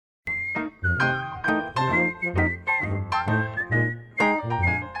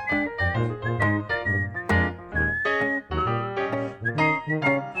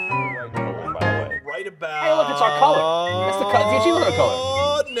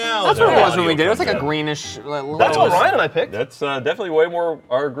now. That's what it was when we did. It was like a greenish. That's what Ryan and I picked. That's definitely way more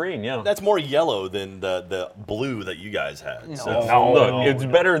our green, yeah. That's more yellow than the blue that you guys had. Look, it's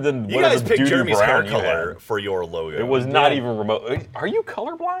better than You whatever guys picked doo-doo Jeremy's hair brown you color had. for your logo. It was not even remote. Are you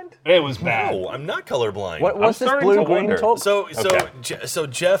colorblind? It was bad. No, I'm not colorblind. What's this starting to blue-green wonder. talk? So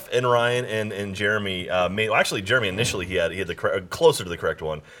Geoff and Ryan and Jeremy made. Well, actually, Jeremy initially he had the closer to the correct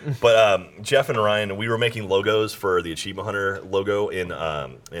one, but Geoff and Ryan, we were making logos for the Achievement Hunter logo in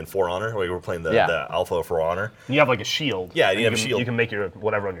For Honor. We were playing the alpha For Honor. You have like a shield. Yeah, you have a shield. You can make your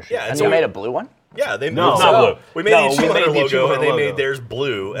whatever on your shield. Yeah, And you made a blue one? Yeah, they No. it's not blue. We made the Achievement Hunter the logo, Achievement and they Hunter made logo. theirs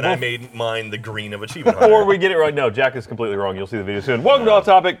blue, and I made mine the green of Achievement Hunter. Before we get it right now, Jack is completely wrong. You'll see the video soon. Welcome to Off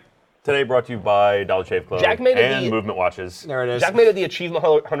Topic. Today brought to you by Dollar Shave Club Jack made it and the- Movement Watches. There it is. Jack made it the Achievement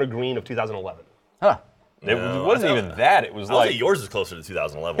Hunter Green of 2011. Huh. It wasn't even that. It was I would say like yours is closer to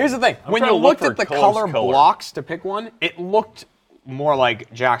 2011. Here's the thing. When trying you to look looked for at the close color color. blocks to pick one, it looked more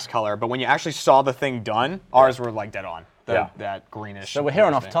like Jack's color. But when you actually saw the thing done, ours were like dead on. That greenish. So we're here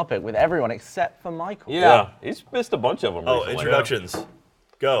on Off Topic with everyone except for Michael. yeah. He's missed a bunch of them. Oh, recently. introductions.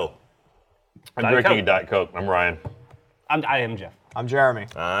 Go. I'm Diet drinking Coke. a Diet Coke. I'm Ryan. I am Geoff. I'm Jeremy.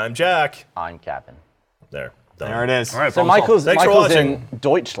 I'm Jack. I'm Kevin. There. Done. There it is. All right, So problem Michael's Thanks for in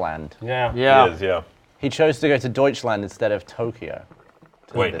Deutschland. solved. Yeah. Yeah. He is, yeah. He chose to go to Deutschland instead of Tokyo.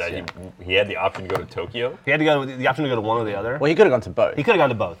 Wait, this year. he had the option to go to Tokyo? He had to go the option to go to one or the other. Well, he could have gone to both. He could have gone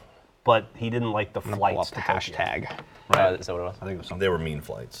to both, but he didn't like the Pull flights up to the Tokyo. hashtag. Is that what it was? I think it was something. They were mean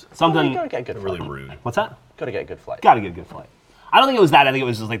flights. You Something. gotta get a good Really flight. rude. What's that? Gotta get a good flight. Got to get a good flight. I don't think it was that. I think it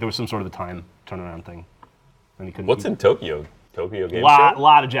was just like there was some sort of a time turnaround thing, and he couldn't. What's in Tokyo? Tokyo Game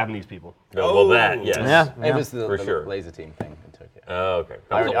lot of Japanese people. Show? Well, that, yes. Yeah. It was the For sure. laser team thing in Tokyo. Oh, okay.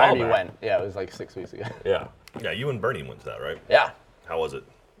 That I was a already, while I already back. went. Yeah, it was like 6 weeks ago. Yeah. Yeah, you and Bernie went to that, right? Yeah, How was it?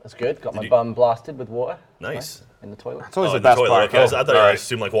 that's good. Got my you- bum blasted with water. Nice. In the toilet. It's always Oh, the in the best toilet. part. Okay, I thought I alright.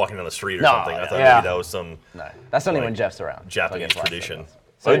 assumed like walking down the street or No, something. I thought yeah. maybe that was some No, that's only Like when Jeff's around. So I Japanese get blasted. tradition.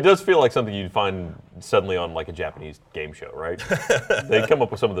 So it does feel like something you'd find suddenly on like a Japanese game show, right? They come up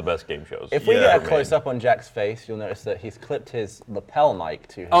with some of the best game shows. If we Yeah, get a man. close up on Jack's face, you'll notice that he's clipped his lapel mic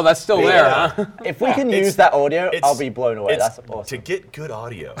to his Oh, that's still there, huh? If we can use that audio, It's- I'll be blown away. it's That's awesome. to get good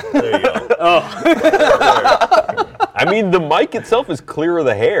audio. There you go. I mean, the mic itself is clear of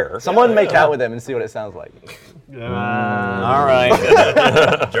the hair. Someone make out with him and see what it sounds like. All right.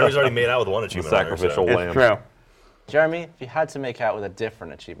 Jeremy's already made out with one The achievement. Hunter, so- sacrificial lamb. It's true. Jeremy, if you had to make out with a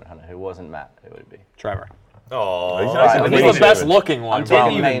different achievement hunter who wasn't Matt, who would it be? Trevor. Oh, He's Right, nice and He's clean the best shaven. looking one. I'm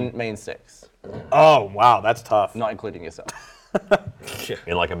taking probably. main six, Oh, wow. That's tough. not including yourself.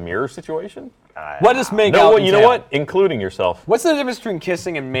 In like a mirror situation? What does make No, out you know entail? what? Including yourself. What's the difference between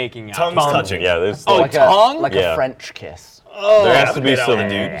kissing and making out? tongues touching. Yeah, there's Oh, like, tongue? Like Yeah. a French kiss. there has to be made out some, with a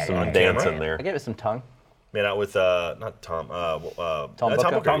dude some on dance camera? in there. I gave it some tongue. Made out with not Tom. Tom Tom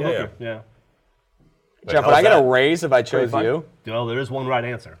Booker? Booker. Yeah. Yeah. Jeff, would how's I get a that? raise if I chose fun. you? Well, there is one right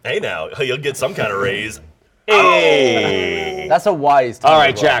answer. Hey, now you'll get some kind of raise. Hey! That's a wise tongue. All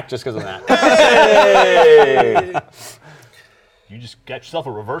right, as well. Jack, just because of that. Hey! You just got yourself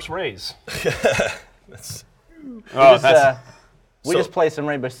a reverse raise. Oh, that's We So- just played some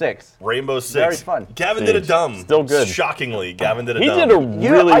Rainbow Six. Rainbow Six. Very fun. Gavin did a dumb. Still good. Shockingly, Gavin did a He dumb. did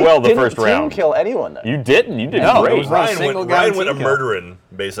really I well the didn't first round. Team kill anyone though. You didn't. You did No, it great. was not a Ryan single went, guy Ryan went a team kill. murdering,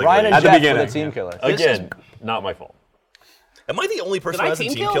 basically. Ryan and At the Jeff were beginning. the team killers. Again, not my fault. Am I the only person Did I who has a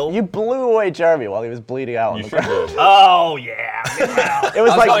team team kill? kill? You blew away Jeremy while he was bleeding out on You the should ground. have. Oh yeah. Wow. It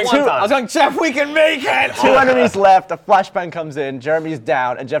was like I was going, Jeff, we can make it. two enemies left, a flashbang comes in, Jeremy's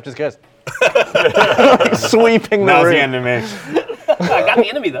down, and Jeff just goes sweeping the That was room. the end of me. I got the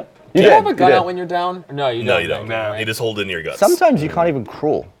enemy though. You Do you did, have a gun did. out when you're down? No, you don't. No, you don't. Right? You just hold it in your guts. Sometimes you can't even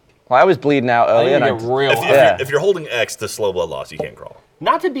crawl. Like, I was bleeding out I earlier. think And you get real if, high. Yeah. if you're holding X to slow blood loss, you can't crawl.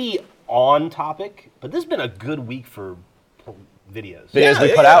 Not to be on topic, but this has been a good week for videos. videos we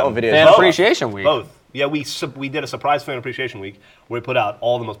Yeah, put yeah. out or videos. Fan we- Appreciation Week. Both. Yeah, we did a surprise fan appreciation week where we put out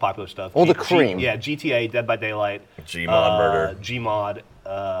all the most popular stuff. All the cream. Yeah, GTA, Dead by Daylight, Gmod murder. Gmod,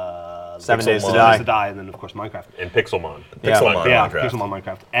 7 Days to Pixelmon. Die. to Die, and then of course Minecraft. And Pixelmon. Pixelmon Yeah, Minecraft. Pixelmon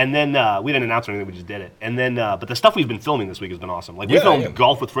Minecraft. And then we didn't announce anything; we just did it. And then, but the stuff we've been filming this week has been awesome. Like we Yeah, filmed yeah.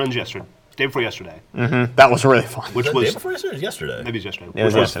 Golf with Friends yesterday, day before yesterday, That was really fun. which Was that the day was before yesterday or yesterday? maybe it was yesterday. It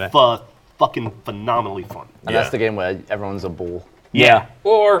was which yesterday. Fucking phenomenally fun. And that's the game where everyone's a ball. Yeah.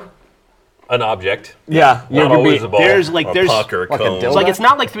 Or an object. Yeah. You Not could always be. a ball. There's like A there's puck or a Like a cone. dildo? It's like it's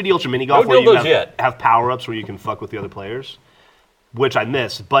not like 3D Ultra Mini Golf No where you dildos yet. have power ups where you can fuck with the other players, which I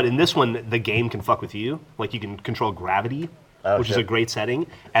miss. But in this one, the game can fuck with you. Like you can control gravity, which is shit. a great setting.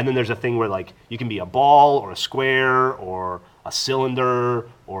 And then there's a thing where like you can be a ball or a square or a cylinder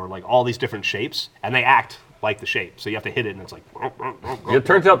or like all these different shapes, and they act like the shape. So you have to hit it, and it's like. It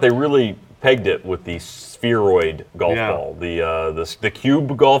turns out they really pegged it with the spheroid golf Yeah. ball. The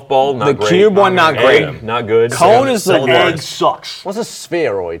cube golf ball, not The great. cube one, not great. Egg, not good. Cone is the Egg worst. sucks. What's a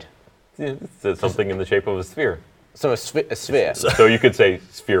spheroid? It's something in the shape of a sphere. So a sphere. So you could say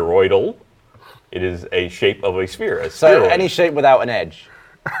spheroidal. It is a shape of a sphere. A So spheroid. any shape without an edge.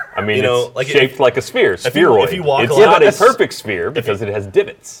 You I mean, know, it's like shaped like a sphere. you- Spheroid. if you walk it's a lot- not a that's- perfect sphere because it has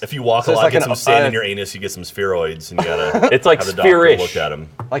divots. If you walk So a it's lot, like get an- some sand in your anus, you get some spheroids, and you gotta It's like have the doctor spherish. look at them.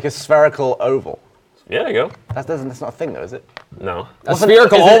 Like a spherical oval. Yeah, there you go. That's not a thing though, is it? No. A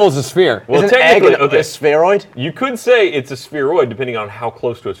spherical oval is a sphere. Well, is an egg technically, a okay. spheroid? You could say it's a spheroid depending on how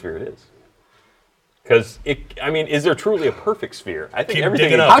close to a sphere it is. Because is there truly a perfect sphere? I think Keep everything.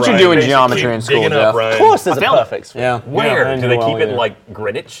 digging is up, How'd you Ryan. do in Basically, geometry keep in school, digging Geoff? up, Ryan. Of course there's a found it. perfect sphere. Yeah. Where? Yeah, Do they well, keep it yeah. like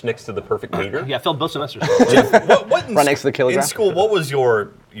Greenwich next to the perfect meter? Yeah, I failed both semesters. What in, Right next to the kilogram? In school, what was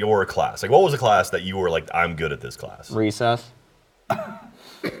your class? Like, what was a class that you were like, I'm good at this class? Recess.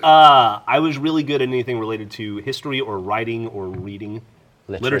 I was really good at anything related to history or writing or reading.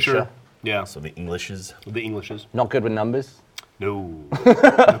 Literature. Yeah, So the Englishes. the Englishes. Not good with numbers. No.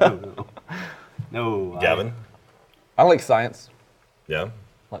 No. Gavin? I like science. Yeah.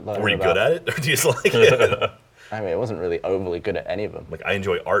 Like Were you good at it? Or do you just like it? I mean, I wasn't really overly good at any of them. Like, I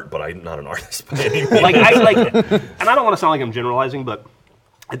enjoy art, but I'm not an artist by any means. Like and I don't want to sound like I'm generalizing, but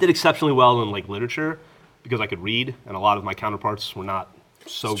I did exceptionally well in like literature because I could read, and a lot of my counterparts were not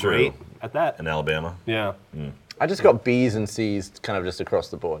so It's true. great at that. In Alabama. Yeah. I just got B's and C's kind of just across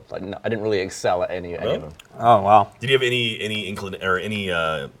the board. Like, no, I didn't really excel at any of them. Oh wow. Did you have any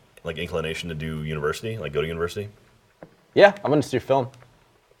inclination to do university? Like, go to university? Yeah, I wanted to do film.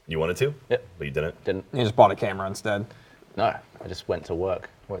 You wanted to? Yep. But you didn't? Didn't. You just bought a camera instead. No, I just went to work.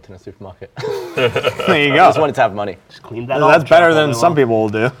 Worked in a supermarket. There you I just go. wanted to have money. Just cleaned that That's off, better chopped all than day some long. people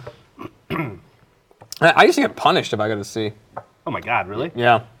will do. I used to get punished if I got a C. Oh my God, really?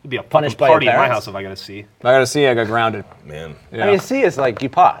 Yeah. It'd be a Punished fucking by your party at my parents? house if I got a C. If I got a C, I got grounded. Man. Yeah. I mean, C is like, you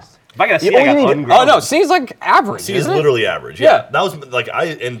passed. If I got a C, You I got only need- ungrounded. Oh no, C is like average. C is isn't it? literally average. Yeah. That was like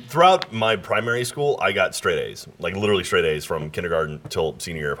and throughout my primary school, I got straight A's, like literally straight A's from kindergarten till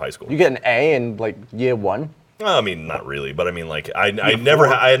senior year of high school. You get an A in like year one. Well, I mean, not really, but I mean, like I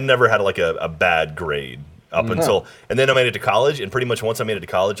had never had like a bad grade up until, and then I made it to college, and pretty much once I made it to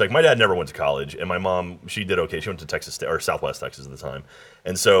college, like my dad never went to college, and my mom, she did okay. She went to Texas State or Southwest Texas at the time,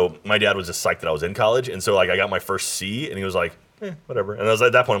 and so my dad was just psyched that I was in college, and so like I got my first C, and he was like, whatever, and I was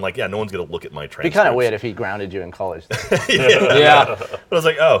at that point, I'm like, yeah, no one's gonna look at my It'd be transcripts. kind of weird if he grounded you in college. Yeah. But I was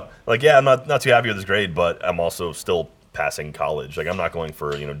like, oh, like yeah, I'm not too happy with this grade, but I'm also still passing college. Like I'm not going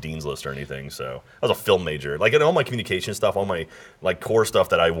for dean's list or anything. So I was a film major. Like in all my communication stuff, all my like core stuff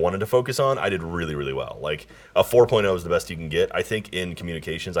that I wanted to focus on, I did really really well. Like a 4.0 is the best you can get. I think in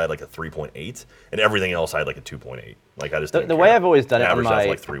communications I had like a 3.8, and everything else I had like a 2.8. Like I just didn't The way care. I've always done it on averaged out my to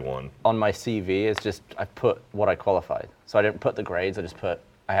like 3.1. on my CV is just I put what I qualified. So I didn't put the grades. I just put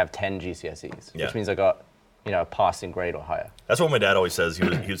I have 10 GCSEs, Yeah. which means I got a passing grade or higher. That's what my dad always says. He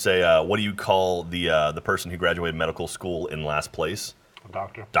would say, "What do you call the person who graduated medical school in last place?"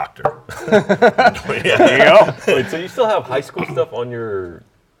 Doctor. Doctor. There you go. Wait, so you still have high school stuff on your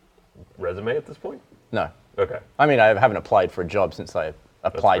resume at this point? No, Okay. I mean I haven't applied for a job since I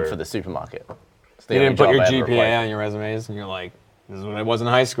applied fair. for the supermarket. It's the You only didn't put job your I ever GPA applied on your resumes, and you're like, this is what I was in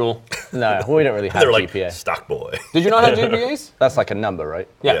high school. for. No, we don't really have They're like GPA. stock boy. Did you not have GPAs? That's like a number, right?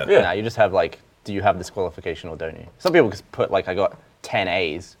 Yeah. Yeah. No, you just have like, do you have this qualification or don't you? Some people just put like I got 10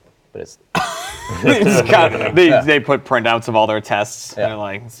 A's, but it's They put printouts of all their tests. Yeah. They're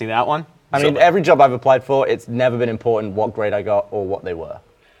like, see that one? I mean, every job I've applied for, it's never been important what grade I got or what they were.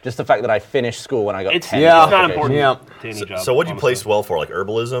 Just the fact that I finished school when I got It's, 10. Yeah. it's not qualifications. important Yeah. to any job. So what did you honestly. place well for, like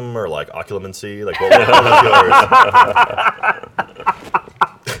herbalism or like occlumency? Like what was yours?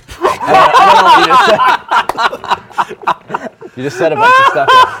 You just said a bunch of stuff.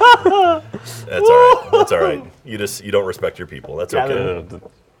 That's all right. That's all right. You don't respect your people. That's okay.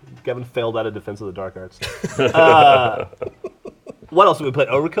 Gavin failed out of Defense of the Dark Arts. What else did we play?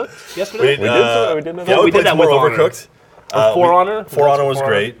 Overcooked yesterday? We did so- we did that? Yeah, Oh, we we did played that some more with Honor. Overcooked. For Honor? For Honor was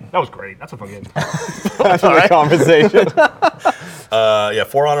great. That was great. That's a fun game. That's the conversation. Yeah,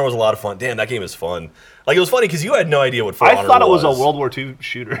 For Honor was a lot of fun. Damn, that game is fun. Like it was funny because you had no idea what For Honor I was. thought it was a World War II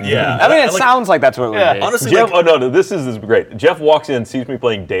shooter. Yeah, I mean, it like, sounds like that's what it would Yeah. be. honestly. Jeff, Like, oh no, this is great. Jeff walks in, sees me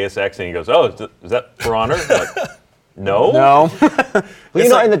playing Deus Ex, and he goes, "Oh, is that For Honor?" I'm like, no, No. Were you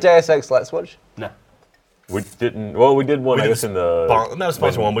not in the Deus Ex Let's Watch? No. we didn't. Well, we did one. we I did guess in the not a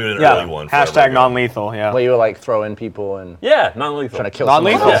sponsor one. We did an Yeah. early one. forever Hashtag ago. non-lethal. Yeah. Where you were like throwing people and yeah, non-lethal. trying to kill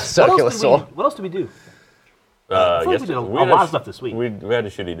Non-lethal? someone with a circular saw. What else did we do? I feel like we did a lot of stuff this week. We had a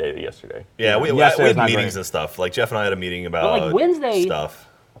shitty day yesterday. Yeah, we Yesterday's had not meetings great. and stuff. Like Jeff and I had a meeting about like Wednesday- stuff.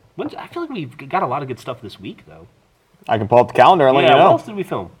 I feel like we've got a lot of good stuff this week, though. I can pull up the calendar and let Yeah, you what know. else did we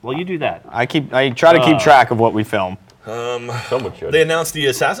film? Well, you do that. I try to keep track of what we film. Someone should. They announced the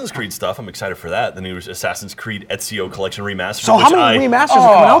Assassin's Creed stuff. I'm excited for that. The new Assassin's Creed Ezio Collection remastered. So how which many remasters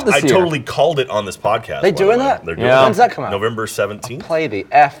are coming out this I year? totally called it on this podcast. They by doing the way. that? They're doing Yeah. it. When's that come out? November 17th. Play the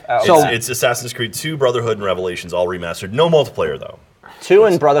F out. So- It's Assassin's Creed 2, Brotherhood, and Revelations all remastered. No multiplayer though. 2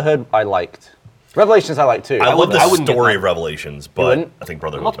 and Brotherhood, I liked. Revelations, I liked too. I love the wouldn't get story that. of Revelations, but wouldn't? I think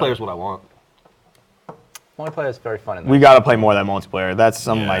Brotherhood. Multiplayer is what I want. Multiplayer is very fun in that. We got to play more of that multiplayer. That's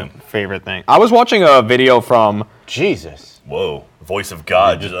some of Yeah. my favorite thing. I was watching a video from. Jesus. Whoa, voice of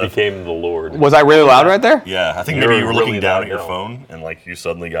God. just Just, became the Lord. Was I really loud right there? yeah, I think You're maybe you were really looking down loud at your now. phone and like you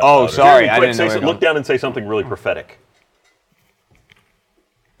suddenly got. Oh, louder. sorry. I Quick, didn't know where you're look down and say something really prophetic.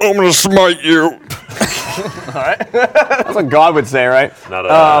 I'm gonna smite you. That's what God would say, right? Not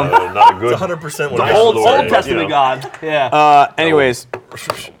a good. 100% what The I old Lord, Old but, Testament you know. God. Yeah. Anyways,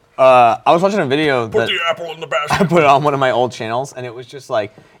 I was watching a video Put that the apple in the I basket. put on one of my old channels, and it was just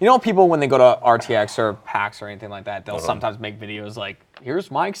like, you know, people when they go to RTX or PAX or anything like that, they'll sometimes make videos like, "Here's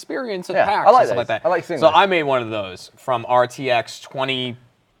my experience at Yeah, PAX," I like and stuff like those. that. I like seeing So those. I made one of those from RTX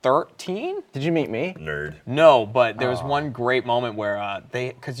 2013. Did you meet me? Nerd. No, but there was one great moment where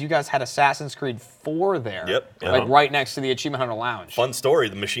because you guys had Assassin's Creed 4 there, Yep. like right next to the Achievement Hunter Lounge. Fun story.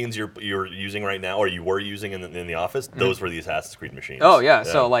 The machines you're using right now, or you were using in the office, those were the Assassin's Creed machines. Oh yeah,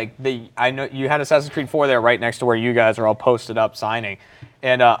 so like I know you had Assassin's Creed 4 there right next to where you guys are all posted up signing,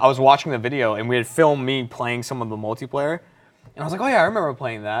 and I was watching the video and we had filmed me playing some of the multiplayer, and I was like, oh yeah, I remember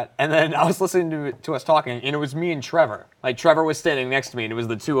playing that, and then I was listening to us talking, and it was me and Trevor. Like Trevor was standing next to me, and it was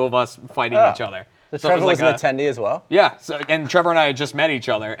the two of us fighting each other. The So it Trevor was like an attendee as well. Yeah, so and Trevor and I had just met each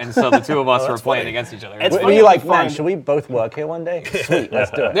other, and so the two of us were that's playing funny. against each other. It's Were funny you when like, you man, find- should we both work here one day? Sweet,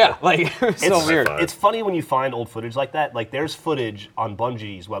 let's do it. yeah, like it was so weird. fun. It's funny when you find old footage like that. Like there's footage on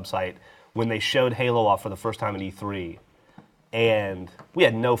Bungie's website when they showed Halo off for the first time at E3, and we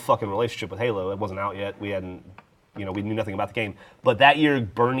had no fucking relationship with Halo. It wasn't out yet. We hadn't, we knew nothing about the game. But that year,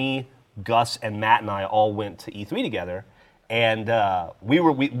 Bernie, Gus, and Matt and I all went to E3 together, and we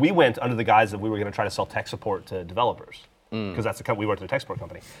went under the guise that we were going to try to sell tech support to developers because that's we worked at a tech support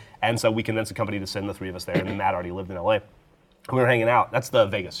company, and so we convinced the company to send the three of us there. And then Matt already lived in LA. We were hanging out. That's the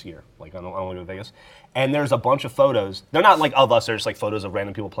Vegas year. Like I don't want to go to Vegas. And there's a bunch of photos. They're not like of us. They're just like photos of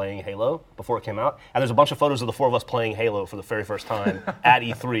random people playing Halo before it came out. And there's a bunch of photos of the four of us playing Halo for the very first time at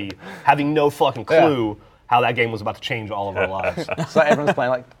E3, having no fucking clue how that game was about to change all of our lives. So everyone's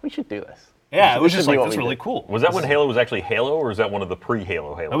playing like, we should do this. Yeah, it was This just should be like, what that's we really do. cool. Was that when Halo was actually Halo, or is that one of the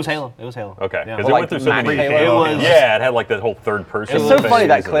pre-Halo Halos? It was Halo. It was Halo. Okay, Yeah. because Or it like went through so Mac many. Halo. It was- Yeah, it had like that whole third person. It's so phase funny,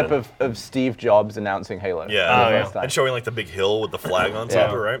 that and clip then- of Steve Jobs announcing Halo. Yeah. for the Oh, yeah. first time. And showing like the big hill with the flag on top Yeah.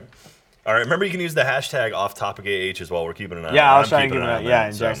 of it, right? All right, remember you can use the hashtag #OffTopicAH as well. We're keeping an eye on it. Yeah, I was I'm trying to keeping keep an it eye up. on Yeah, that,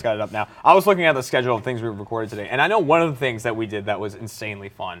 and so. Jack's got it up now. I was looking at the schedule of things we recorded today, and I know one of the things that we did that was insanely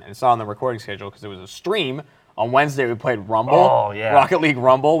fun, and it's not on the recording schedule because it was a stream. On Wednesday, we played Rumble, Oh, yeah. Rocket League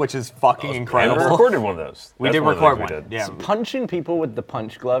Rumble, which is fucking And we incredible. recorded one of those. We That's did one of the record things one. we did. Yeah, Punching people with the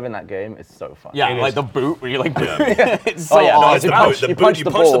punch glove in that game is so fun. yeah, It like is. the boot where you like, Yeah. it's so Oh, yeah, no, awesome. it's you No, punch- the you boot- punch you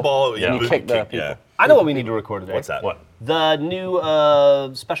the punch the ball, ball, and you boot, kick the yeah. people. I know what we need to record today. What's that? What? The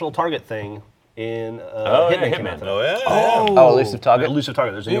new special target thing in Oh, yeah, Hitman. came out Hitman. today. Oh yeah. Oh, elusive target. Elusive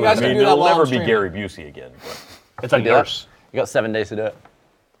target. There's a You new guys one. I can mean, do that it'll while never I'm be streaming. Gary Busey again. But It's a You do that? nurse. You got 7 days to do it.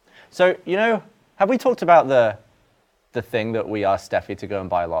 So, have we talked about the thing that we asked Steffi to go and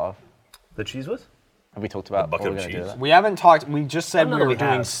buy a lot of? The cheese whiz? Have we talked about bucket what of we're going to do cheese? with that? We haven't talked. We just said know we that were we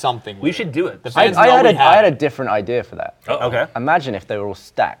doing have. something. We with should it. do it. The I fans know we have had it. a different idea for that. Okay. Imagine if they were all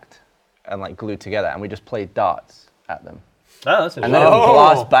stacked and like glued together and we just played darts at them. Oh, that's And then it interesting. would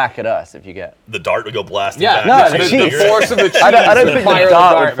blast back at us if you get. The dart would go blasting Yeah, back. No, It's the even cheese. bigger. force of the cheese. I don't would think fire the the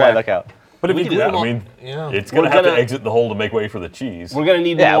dart dart would fly back. back out. if We you can do do that. I mean, Yeah. it's going to We're have to gonna- exit the hole to make way for the cheese. We're gonna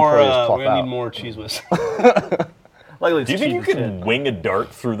need Yeah, more. it'll probably just We're plop gonna out. need more cheese whiz. Luckily, Do you think you could wing a dart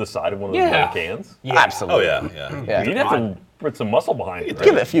through the side of one of those Yeah. little cans? Absolutely. Oh yeah. Yeah. You'd have to put some muscle behind it. Give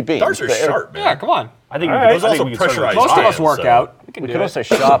it right? a few beats. Darts are but it'll- sharp, man. Yeah, come on. I think All we right. could. Those I think also we could certainly- pressurized. Most of us Science, work so- out. We can We do could it. also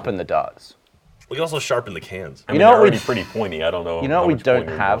sharpen the darts. We can also sharpen the cans. I mean, know they're what we- already pretty pointy. I don't know. You know how what we much don't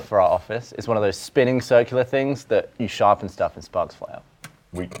pointier have you for our office? It's one of those spinning circular things that you sharpen stuff and sparks fly out.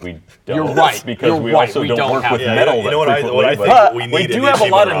 We don't. You're right. Because You're we right. also We don't don't work have with that. Yeah, metal. you know what I frequently, think but we we need do in the have a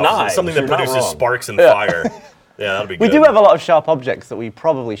lot of achievement office? knives. Something that You're not produces wrong. sparks and fire. Yeah, that'll be good. We do have a lot of sharp objects that we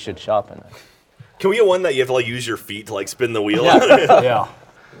probably should sharpen. Can we get one that you have to like use your feet to like spin the wheel? Yeah.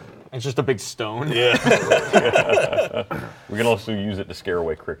 It's just a big stone. Yeah. We can also use it to scare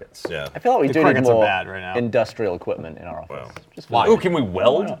away crickets. Yeah. I feel like we The do need crickets are more bad right now. industrial equipment in our office. Wow. Just Why? Oh, can we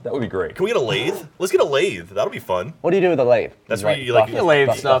weld? That would be great. Can we get a lathe? Let's get a lathe. That'll be fun. What do you do with a lathe? That's You, where you like buff- You lathe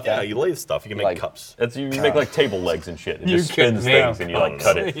buff stuff. Yeah, you lathe stuff. You can make Like- cups. That's you make like table legs and shit. It You just can spins make things and you like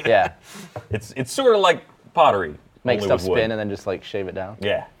cut it. Yeah. It's sort of like pottery. Make only stuff with wood. spin and then just like shave it down.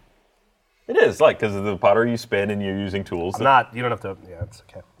 Yeah. It is like because of the pottery you spin and you're using tools. I'm not. You don't have to. Yeah, it's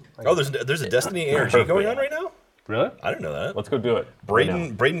okay. Oh, there's a Destiny ARG going on right now? Really? I didn't know that. Let's go do it. right now.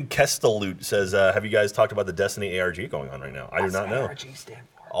 Braden Kestelut says, have you guys talked about the Destiny ARG going on right now? I do not know.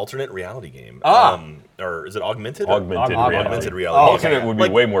 Alternate reality game. Or is it augmented? Augmented reality. Augmented reality. Oh, Alternate okay. would be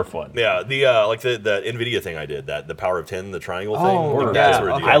way more fun. Yeah, the like the Nvidia thing I did, that the Power of 10, the triangle thing. Oh, like yeah, that sort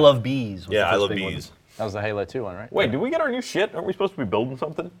of okay. deal. I love bees. was Yeah, the I first love big one. bees. That was the Halo 2 one, right? Wait, did we get our new shit? Aren't we supposed to be building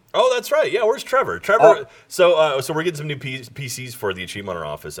something? Oh, that's right. Yeah, where's Trevor? Trevor. So we're getting some new PCs for the Achievement Hunter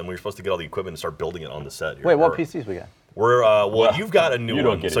office, and we're supposed to get all the equipment and start building it on the set. Here. Wait, what We're- PCs we got? We're well, you've got a new you don't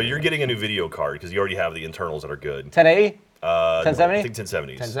one, get it so you're anymore. getting a new video card because you already have the internals that are good. 1080? No, I 1070? think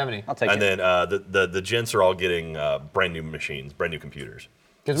 1070s. 1070. I'll take And it. then the gents are all getting brand new machines, brand new computers.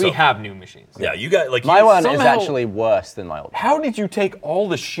 Because we So- have new machines. Yeah, you got like My you- one is somehow- actually worse than my old one. How did you take all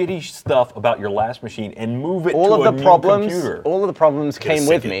the shitty stuff about your last machine and move it All to of a the new problems, computer? all of the problems came sync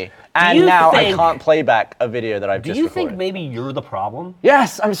with it. me, and you now I think- can't play back a video that I've Do just you recorded. think maybe you're the problem?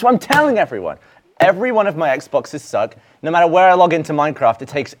 Yes, I'm telling everyone. Every one of my Xboxes suck. No matter where I log into Minecraft, it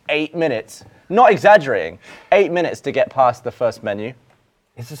takes 8 minutes. Not exaggerating, 8 minutes to get past the first menu.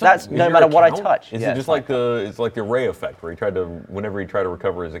 Is this That's is no your matter what I account? touch. Is Yeah, it just it's like it's like the Ray effect where whenever he tried to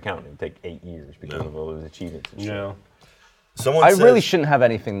recover his account, it would take 8 years because of all his achievements and shit. someone I says, really shouldn't have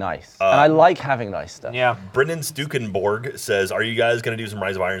anything nice, and I like having nice stuff. Yeah. Brendan Stukenborg says, "Are you guys going to do some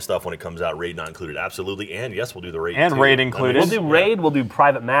Rise of Iron stuff when it comes out? Raid not included, absolutely, and yes, we'll do the raid And too. raid included. We'll do raid. We'll do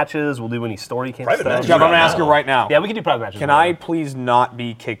private matches. We'll do any story camp Private stuff. matches? Jeff, I'm Right going to ask you now. right now. Yeah, we can do private matches. Can I please not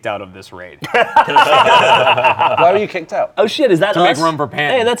be kicked out of this raid? Why were you kicked out? Oh shit, is that To make us? room for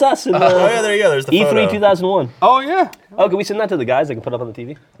Pan. Hey, that's us in Oh yeah, there you go. There's the E3 photo. 2001. Oh, yeah. Oh, can we send that to the guys? They can put it up on the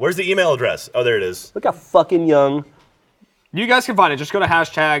TV. Where's the email address? Oh, there it is. Look how fucking young. You guys can find it. Just go to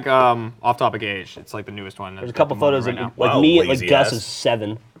hashtag off topic age. It's like the newest one. There's a couple photos of right now. like Wow, me at like lazy Gus ass. is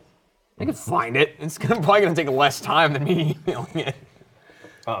 7. You can find it. It's probably going to take less time than me emailing it.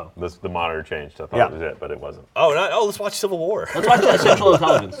 The monitor changed. I thought Yeah. it was it, but it wasn't. Oh, let's watch Civil War. Let's watch that Central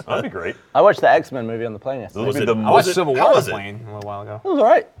Intelligence. That'd be great. I watched the X-Men movie on the plane yesterday. Was Maybe it- the I watched was it- Civil how War was it? playing a little while ago. It was all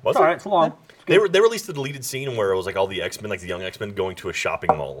right. Was All it? right, it's long. They released the deleted scene where it was like all the X-Men, like the young X-Men, going to a shopping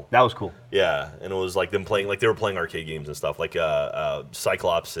mall. That was cool. Yeah, and it was like them playing, like they were playing arcade games and stuff. Like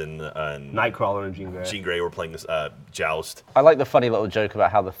Cyclops and Nightcrawler and Jean Grey. Jean Grey were playing this Joust. I like the funny little joke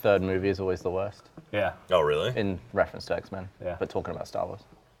about how the third movie is always the worst, Yeah. Oh, really? in reference to X-Men, Yeah. but talking about Star Wars.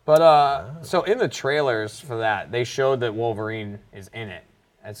 But so in the trailers for that, they showed that Wolverine is in it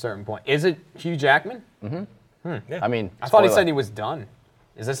at a certain point. Is it Hugh Jackman? I mean, I thought he spoiler. said he was done.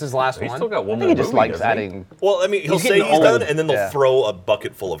 Is this his last He's one? still got one I think more he just movie, likes doesn't he? adding. Well, I mean, he'll He's say getting he's done, old. and then they'll Yeah. throw a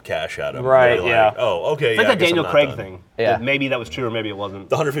bucket full of cash at him. Right, They'll be yeah. like, oh, okay, It's like yeah, I the guess Daniel I'm not Craig done. thing. Yeah. That maybe that was true or maybe it wasn't.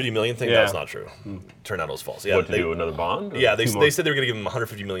 The 150 million thing, Yeah. that's not true. Turned out it was false. Yeah, What, to they, do another Bond? Or- yeah, they more. said they were going to give him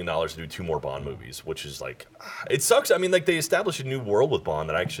 $150 million to do 2 more Bond movies, which is like, it sucks. I mean, like they established a new world with Bond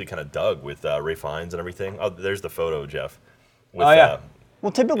that I actually kind of dug with Ray Fiennes and everything. Oh, there's the photo, Jeff. With, Oh, yeah.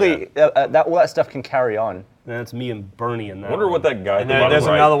 Well, typically, that all that stuff can carry on. That's me and Bernie in that. I wonder what that guy. And there's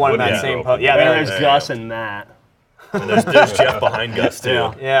another one in that yeah. same post. Yeah, Yeah, there there's is. you Gus go. and Matt. And there's Jeff behind Gus too,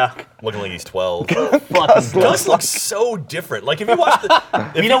 Yeah. Yeah. looking like he's 12. Fucking Gus looks so different. Like if you watch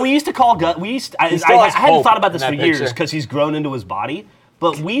the, You know, we used to call Gus. I still has hadn't hope thought about this in for that years picture. because he's grown into his body.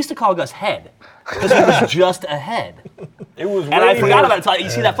 But we used to call Gus Head because he was just a head. It was. And I way forgot more- about it. Until you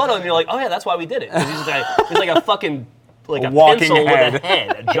see that photo and you're like, oh yeah, that's why we did it. 'Cause he's like a fucking like a walking pencil head. with a head.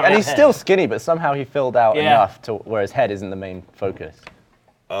 A giant And he's head. still skinny, but somehow he filled out Yeah. enough to where his head isn't the main focus.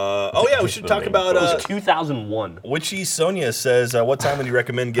 oh yeah, we should talk about. It was 2001. Witchy Sonia says, what time would you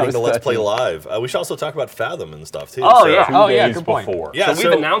recommend getting was to Let's 13. Play Live? We should also talk about Fathom and stuff too. Oh, so- yeah. 2 Oh, yeah, days good point. before. Yeah, So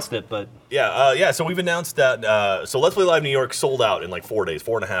we've announced it, but Yeah, so we've announced that. So Let's Play Live New York sold out in like 4 days,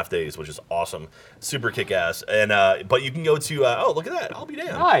 4.5 days, which is awesome, super kick-ass. And but you can go to oh look at that, I'll be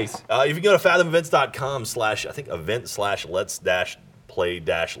damned. Nice. You can go to fathomevents.com / I think event / let's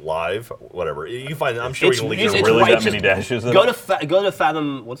Play-Live, whatever. You can find it. I'm sure we can link it's it. really right, that many dashes in Go it? to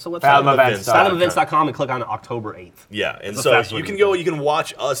Fathom. What's the website? FathomEvents.com. FathomEvents.com and click on October 8th. Yeah, and the so fastest you way can to go. do it. You can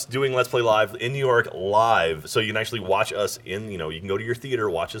watch us doing Let's Play Live in New York live. So you can actually watch us in. You can go to your theater,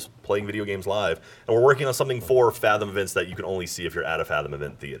 watch us playing video games live, and we're working on something for Fathom events that you can only see if you're at a Fathom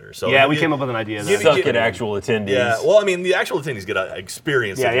event theater. So Yeah, we came up with an idea. Suck at actual attendees. Yeah, well, I mean, the actual attendees get to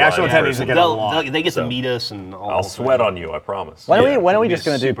experience. Yeah, it the live actual in attendees person. get a lot. They get to meet us and all. I'll sweat on you, I promise. When Yeah, are we it'd be just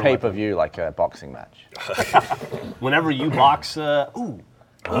going to do super pay-per-view like a boxing match? Whenever you box, I'm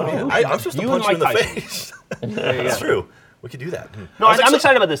supposed to You and punch you in the Mike Tyson. face. That's true. We could do that. no, I was I'm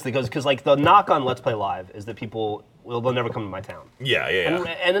excited about this because like the knock on Let's Play Live is that people they'll never come to my town. Yeah.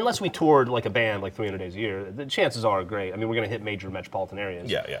 And unless we toured like a band like 300 days a year, the chances are great. I mean, we're going to hit major metropolitan areas.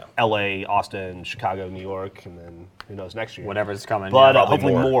 Yeah. L.A., Austin, Chicago, New York, and then who knows next year. Whatever's coming. But yeah.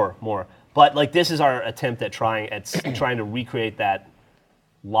 Probably hopefully more. more. But like this is our attempt at trying to recreate that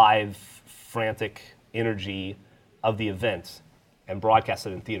live, frantic energy of the event and broadcast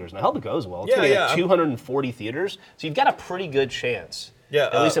it in theaters. And I hope it goes well. It's going to Yeah. get 240 theaters, so you've got a pretty good chance. Yeah,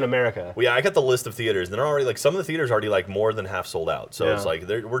 at least in America. Well, yeah, I got the list of theaters, and they're already like some of the theaters are already like more than half sold out. So it's like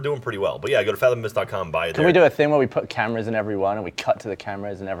we're doing pretty well. But yeah, go to fathommist.com, buy it. Can we do a thing where we put cameras in every one and we cut to the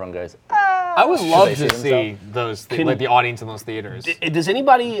cameras and evereverone goes, I would love they to see see those, like the audience in those theaters. Does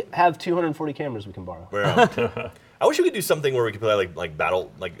anybody have 240 cameras we can borrow? I wish we could do something where we could play like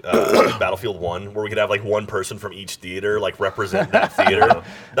Battlefield 1, where we could have like one person from each theater like represent that theater.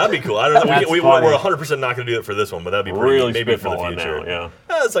 That'd be cool. I don't know. That's We're funny. 100% not going to do it for this one, but that'd be pretty Really maybe for the spitballing future. now,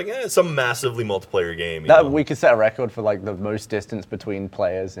 It's like some massively multiplayer game. you that know? we could set a record for like the most distance between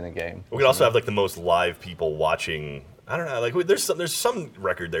players in a game. We could also have like the most live people watching. I don't know. Like there's some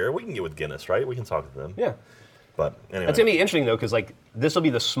record there. We can get with Guinness, right? We can talk to them. Yeah. But anyway, It's going to be interesting, though, because like this will be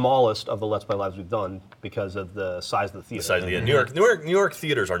the smallest of the Let's Play Lives we've done because of the size of the theater. the size of the New York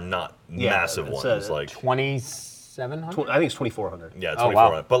theaters are not massive it's ones. a- Like 2,700. I think it's 2,400. yeah, Oh, 24.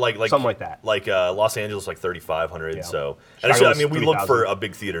 wow. But like Something like that. Like Los Angeles, like 3,500. Yeah. So and Chicago's actually, I mean, we look 3,000. for a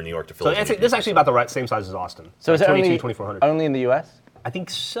big theater in New York to fill. So as many this is people. actually about the same size as Austin. So is it 2,400. only in the US? I think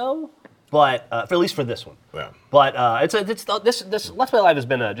so, but at least for this one. Yeah. But this Let's Play Live has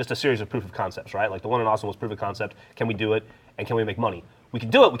been just a series of proof of concepts, right? Like the one in Austin was proof of concept. Can we do it? And can we make money? We can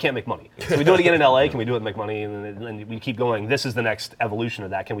do it. We can't make money. Can we do it again in LA? Can we do it and make money? And then we keep going. This is the next evolution of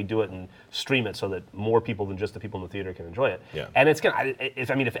that. Can we do it and stream it so that more people than just the people in the theater can enjoy it? Yeah. And it's gonna.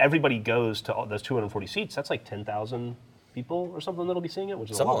 If everybody goes to all those 240 seats, that's like 10,000 people or something that'll be seeing it, which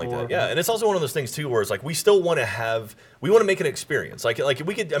is Something a lot like more. that, yeah. And it's also one of those things too, where it's like we still want to make an experience. Like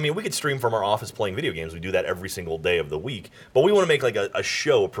we could stream from our office playing video games. We do that every single day of the week. But we want to make like a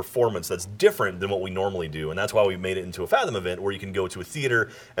show, a performance that's different than what we normally do, and that's why we made it into a Fathom event where you can go to a theater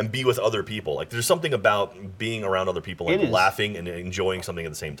and be with other people. Like there's something about being around other people It and is. laughing and enjoying something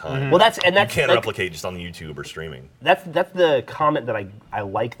at the same time. Well, that's you can't like, replicate just on YouTube or streaming. That's the comment that I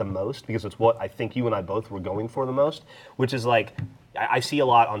like the most because it's what I think you and I both were going for the most, which is like I see a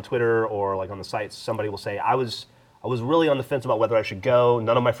lot on Twitter or like on the sites. Somebody will say I was really on the fence about whether I should go.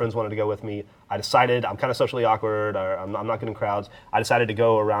 None of my friends wanted to go with me. I decided I'm kind of socially awkward. Or I'm not good in crowds. I decided to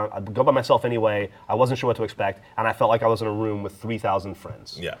go by myself anyway. I wasn't sure what to expect, and I felt like I was in a room with 3,000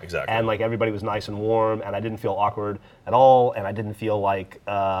 friends. Yeah, exactly. And like everybody was nice and warm, and I didn't feel awkward at all, and I didn't feel like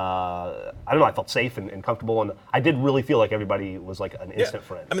I don't know. I felt safe and comfortable, and I did really feel like everybody was like an instant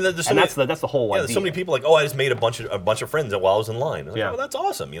friend. I mean, there's so and many- that's the whole Yeah, idea. there's so many people like, oh, I just made a bunch of friends while I was in line. I was like, Yeah. oh, that's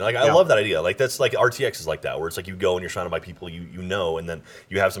awesome. You know, like I Yeah. love that idea. Like that's like RTX is like that, where it's like you go and you're surrounded by people you know, and then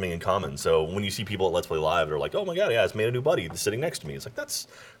you have something in common. So when you see people at Let's Play Live, they're like, oh my god, yeah, I just made a new buddy that's sitting next to me. It's like that's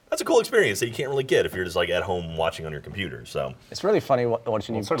a cool experience that you can't really get if you're just like at home watching on your computer. So It's really funny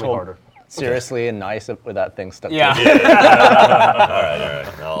watching you certainly talk harder. seriously and nice with that thing stuck Yeah. to you. all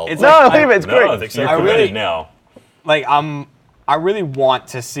right. It's No, like, leave it. It's No, great. I think so. you're I committed really- now. like I really want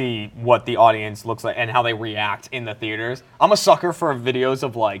to see what the audience looks like and how they react in the theaters. I'm a sucker for videos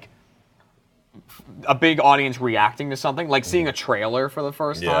of like a big audience reacting to something, like seeing a trailer for the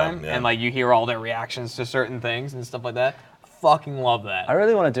first Yeah, time, yeah. and like you hear all their reactions to certain things and stuff like that. Fucking love that. I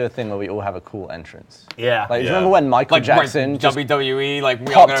really want to do a thing where we all have a cool entrance. Yeah. Like, do you Yeah. remember when Michael like Jackson just WWE, like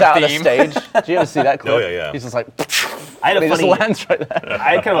we all popped got out a of the theme. stage? Did you ever see that clip? Oh, yeah. He's just like, I had he a just funny. lands right there.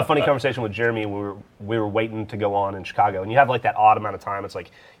 I had kind of a funny conversation with Jeremy. We were waiting to go on in Chicago, and you have like that odd amount of time. It's like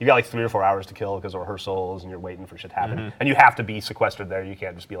you've got like 3 or 4 hours to kill because of rehearsals, and you're waiting for shit to happen. And you have to be sequestered there. You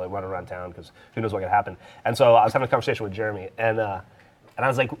can't just be like running around town because who knows what could happen. And so I was having a conversation with Jeremy, and I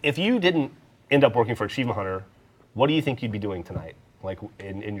was like, if you didn't end up working for Achievement Hunter, what do you think you'd be doing tonight, like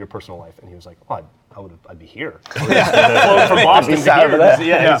in your personal life? And he was like, oh, I'd be here. Flown from Boston to sat over here. there.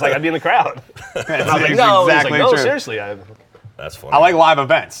 Yeah, he was like, I'd be in the crowd. And I was like, That's no. exactly He was like, no, true. seriously. That's funny. I like live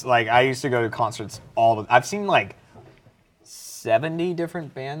events. Like I used to go to concerts I've seen like 70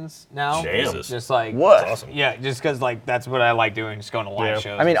 different bands now. Jesus. Just like What? That's awesome. Yeah, just because like that's what I like doing, just going to live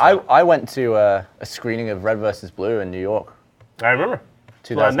shows. I mean, and stuff. I went to a screening of Red vs. Blue in New York. I remember.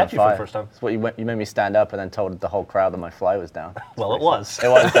 2005. Well, I met you for the first time. That's what you made me stand up and then told the whole crowd that my fly was down. Well, it was. It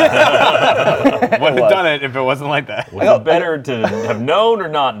was. wouldn't have was. done it if it wasn't like that. Was it better to have known or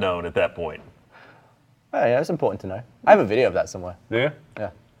not known at that point? Oh, yeah, it's important to know. I have a video of that somewhere. Yeah.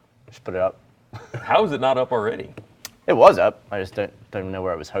 Yeah, just put it up. How is it not up already? It was up. I just don't know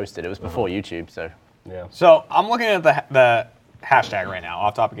where it was hosted. It was before YouTube, so. Yeah. So I'm looking at the hashtag right now,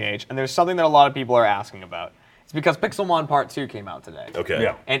 off topic age, and there's something that a lot of people are asking about. It's because Pixelmon Part 2 came out today. Okay.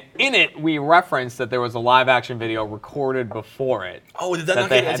 Yeah. And in it, we referenced that there was a live action video recorded before it. Oh, did that not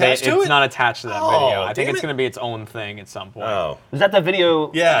get attached to it? It's not attached to that Oh, video. I think damn it's it. going to be its own thing at some point. Oh. Was that the video?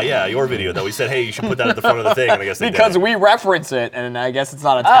 Yeah, your video that we said, hey, you should put that at the front of the thing, and I guess they Because didn't. we reference it, and I guess it's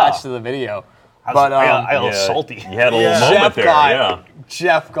not attached to the video. I But got a little Yeah, salty. You had a little moment Jeff there, got yeah.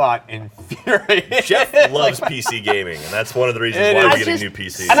 Jeff got infuriated. Jeff loves PC gaming, and that's one of the reasons It why is. we're I getting just- new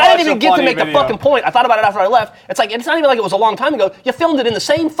PCs. And I Such didn't a even get to funny make the video. fucking point. I thought about it after I left. It's like, it's not even like it was a long time ago. You filmed it in the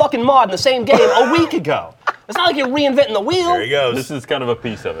same fucking mod in the same game a week ago. It's not like you're reinventing the wheel. There he goes. This is kind of a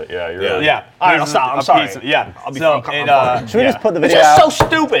piece of it, yeah. You're Yeah. right. Yeah. All right, I'll Here's stop. I'm a sorry. piece of- yeah. I'll be so fine. it, I'm Should we just put the It's video just out? so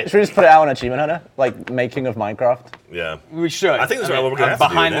stupid. Should we just put it out on Achievement Hunter? Like, making of Minecraft? Yeah. we should. I think that's what we're gonna have to do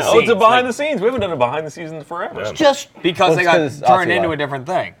behind now. the Oh, scenes. it's a behind like, the scenes. We haven't done a behind the scenes in forever. Yeah. Just because Well, they it's got 'cause turned RTY. into a different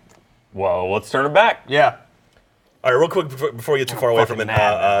thing. Well, let's turn it back. Yeah. All right, real quick before we get too far away from it,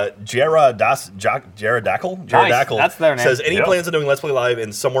 mad, Jareddackle That's their name. says, any Yep. plans on doing Let's Play Live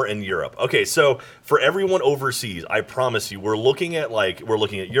in somewhere in Europe? Okay, so for everyone overseas, I promise you, we're looking at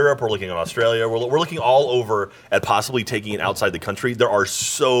Europe, we're looking at Australia, we're looking all over at possibly taking it outside the country. There are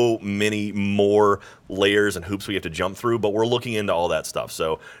so many more layers and hoops we have to jump through, but we're looking into all that stuff.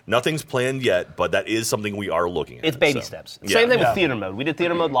 So nothing's planned yet, but that is something we are looking at. It's baby So, steps. yeah. Same thing Yeah. with theater mode. We did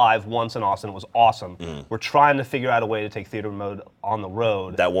theater mode live once in Austin. It was awesome. We're trying to figure out a way to take theater mode on the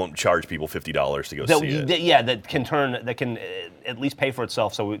road. That won't charge people $50 to go see it. That can at least pay for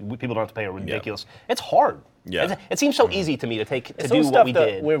itself, so people don't have to pay a ridiculous. It's hard. Yeah. It seems so easy to me to It's do all what stuff we that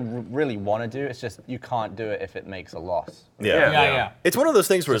did. we really want to do. It's just you can't do it if it makes a loss. Yeah. It's one of those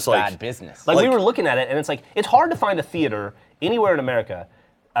things where it's like, Bad business. Like we Like- were looking at it, and it's like it's hard to find a theater anywhere in America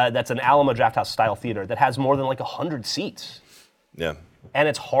that's an Alamo Drafthouse style theater that has more than like 100 seats. yeah. And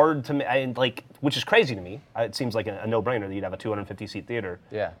it's hard to which is crazy to me. It seems like a no-brainer that you'd have a 250-seat theater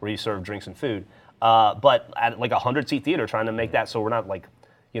where you serve drinks and food. But at like a 100-seat theater, trying to make that so we're not like,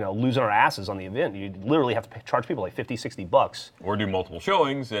 losing our asses on the event. You literally have to charge people like $50-$60. Or do multiple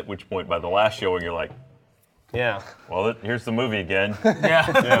showings, at which point by the last showing you're like, Yeah. well, here's the movie again.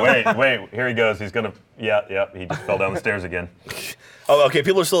 Yeah. Wait, here he goes. He's gonna, he just fell down the stairs again. Oh, okay.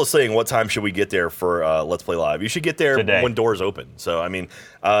 People are still saying, what time should we get there for Let's Play Live? You should get there Today. when doors open. So, I mean,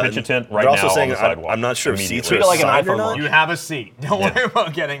 Pitch a tent right they're also now saying, on the sidewalk. I'm not sure if seats immediately. are Treat it like an assigned or iPhone not. launch. You have a seat. Don't worry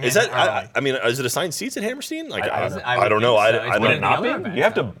about getting Is in that? early. I mean, is it assigned seats at Hammerstein? Like, I would don't know. think so. I It's Would one it of not the be? other You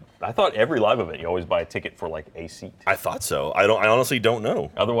have events, to. I thought every live event you always buy a ticket for like a seat. I thought so. I honestly don't know.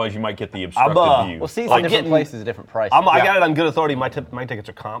 Otherwise, you might get the obstructed view. Well, seats Like in different getting- places are different prices. I got it on good authority. My tickets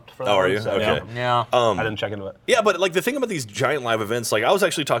are comped for that. Oh, are one, you? so, Okay. Yeah. I didn't check into it. Yeah, but like the thing about these giant live events, like I was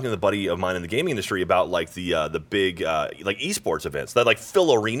actually talking to a buddy of mine in the gaming industry about like the big like esports events that like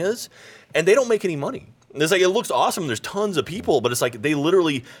fill arenas, and they don't make any money. And it's like it looks awesome. There's tons of people, but it's like they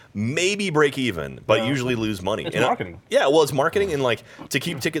literally maybe break even, but usually lose money. It's And marketing. Yeah, well, it's marketing, and like to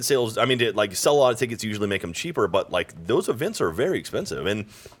keep ticket sales. I mean, to like sell a lot of tickets usually make them cheaper, but like those events are very expensive. And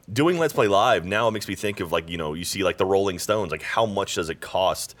doing Let's Play Live now it makes me think of like you see like the Rolling Stones. Like how much does it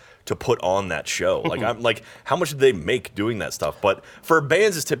cost to put on that show? Like I'm like how much do they make doing that stuff? But for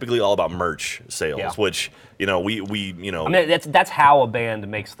bands, it's typically all about merch sales, Yeah. which we I mean, that's how a band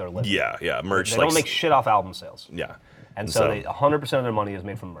makes their living. yeah merch. They like, don't make shit off album sales. yeah, And so 100% of their money is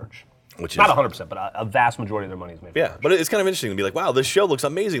made from merch. which Not is 100%, but a vast majority of their money is made from Yeah, merch. but it's kind of interesting to be like, wow, this show looks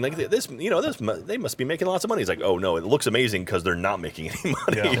amazing. Like this, they must be making lots of money. It's like, oh no, it looks amazing because they're not making any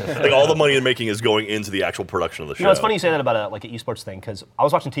money. Like all the money they're making is going into the actual production of the show. You know, it's funny you say that about an esports thing, because I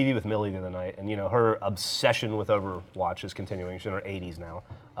was watching TV with Millie the other night, and her obsession with Overwatch is continuing. She's in her 80s now.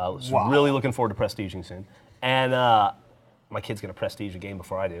 She's really looking forward to prestiging soon. And my kid's going to prestige a game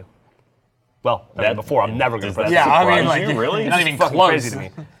before I do. Well, before, I'm never going to prestige. Yeah, I mean, Surprise like, you, really? not even fucking close. crazy to me.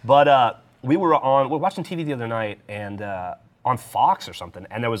 But we were watching TV the other night, and on Fox or something,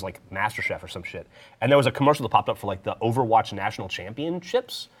 and there was like MasterChef or some shit, and there was a commercial that popped up for like the Overwatch National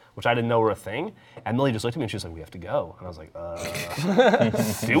Championships, which I didn't know were a thing. And Millie just looked at me and she was like, we have to go. And I was like,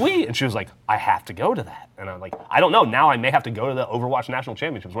 do we? And she was like, I have to go to that. And I'm like, I don't know. Now I may have to go to the Overwatch National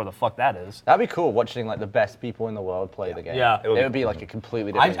Championships, where the fuck that is. That'd be cool watching like the best people in the world play the game. Yeah. It would be like a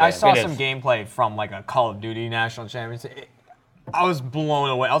completely different game. I saw It some is. gameplay from like a Call of Duty National Championship. I was blown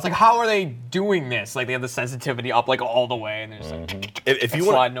away. I was like, how are they doing this? Like they have the sensitivity up like all the way, and they're just like, If you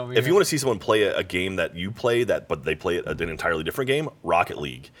sliding want, over if here. you want to see someone play a game that you play but they play an entirely different game, Rocket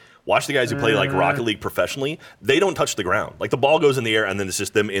League. Watch the guys who play like Rocket League professionally. They don't touch the ground. Like the ball goes in the air, and then it's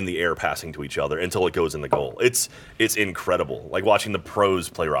just them in the air passing to each other until it goes in the goal. It's incredible. Like watching the pros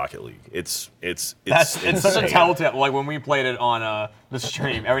play Rocket League. It's it's such a insane. telltale. Like when we played it on the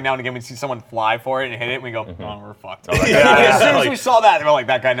stream, every now and again we see someone fly for it and hit it, and we go, oh, we're fucked. As soon as we saw that, they were like,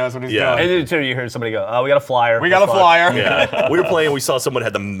 that guy knows what he's Yeah. doing. And then too, you heard somebody go, oh, we got a flyer. We got a flyer. Yeah, we were playing. We saw someone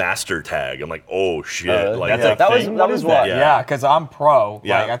had the master tag. I'm like, oh shit! Like That's a That was thing? that What was is what. that? Yeah, because I'm pro.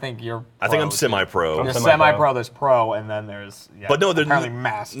 Yeah. Like I think you're. I think I'm pro. semi-pro. There's semi-pro. semi-pro, there's pro, and then there's But no, there's apparently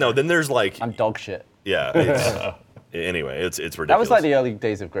master. No, then there's like I'm dog shit. yeah. It's, anyway, it's ridiculous. That was like the early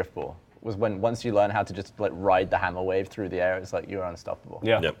days of Griffball. Was when once you learn how to just like ride the hammer wave through the air, it's like you're unstoppable.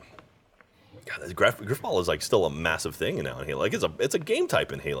 Yeah. Yep. God, this Griffball is like still a massive thing now in Halo. Like it's a game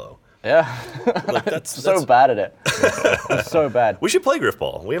type in Halo. Yeah. Like that's So bad at it. I'm so bad. We should play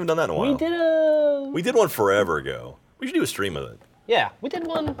Griffball. We haven't done that in a while. We We did one forever ago. We should do a stream of it. Yeah, we did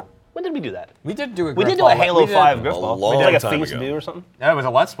one. When did we do that? We did do a We did do Griffball. a Halo We did- 5 Griffball. long We did like a time things ago. to do or something. Yeah, it was a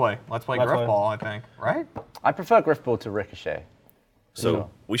Let's Play. Let's Play Let's Play. Griffball, I think. Right? I prefer Griffball to Ricochet. So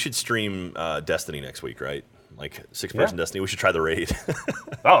we should stream Destiny next week, right? Like 6-person Destiny. We should try the raid.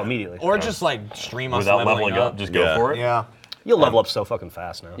 Oh, immediately. Or just like stream us Without leveling leveling up, just go Yeah. for it. Yeah. You'll level up so fucking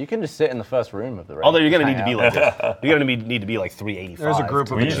fast now. You can just sit in the first room of the raid. Although you're gonna Hang need to be out. like you're gonna need to be like 385. There's a group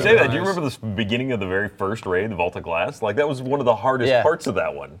of When you Yeah. say that, do you remember the beginning of the very first raid, the Vault of Glass? Like that was one of the hardest Yeah. parts of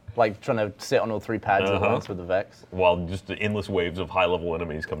that one. Like trying to sit on all three pads at Uh-huh. once with the Vex. While just the endless waves of high-level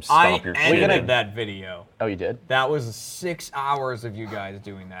enemies come I stomp your shit. edited in. that video. Oh, you did? That was 6 hours of you guys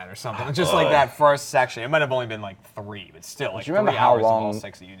doing that or something. Just like that first section. It might have only been like 3, but still like Do you remember 3 how hours of all long-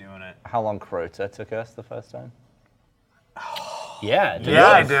 6 of you doing it. How long Crota took us the first time? Yeah, dude. Yeah,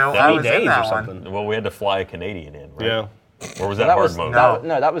 I do. I 30 was in days that or one. something. Well, we had to fly a Canadian in, right? Yeah. Or was that, That hard was mode?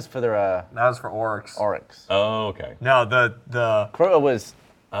 No. that was for the That was for Oryx. Oryx. Oh, okay. No, the Crota was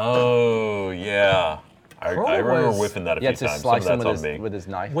Oh, yeah. I remember was- whiffing that a you few had to times. Some of slice him that's on me. with his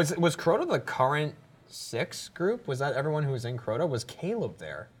knife. was Crota the current 6 group? Was that everyone who was in Crota? Was Caleb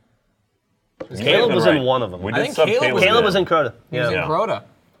there? Was Caleb was Right. in one of them. We I did think sub Caleb was- Caleb was in Crota. He was Yeah. in Crota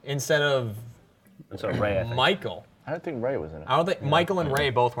instead of And so Ray, I think. Michael. I don't think Ray was in it. I don't think Michael and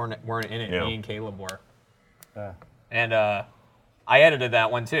Ray both weren't in it. Yeah. Me and Caleb were. Yeah. And I edited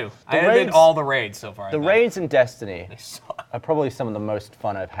that one too. I edited raids- all the raids so far. I The think. raids in Destiny They suck. are probably some of the most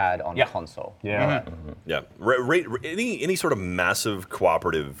fun I've had on Yeah. console. Yeah. Yeah, any sort of massive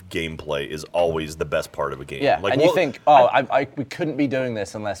cooperative gameplay is always the best part of a game. Yeah, Like, and you well- think, we couldn't be doing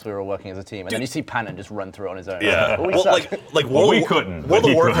this unless we were working as a team. And then you see Panton just run through it on his own. Yeah, We well, suck. like Well, World we of- couldn't, but World of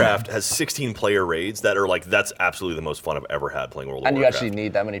he could. Warcraft has 16-player raids that are like that's absolutely the most fun I've ever had playing World of And you Warcraft. actually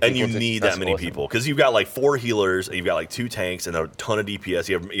need that many people. And you need that many people because you've got like 4 healers, and you've got like 2 tanks, and a ton of DPS.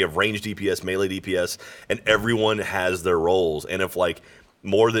 You have range DPS, melee DPS, and everyone has their roles. And if like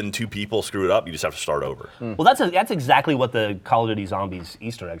more than 2 people screw it up, you just have to start over. Well, that's exactly what the Call of Duty Zombies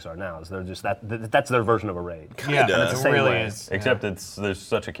Easter eggs are now. Is they're just that's their version of a raid. Yeah, Kinda. it Same really way. is. Except there's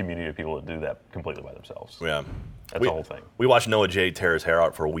such a community of people that do that completely by themselves. Yeah, That's the whole thing. We watched Noah J tear his hair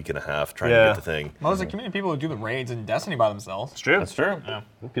out for a week and a half trying to Yeah. get the thing. Well, there's a community of people who do the raids in Destiny by themselves. It's true. That's true.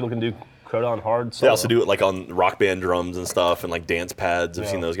 People can do Crota on hard. They Solo. also do it like on rock band drums and stuff, and like dance pads. I've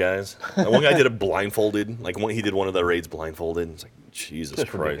seen those guys. And one guy did it blindfolded. Like he did one of the raids blindfolded. It's like Jesus Just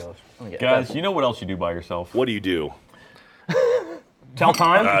Christ. ridiculous. Guys, you know what else you do by yourself? What do you do? Tell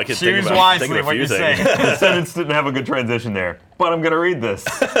time. I can Choose think wisely of a what few you things. say. The sentence didn't have a good transition there, but I'm going to read this.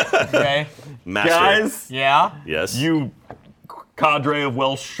 Okay. Master. Guys, Yeah. Yes. you cadre of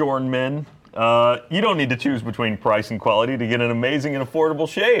well-shorn men, you don't need to choose between price and quality to get an amazing and affordable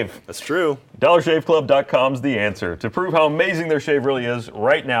shave. That's true. DollarShaveClub.com's the answer. To prove how amazing their shave really is,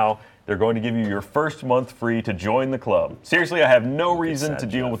 right now, they're going to give you your first month free to join the club. Seriously, I have no reason to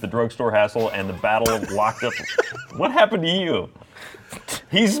deal with the drugstore hassle and the battle of locked up. What happened to you?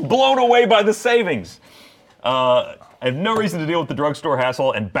 He's blown away by the savings. I have no reason to deal with the drugstore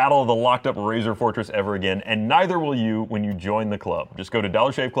hassle and battle of the locked up Razor Fortress ever again, and neither will you when you join the club. Just go to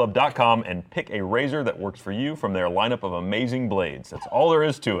DollarShaveClub.com and pick a razor that works for you from their lineup of amazing blades. That's all there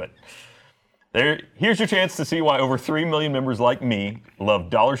is to it. Here's your chance to see why over 3 million members like me love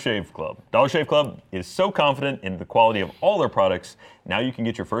Dollar Shave Club. Dollar Shave Club is so confident in the quality of all their products, now you can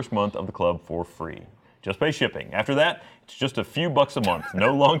get your first month of the club for free. Just pay shipping. After that, it's just a few bucks a month.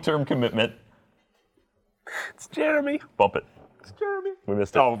 No long-term commitment. It's Jeremy. Bump it. It's Jeremy. We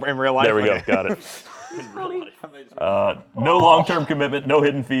missed it. Oh, in real life. There we go. Okay. Got it. No long-term commitment, no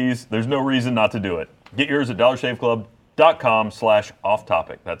hidden fees. There's no reason not to do it. Get yours at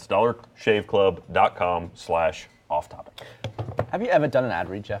dollarshaveclub.com/off-topic. That's dollarshaveclub.com/off-topic. Have you ever done an ad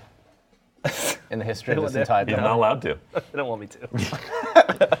read, Geoff? In the history of this entire You're thing? not allowed to. They don't want me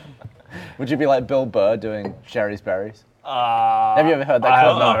to. Would you be like Bill Burr doing Sherry's Berries? Have you ever heard that? I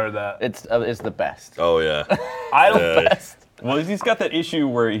have clip? not heard that. It's the best. Oh yeah. I don't. Well, he's got that issue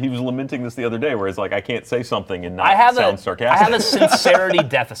where he was lamenting this the other day, where it's like, I can't say something and I not have sound I sarcastic. have a sincerity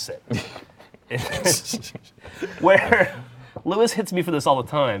deficit. Where Lewis hits me for this all the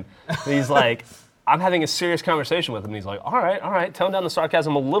time. He's like, I'm having a serious conversation with him. And he's like, all right, tone down the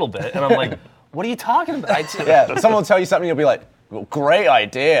sarcasm a little bit. And I'm like, what are you talking about? Yeah, someone will tell you something, you'll be like, well, great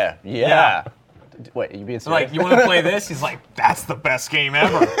idea. Yeah. Wait, are you being serious? Like, you want to play this? He's like, that's the best game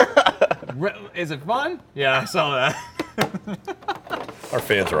ever. Is it fun? Yeah, I saw that. Our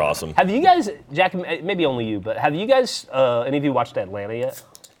fans are awesome. Have you guys, Jack, maybe only you, but have you guys, any of you watched Atlanta yet?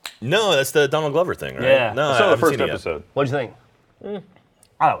 No, that's the Donald Glover thing, right? Yeah. No, I I saw the haven't first seen it yet. episode. What'd you think?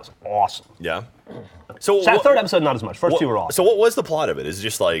 I thought it was awesome. Yeah. So That third episode, not as much. First two were awesome. So what was the plot of it? Is it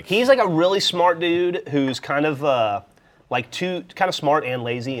just like He's like a really smart dude who's kind of like too kind of smart and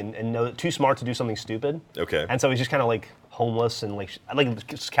lazy and too smart to do something stupid. Okay. And so he's just kind of like homeless and like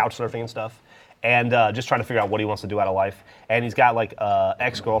couch surfing and stuff, and just trying to figure out what he wants to do out of life. And he's got like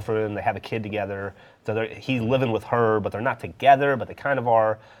ex-girlfriend, and they have a kid together. So he's living with her, but they're not together, but they kind of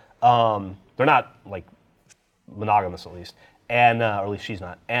are. They're not like monogamous at least, and or at least she's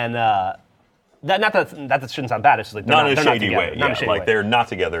not. And that shouldn't sound bad. It's just like Not in a they're shady together. way. Not in Yeah, a shady like way. they're not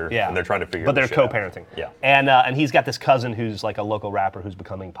together and they're trying to figure But they're this shit out. co-parenting. Yeah. And he's got this cousin who's like a local rapper who's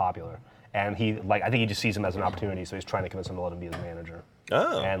becoming popular. And I think he just sees him as an opportunity, so he's trying to convince him to let him be his manager.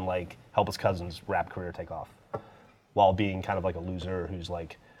 Oh. And like help his cousin's rap career take off. While being kind of like a loser who's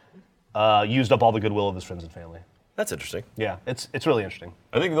like used up all the goodwill of his friends and family. That's interesting. Yeah, it's really interesting.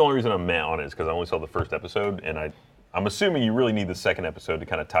 I think the only reason I'm mad on it is because I only saw the first episode, and I'm assuming you really need the second episode to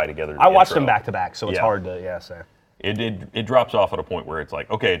kind of tie together the I watched intro. them back to back, so it's Yeah. hard to say. It drops off at a point where it's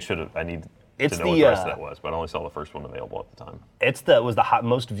like, okay, I need It's to know what the, the rest of that was, but I only saw the first one available at the time. It was the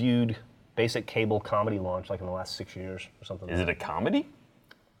most viewed basic cable comedy launch like in the last 6 years or something. Is it a comedy?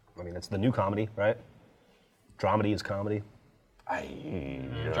 I mean, it's the new comedy, right? Dramedy is comedy.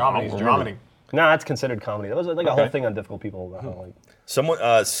 Dramedy. No, that's considered comedy. That was like a whole thing on Difficult People. About how, like, Someone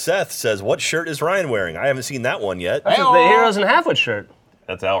Seth says, "What shirt is Ryan wearing?" I haven't seen that one yet. that's the Heroes in Halfwit shirt.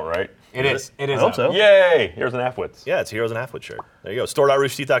 That's out, right? It is. It is. I hope so. Yay! Here's an Halfwits. Yeah, it's Heroes and Halfwood shirt. There you go.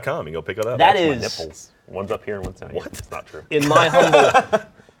 Store.roosterteeth.com. You can go pick it up. That My is, nipples. One's up here and one's down here. It's not true. in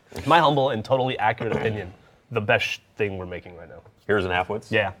my humble and totally accurate opinion, the best thing we're making right now. Here's an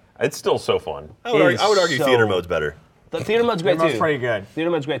Halfwits. Yeah. It's still so fun. I would argue so- theater mode's better. The theater mode's great That's too. pretty good. Theater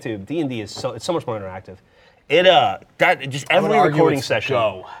mode's great too. D&D is so much more interactive. Every would argue recording it's session.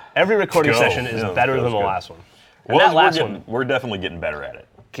 Go. Every recording Go. session is Yeah, better Go's than the good. last one. And that last one, we're definitely getting better at it.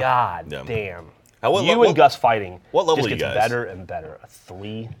 God Yeah. damn. What You le- and Gus fighting what level just are you gets guys? better and better. A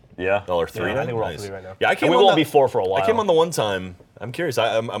 3. Yeah. Or 3 Yeah, now? I think we're all Nice. 3 right now. Yeah, I And came we on won't the- be 4 for a while. I came on the one time. I'm curious.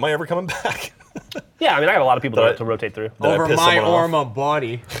 Am I ever coming back? Yeah, I mean, I got a lot of people But- to rotate through. Did I Over piss my someone off? Orma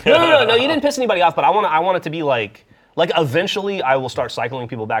body. No, you didn't piss anybody off, but I want it to be like eventually I will start cycling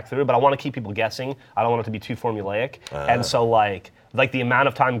people back through, but I want to keep people guessing. I don't want it to be too formulaic. And so like the amount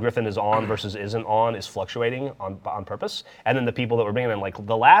of time Griffin is on versus isn't on is fluctuating on purpose. And then the people that we're bringing in, like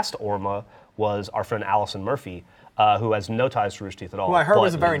the last Orma was our friend Allison Murphy, who has no ties to Rooster Teeth at all. Who I heard but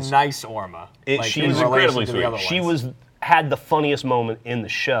was a very is- nice Orma. she in was relation incredibly to sweet. the other She ones. had the funniest moment in the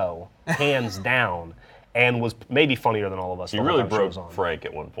show, hands down, and was maybe funnier than all of us. She the whole really time the broke show's on. Frank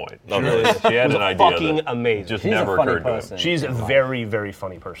at one point. Oh, really? She had was an idea fucking that amazing. just She's never a funny occurred to person. him. She's a very, very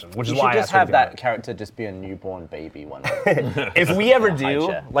funny person, which You is why should I just asked her to have be that on. character just be a newborn baby one. If we ever do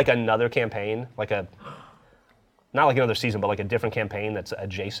Jeff. like another campaign, not like another season, but like a different campaign that's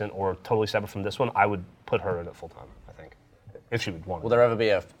adjacent or totally separate from this one, I would put her in it full time. I think, if she would want Will it. there ever be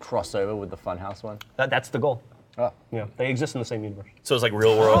a crossover with the Funhouse one? That's the goal. Oh. Yeah, they exist in the same universe. So it's like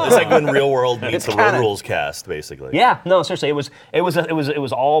Real World. It's like when Real World meets It's the Road canon. Rules cast, basically. Yeah, no, seriously, it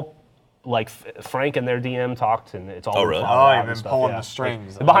was all like Frank and their DM talked, and it's all Oh, really? plotted Oh, out you've and been stuff, pulling yeah. the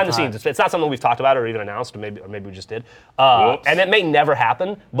strings. Like, behind the all time. scenes. It's not something we've talked about or even announced, or maybe we just did. Whoops. And it may never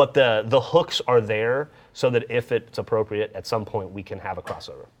happen, but the hooks are there so that if it's appropriate, at some point we can have a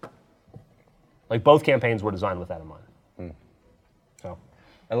crossover. Like both campaigns were designed with that in mind. So.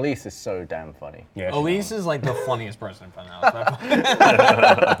 Elise is so damn funny. Yeah, Elise is like the funniest person in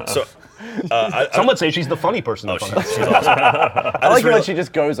Funhouse. So, some would say she's the funny person. oh, in she's Funhouse. awesome. I like it when she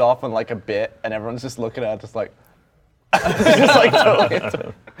just goes off on like a bit, and everyone's just looking at her, just like, just like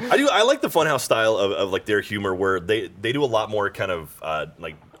totally. I like the Funhouse style of like their humor, where they do a lot more kind of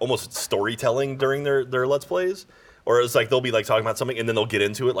like almost storytelling during their Let's Plays. Or it's like they'll be like talking about something and then they'll get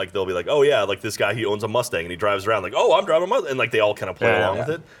into it. Like they'll be like, oh yeah, like this guy, he owns a Mustang and he drives around like, oh, I'm driving a Mustang. And like they all kind of play along with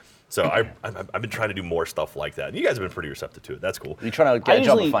it. So I've been trying to do more stuff like that. And you guys have been pretty receptive to it. That's cool. You trying to get a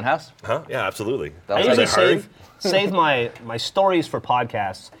job at Funhouse? Huh? Yeah, absolutely. I usually save my stories for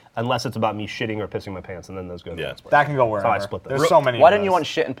podcasts unless it's about me shitting or pissing my pants, and then those go to Let's Play. That can go wherever. So I split those. There's so many. Why don't you want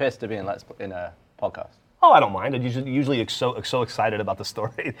shit and piss to be in a podcast? Oh, I don't mind. I'm usually so excited about the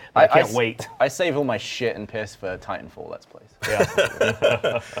story. I can't wait. I save all my shit and piss for Titanfall Let's Plays.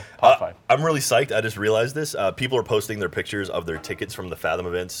 Yeah. I'm really psyched. I just realized this. People are posting their pictures of their tickets from the Fathom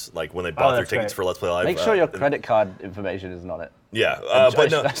events, like when they bought their that's tickets great. for Let's Play Live. Make sure your credit card information isn't on it. Yeah, I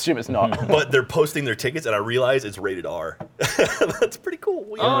but no, assume it's not. but they're posting their tickets, and I realize it's rated R. That's pretty cool.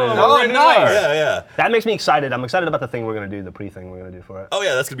 Oh, nice. Yeah. That makes me excited. I'm excited about the thing we're going to do, the pre-thing we're going to do for it. Oh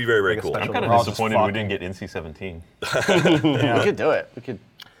yeah, that's gonna be very cool. special- I'm kind We're all of just disappointed we fucking- didn't get NC-17. We could do it. We could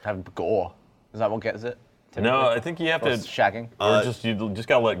have gore. Is that what gets it? No, I think you have Or to. shagging. Or you just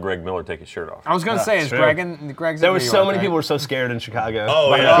gotta let Greg Miller take his shirt off. I was gonna say, is true. Greg's There in were New so York, many right? people were so scared in Chicago. Oh,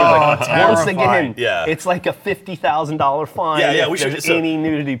 Like, yeah. it's like, once terrifying. again, Yeah. it's like a $50,000 fine. Yeah, if we should- there's so- any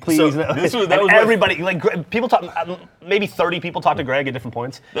nudity, please. so no. this was- that And was my- everybody, like people talk. Maybe 30 people talked to Greg at different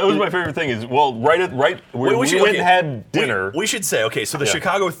points. That was my favorite thing. Is we went should- and had dinner. We should say, okay, so the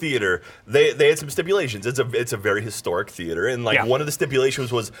Chicago theater, they had some stipulations. It's a very historic theater, and like one of the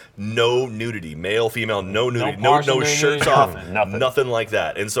stipulations was no nudity, male, female, no nudity, no partial nudity, shirts off, nothing. like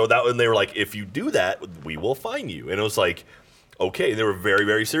that. And so when they were like, if you do that, we will fine you. And it was like, okay, they were very,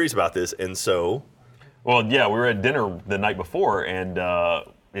 very serious about this, and so. Well, yeah, we were at dinner the night before, and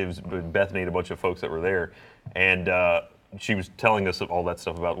it was Bethany and a bunch of folks that were there, and she was telling us all that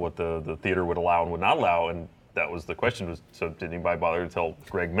stuff about what the theater would allow and would not allow, and that was the question was, so did anybody bother to tell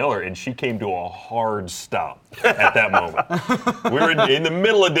Greg Miller? And she came to a hard stop at that moment. We were in the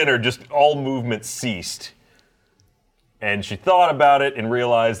middle of dinner, just all movement ceased. And she thought about it and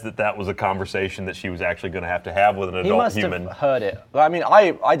realized that was a conversation that she was actually going to have with an He adult must human. have heard it. I mean,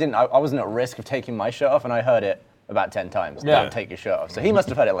 I wasn't at risk of taking my shirt off, and I heard it about 10 times. Yeah. Don't take your shirt off. So he must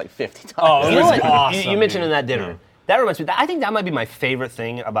have heard it like 50 times. Oh, it You know was what? awesome. You mentioned dude. in that dinner. That reminds me. I think that might be my favorite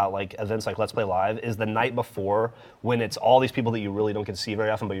thing about like events like Let's Play Live is the night before when it's all these people that you really don't get to see very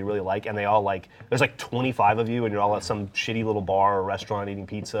often, but you really like, and they all like. There's like 25 of you, and you're all at some shitty little bar or restaurant eating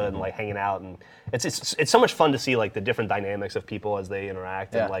pizza and like hanging out, and it's so much fun to see like the different dynamics of people as they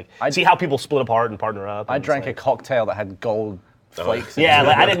interact and like see how people split apart and partner up. I and it's drank a like- cocktail that had gold flakes. in Yeah, it.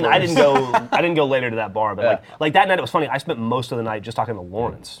 like, I didn't go later to that bar, but like that night it was funny. I spent most of the night just talking to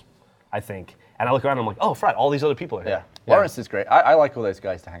Lawrence, I think, and I look around and I'm like, oh, Fred, all these other people are here. Yeah. Lawrence is great. I like all those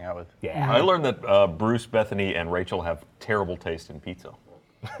guys to hang out with. Yeah. I learned that Bruce, Bethany, and Rachel have terrible taste in pizza.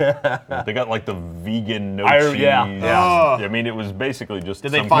 They got like the vegan no cheese. yeah. I mean, it was basically just.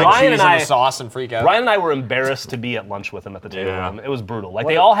 Did they some find Ryan cheese and in I- the sauce and freak out? Ryan and I were embarrassed to be at lunch with him at the table. Yeah. It was brutal. Like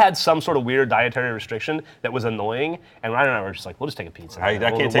they all had some sort of weird dietary restriction that was annoying, and Ryan and I were just like, "We'll just take a pizza." I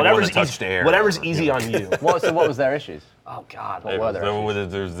can't take one Whatever's that touched air. Whatever's easy on you. What was their issues? Oh God. What were their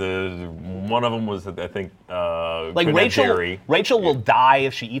issues? There's one of them was I think Like couldn't have dairy. Rachel will die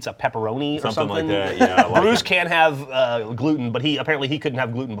if she eats a pepperoni or Something something. like that, yeah, like Bruce it. can have gluten, but he couldn't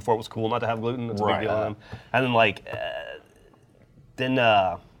have gluten before it was cool not to have gluten. It's a big Right. deal to him. And then like,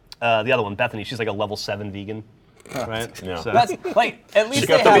 the other one, Bethany, she's like a level 7 vegan, right? Yeah. So- That's like at least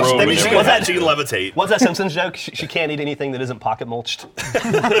got they the have. robe. Maybe she What's can levitate. What's that Simpsons joke? She can't eat anything that isn't pocket mulched.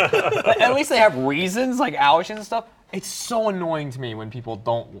 At least they have reasons, like allergies and stuff. It's so annoying to me when people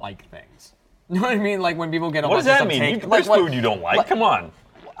don't like things. You know what I mean? Like when people get a What bunch does of that stuff mean? taken. There's what- food you don't like. Come on.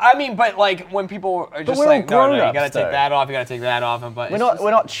 I mean, but like when people are just we're like, all no, you grown-ups, gotta take though. that off, you gotta take that off, and but We're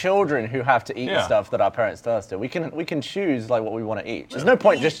not children who have to eat Yeah. stuff that our parents tell us to. We can choose like what we want to eat. There's no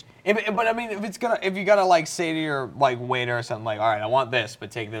point just. But I mean, if you gotta like say to your like waiter or something like, all right, I want this, but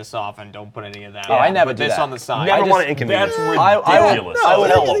take this off and don't put any of that. Oh, I on. never Put do this that. on the side. Never I want just- to inconvenience. That's I ridiculous.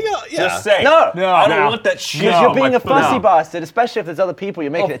 will- Just say. No. I don't No. want that shit. Because you're being a fussy No. bastard, especially if there's other people.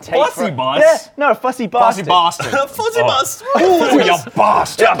 You're making it take. Fussy Bus? Yeah, no, fussy Fussy bastard. Boston. Fuzzy bus. Ooh, you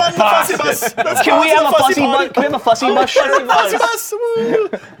bastard. Jump on the Fussy bus. Let's Can we go to have a the fussy bus? bus? Can we have a fussy bus shirt? Fussy bus. Woo.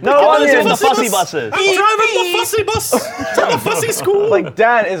 No Come one on, is the fussy buses. I'm driving the fussy bus to the fussy school. Like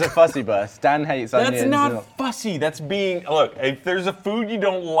Dan is a Fussy Bus. Dan hates onions. That's not fussy. That's being, look, if there's a food you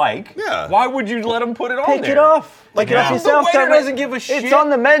don't like, Yeah. why would you let them put it on Pick there? it off. Like Yeah. it off yourself. The waiter don't doesn't give a shit. It's on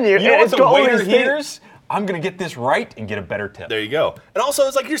the menu. You know what It's the got all waiter these hears? I'm gonna get this right and get a better tip. There you go. And also,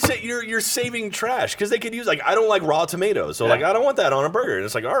 it's like you're saving trash because they could use I don't like raw tomatoes, so I don't want that on a burger. And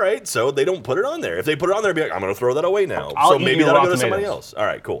it's like, all right, so they don't put it on there. If they put it on there, be like, I'm gonna throw that away now. I'll so eat maybe your that'll raw go to somebody tomatoes. else. All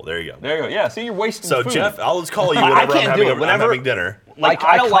right, cool. There you go. There you go. Yeah, see, you're wasting So food. Jeff, I'll just call you I whenever can't I'm do having, it. I'm having dinner. Like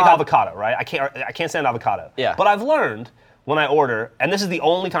I I don't like can't- avocado, right? I can't stand avocado. Yeah. But I've learned when I order, and this is the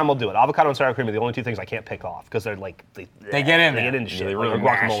only time I'll do it. Avocado and sour cream are the only two things I can't pick off because they're like They get in They there. get into shit. they like really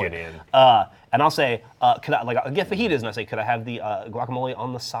guacamole. mash it in. And I'll say, could I I'll get fajitas, and I say, could I have the guacamole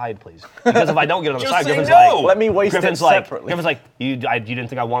on the side, please? Because if I don't get it on the Just side, say Griffin's no. like, Let me waste Griffin's it like, separately. Griffin's like, you didn't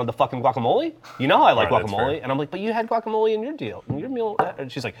think I wanted the fucking guacamole? You know I like Right, that's guacamole. fair. And I'm like, but you had guacamole in your deal, in your meal.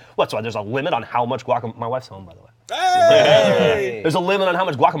 And she's like, what? So there's a limit on how much guacamole? My wife's home, by the way. Hey! There's a limit on how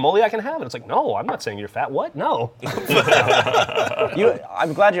much guacamole I can have, and it's like, no, I'm not saying you're fat. What? No.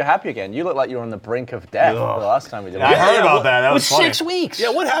 I'm glad you're happy again. You look like you're on the brink of death the last time we did I it. heard about that. That It was was funny. 6 weeks. Yeah,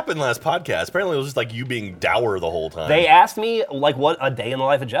 what happened last podcast? Apparently, it was just like you being dour the whole time. They asked me like what a day in the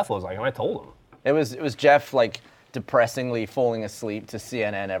life of Geoff was like, and I told them. It was Jeff like depressingly falling asleep to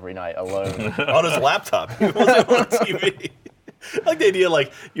CNN every night alone. on his laptop. He wasn't on TV. I like the idea,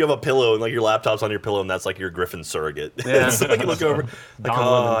 like you have a pillow and like your laptop's on your pillow, and that's like your Griffin surrogate. Yeah. So like you look over, like,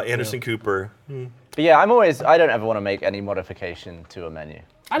 Don Lemon, Anderson Cooper. But yeah, I don't ever want to make any modification to a menu.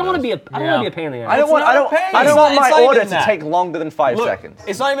 I don't want to be a pain in the ass. I don't want not a pain. I don't It's want not- it's my not order even to that. take longer than 5 Look, seconds.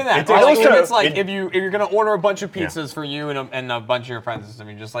 It's not even that. It's Like, also- it's like it- if you're gonna order a bunch of pizzas for you and a bunch of your friends and stuff,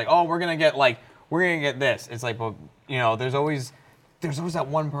 you're just like, oh, we're gonna get this. It's like, well, there's always that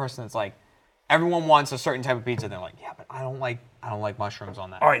one person that's like, everyone wants a certain type of pizza. They're like, yeah, but I don't like mushrooms on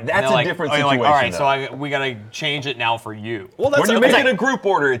that. All right, And that's they're a like, different oh, you're situation, Like, all right, though. so we gotta change it now for you. Well, that's When you're okay. making a group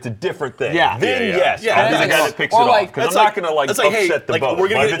order, it's a different thing. Yeah. Then Yeah. yes, Yeah, I'll be the that's guy like- that picks or it like- off because I'm it's not like- gonna like it's like, hey, upset the like, boat. we're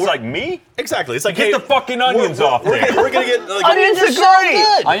gonna But if get- it's like me, Exactly. It's like, get hey, the fucking onions off we're there. gonna get like, Onions are so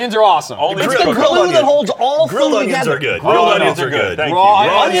good. Onions are awesome. Only It's Grilled the grilled glue that onion. holds all grilled food onions together. are good. Grilled Grilled onions are good. Thank Raw you.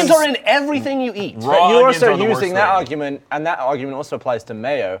 Onions are in everything you eat. Raw You're onions also are the worst using that thing. argument, and that argument also applies to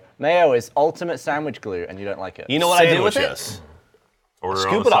mayo. Mayo is ultimate sandwich glue, and you don't like it. You know what I do with it? Yes. Order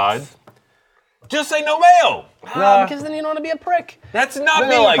Scoop on the it side. off. Just say no mayo. Because then you don't want to be a prick. That's not Then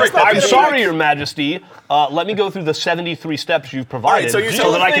being they're like, a prick. I'm That's sorry, being- Your Majesty. Let me go through the 73 steps you've provided so you're so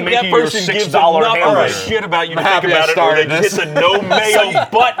telling that I me can that make you your person gives $6 enough of a hamburger. shit about you to happy think I about it, or started they this. hit the no mayo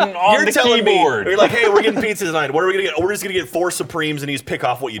button on You're the telling keyboard. me, you're like, hey, we're getting pizza tonight. What are we gonna get? We're just gonna get 4 Supremes, and you just pick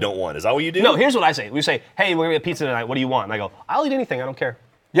off what you don't want. Is that what you do? No, here's what I say. We say, hey, we're going to get pizza tonight. What do you want? And I go, I'll eat anything. I don't care.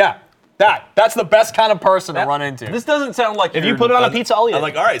 Yeah, that's the best kind of person to run into. This doesn't sound like If you put it on a pizza, I'll eat I'm it.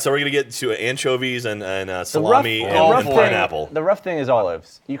 like, all right, so we're gonna get to anchovies and the salami and pineapple. The rough thing is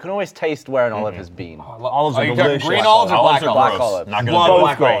olives. You can always taste where an olive has been. Olives Are are you talking delicious. green olives or black Olives are olives? Black gross. olives. Not gonna Love do it.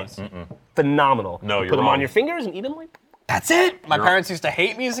 black great. olives. Phenomenal. No, You you're put them wrong. on your fingers and eat them like. That's it. My parents used to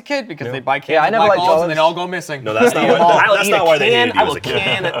hate me as a kid because they buy cans Yeah, I of never black liked olives and olives. they'd all go missing. No, that's not Eat what- them all. that- I will that's eat not a why they can. hated you I as will a kid.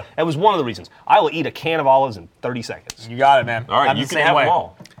 can. That was one of the reasons. I will eat a can of olives in 30 seconds. You got it, man. All right, I'm you the can same have way. them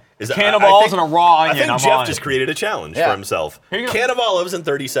all. Is Can of I olives think- and a raw onion. I think I'm Jeff on just it. created a challenge Yeah. for himself. Here you go. Can of olives in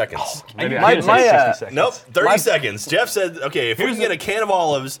 30 seconds. Maybe My- I should my, say 60 uh, seconds. Nope, 30 seconds. Jeff said, okay, if we can get a can of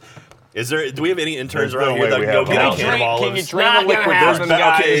olives, do we have any interns There's around no here way that we can go have get a one. can of Can you olives? drain Not the gonna liquid happen, version?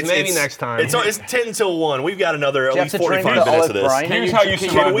 guys. Maybe next time. It's 10 till 1. We've got another at you have least to drink 45 the minutes of olive this. brine? Here's how you Can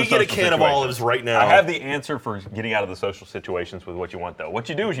survive Can we the get a social can of situation. olives right now? I have the answer for getting out of the social situations with what you want, though. What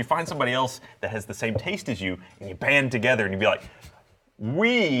you do is you find somebody else that has the same taste as you, and you band together, and you be like,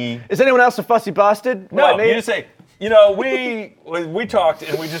 Is anyone else a fussy bastard? No, Like me? you just say, we talked,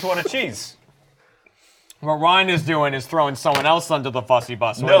 and we just wanted cheese. What Ryan is doing is throwing someone else under the fussy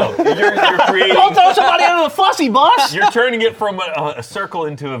bus. No, you're creating. Don't throw somebody under the fussy bus. You're turning it from a circle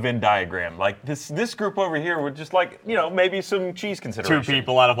into a Venn diagram. Like this group over here would just maybe some cheese Two consideration.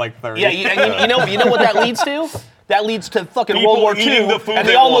 people out of like 30. Yeah, you know what that leads to? That leads to fucking People World War eating II the food and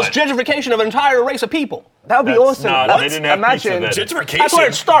they the almost want. gentrification of an entire race of people. That would be That's awesome. not- they didn't have Imagine. pizza then. Gentrification. That's where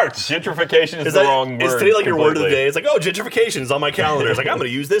it starts. Gentrification is Is the wrong word. Is today like your word of the completely. day? It's like, oh, gentrification is on my calendar. It's like, I'm going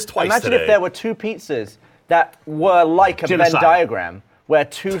to use this twice Imagine today. if there were 2 pizzas that were like a Venn Genocide. diagram, where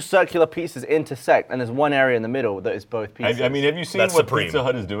 2 circular pieces intersect, and there's one area in the middle that is both pieces. I mean, have you seen That's what supreme. Pizza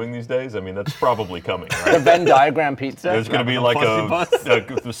Hut is doing these days? I mean, that's probably coming, the right? Venn diagram pizza. There's going to be like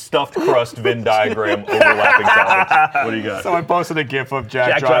Fussy a stuffed crust Venn diagram overlapping topics. What do you got? So I posted a GIF of Jack,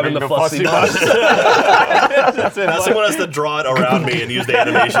 Jack driving the fussy bus. That's it. Now someone has to draw it around me and use the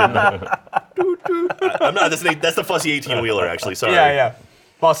animation. I'm not. That's the fussy 18-wheeler, actually. Sorry. Yeah.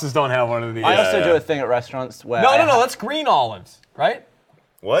 Buses don't have one of these. I also do a thing at restaurants where No, that's green olives, right?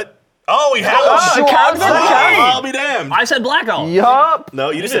 What? Oh, we have I'll be damned. I said black olives. Yup.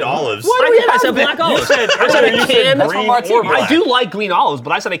 No, you just said olives. I said black olives. I said a can. green or black. I do like green olives,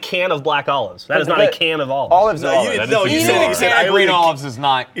 but I said a can of black olives. That is not a can of olives. Olives No, are you olives. didn't. No, you Eating said a you said Can I of green will eat. olives is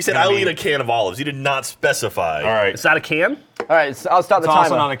not. You said gonna I will be- eat a can of olives. You did not specify. All right. Is that a can? All right, so I'll start the It's also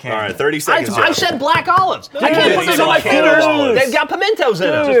timer. not a can. All right, 30 seconds. I Jeff. said black olives. I can't Dude, put you this said on my a can of fingers. olives. They've got pimentos in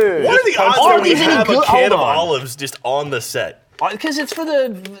them. Dude. What are the odds Are that we these any have a good? can of Hold on. olives just on the set? Because it's for the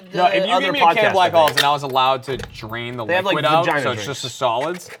No, if you other give me a can podcast, of black I think. olives and I was allowed to drain the They have, like, liquid out, vagina so it's drinks. just the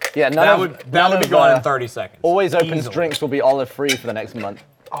solids, Yeah, none that of would none be of, going in 30 seconds. Always Opens Easily. drinks will be olive free for the next month.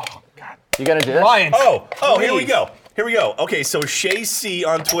 Oh God. You gonna do this? Ryan. Oh, here we go. Here we go. Okay, so Shay C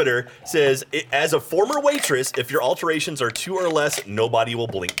on Twitter says, as a former waitress, if your alterations are 2 or less, nobody will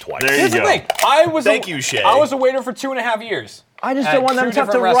blink twice. There you Here's the go. thing. I was Thank you, Shay. I was a waiter for 2.5 years. I just At don't want them two to have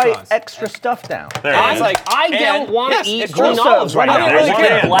to different write restaurants. extra stuff down. There I it was is. like, I don't want to yes, eat it's green also- olives right I now. don't I really want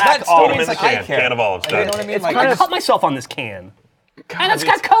care. black That's Put 'em olives. in the means like I can. care. Can of olives. You know Done. what I mean? It's Like, kind I of- cut myself on this can. And it's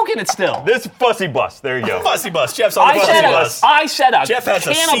got Coke in it still. This Fussy Bus. There you go. Fussy Bus. Jeff's on the Fussy Bus. I said a Jeff has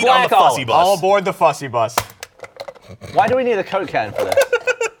a can seat of on the black Fussy olives. Bus. all aboard the Fussy Bus. Why do we need a Coke can for this?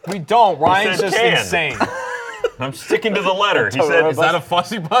 We don't. Ryan's said just can. insane. I'm sticking to the letter. He Totoro said, bus. Is that a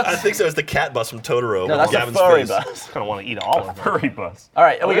Fussy Bus? I think so. It's the cat bus from Totoro. No, with that's Gavin's a furry face. bus. I kind of want to eat all of them. furry bus. All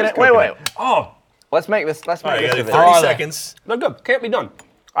right, are we There's gonna wait? coconut. Oh, Let's make this. Let's All make right, you this. got a 30 video. seconds. They're good. Can't be done.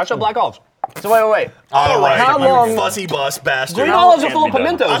 I said black olives. So wait. All right, How you long- Fussy Bus bastard. Green olives are can't full of be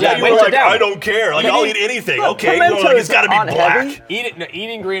done. pimentos. I Yeah, thought you weight were it like, down. I don't care. Like, I'll eat anything. Look, Okay, you're like, it's pimentos got to be aren't black. heavy.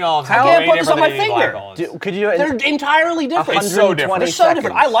 Eating green olives. How- is I can't way put this on different my than eating finger. black olives. Could you? They're entirely different. It's so different. They're so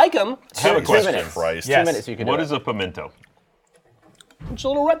different. I like them. I have a 2 question. minutes. Christ. Yes. 2 minutes you can do What it. is a pimento? It's a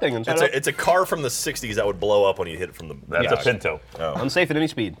little red thing inside. It's a car from the 60s that would blow up when you hit it from the That's back. a pinto. Unsafe at any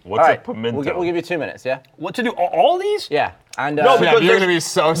speed. What's All a right, pimento? we'll give you 2 minutes. Yeah. What to do? All these? Yeah. And No, Yeah, because you're there's- gonna be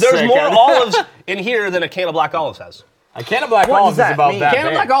so There's sick. more olives in here than a can of black olives has. A can of black What olives does is that about mean? that Can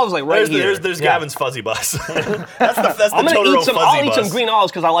of big. black olives like right here. There's Yeah. Gavin's Fuzzy Bus. that's the I'm gonna Totoro eat some. Fuzzy I'll eat Bus. some green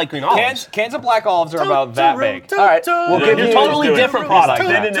olives because I like green olives. Cans of black olives are about that big. All right, we'll give You're you totally doing- different he's product.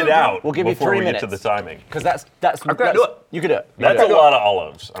 thinning it out. We'll give you before 3 we get to minutes. the timing. because that's can't do it. You could do it. You That's could a do it. lot of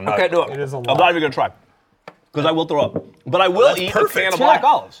olives. I'm not. Okay, do it. It is a I'm lot. not even gonna try because I will throw up. But I will That's eat perfect. a can of Yeah. black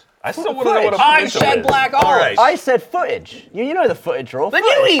olives. I still want to know what a I pimento said is. black All olives. right. I said footage. You know the footage rule. Then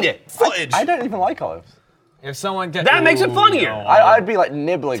you eat it. Footage. I don't even like olives. If someone gets That makes it funnier. I'd be like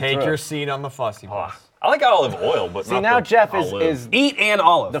nibbling. Take through your it. seat on the Fussy Bus. I like olive oil, but See not now the Jeff olive. is Eat and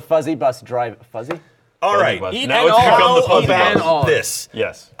olive. the Fuzzy Bus driver. Fuzzy. All right. Bus. Eat Now and it's become the olive, Fuzzy eat and Bus. olive. This.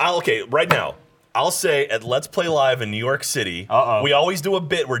 Yes. Okay, right now, I'll say at Let's Play Live in New York City, we always do a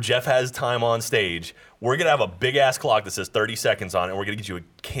bit where Jeff has time on stage. We're going to have a big-ass clock that says 30 seconds on it, and we're going to get you a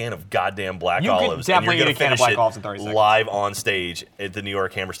can of goddamn black You could olives. definitely and you're eat a can of gonna black finish olives in it 30 seconds. live on stage at the New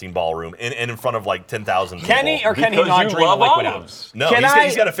York Hammerstein Ballroom and in front of like 10,000 people. Can he or can he Because not you drain the love liquid out? olives. No, Can he's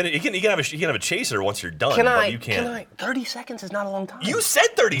I- got to finish. He can have a chaser once you're done, Can but I? you can't. Can I? 30 seconds is not a long time. You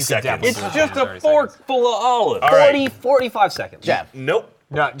said 30 seconds. definitely It's Yeah. just a 30 fork seconds. full of olives. All right. 40, 45 seconds. Jeff. Nope.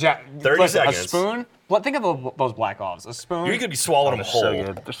 No, Jack. 30 listen, seconds. A spoon. Well, think of those black olives. A spoon. You're going to be swallowing them whole.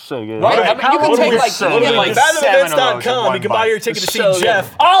 They're so good. Right? All right. I mean, you can What take are like, we you can get like 7 of those in FathomEvents.com. one You can buy bite. your ticket to see So good.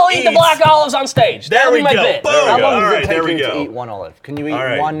 Jeff. I'll eat the eats. black olives on stage. There That'll we be my go. bit. Boom. How long All does right, it there take we you to go. eat one olive? Can you eat All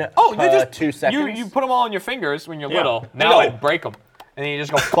right. one? Oh, you just 2 seconds. You put them all on your fingers when you're Yeah. little. Now No. I break them, and then you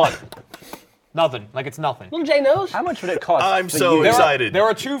just go fun. Nothing. Like it's nothing. Little J knows. How much would it cost? I'm for so you? excited. There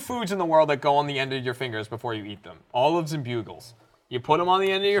are 2 foods in the world that go on the end of your fingers before you eat them: olives and bugles. You put them on the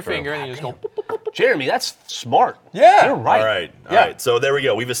end of your finger, and you just go. Jeremy, that's smart. Yeah. You're right. All right, all Yeah. right. So there we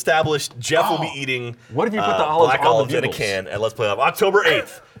go. We've established Jeff will be eating What if you put the olives black on the olives in a bugles? can at Let's Play Live, October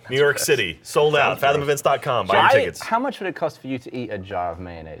 8th, New York City. Sold out. FathomEvents.com. Buy your tickets. How much would it cost for you to eat a jar of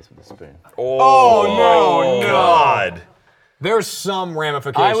mayonnaise with a spoon? Oh no, God. There's some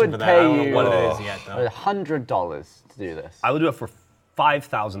ramification I would for that. pay I don't know you what it is yet, though. $100 to do this. I would do it for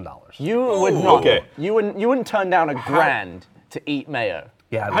 $5,000. You would not. okay. You wouldn't turn down a grand to eat mayo.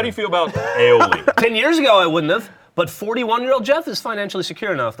 Yeah. How do you feel about aioli? 10 years ago, I wouldn't have. But 41-year-old Jeff is financially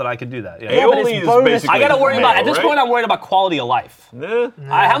secure enough that I could do that. Yeah. but it's Aioli is bonus- basically I got to worry about, at this mayo, point, I'm worried about quality of life. right?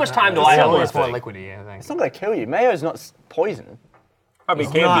 How much time do I have It's left? more liquidy, I think. It's not going to kill you. Mayo's not poison. I mean,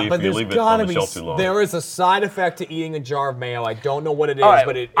 it can be but if you there's leave it on gotta the be. shelf too long. There is a side effect to eating a jar of mayo. I don't know what it is, All right.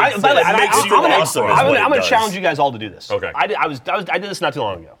 but it. By the way, It makes you awesome is I'm what it going to does. challenge you guys all to do this. Okay. I did this not too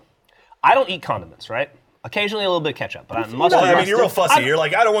long ago. I don't eat condiments, right? Occasionally a little bit of ketchup, but I must. Well, I mean, you're real fussy. I'm- You're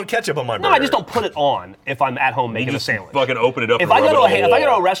like, I don't want ketchup on my burger. No, I just don't put it on if I'm at home making a Just sandwich. fucking open it up. If and I rub go to it on the a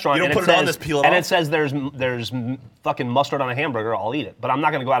wall. restaurant You don't and put it on, says just peel it and off? it says there's fucking mustard on a hamburger, I'll eat it. But I'm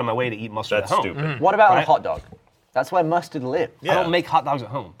not going to go out of my way to eat mustard That's at home. stupid. What about on a Right. hot dog? That's where mustard lives. Yeah. I don't make hot dogs at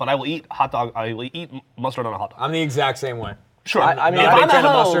home, but I will eat hot dog. I will eat mustard on a hot dog. I'm the exact same way. Sure. I mean, if I'm a I'm big at fan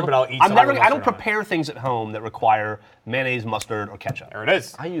of home, mustard, but I'll eat I'm some never. mustard I don't on it. prepare things at home that require mayonnaise, mustard, or ketchup. There it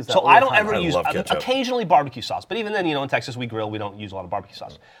is. I use that So all I the don't time. ever I use love ketchup. occasionally barbecue sauce, but even then, in Texas we grill, we don't use a lot of barbecue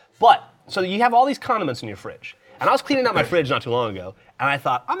sauce. But so you have all these condiments in your fridge, and I was cleaning out my fridge not too long ago, and I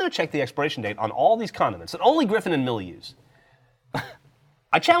thought I'm going to check the expiration date on all these condiments that only Griffin and Millie use.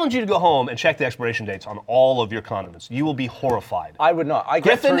 I challenge you to go home and check the expiration dates on all of your condiments. You will be horrified. I would not. I get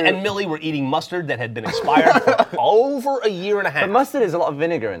Griffin through- and Millie were eating mustard that had been expired for over a year and a half. But mustard is a lot of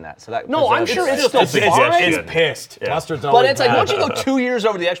vinegar in that, so that. No, I'm preserves sure it. it's still fine. It's pissed. Yeah. Mustard's But always it's like bad. once you go 2 years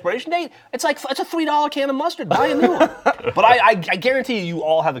over the expiration date, it's a $3 can of mustard. Buy a new one. But I guarantee you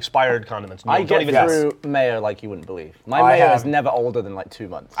all have expired condiments. I Don't get even through mayo like you wouldn't believe. My I mayo have- is never older than like 2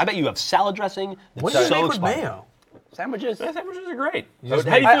 months. I bet you have salad dressing that's What do you so make with expired. mayo? Sandwiches. Sandwiches are great. just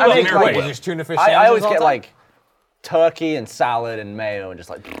How do you make- feel I about make mayo? like- Wait, just tuna fish I sandwiches always all get the time? like turkey and salad and mayo and just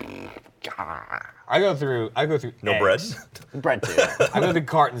like I go through No eggs. bread? bread too. I go through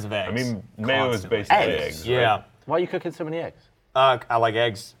cartons of eggs. I mean, mayo is Constantly. basically Eggs. eggs. Yeah. right? Why are you cooking so many eggs? I like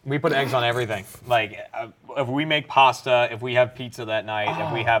eggs. We put eggs on everything. Like, if we make pasta, if we have pizza that night,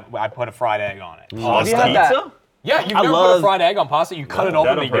 I put a fried egg on it. Have you had that? Pizza? Yeah, you've I never put love- a fried egg on pasta? You cut it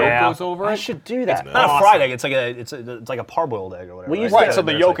open, the that'll yolk hurt. goes over I it. should do that. Not a fried egg. It's like a parboiled egg or whatever. We used Right, to- so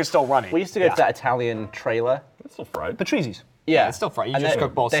the yolk is still running. We used to go to that Italian trailer. It's still fried. Patrizi's. Yeah, it's still fried. You And just they-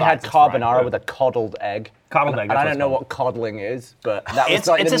 cook both They sides, had it's fried. carbonara with a coddled egg. Coddled egg, And that's I what don't it's know called. what coddling is, but that was It's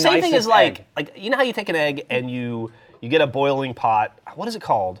like the the same thing nicest as like egg. you know how you take an egg and you get a boiling pot. What is it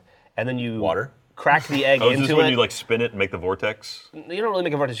called? And then you Water? crack the egg Oh, is this into when it. you like spin it and make the vortex? You don't really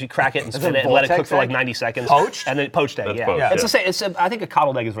make a vortex. You crack it and it spin it and let it cook vortex for like egg? 90 seconds. Poached? And then poached egg. That's yeah, poached, It's yeah. the same. I think a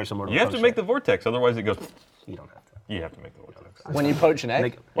coddled egg is very similar to You a have to poached make egg. the vortex, otherwise it goes. You don't have to. You have to make the vortex. When you poach an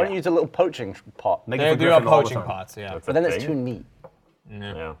egg, why don't you use a little poaching pot? Make it They for do have Griffin all the poaching time. pots, yeah. That's But a then it's thing. too neat.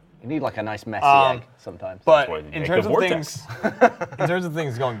 Yeah. You need like a nice messy Um, egg sometimes. But why you in make terms the of vortex. things, in terms of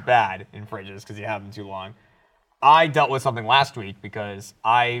things going bad in fridges because you have them too long, I dealt with something last week because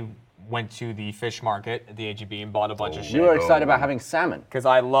I went to the fish market at the AGB and bought a bunch of shit. you were excited about having salmon. Because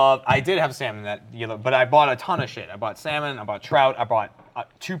I did have salmon but I bought a ton of shit. I bought salmon, I bought trout, I bought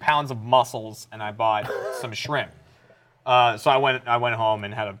 2 pounds of mussels, and I bought some shrimp. So I went home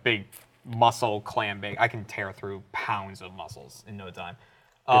and had a big mussel clam bake. I can tear through pounds of mussels in no time.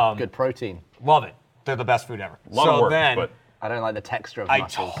 Good protein. Love it. They're the best food ever. Long so work, then but I don't like the texture of I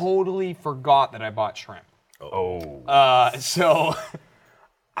mussels. totally forgot that I bought shrimp. oh, So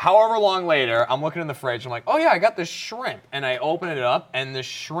however long later, I'm looking in the fridge. I'm like, oh yeah, I got this shrimp, and I open it up, and the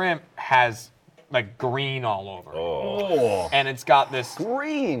shrimp has like green all over it. And it's got this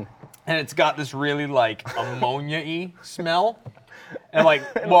Green. really like ammonia-y smell. And I'm like,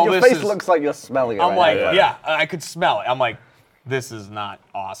 well, Your this face is. looks like you're smelling it I'm right like, now. yeah, I could smell it. I'm like, this is not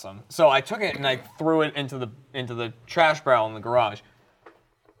awesome. So I took it and I threw it into the trash barrel in the garage.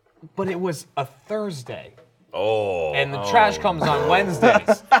 But it was a Thursday. Oh. And the trash comes on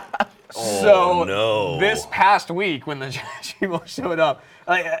Wednesdays. So no. this past week, when the trash people showed up,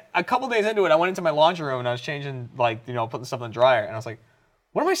 like a couple days into it, I went into my laundry room and I was changing, putting stuff in the dryer, and I was like,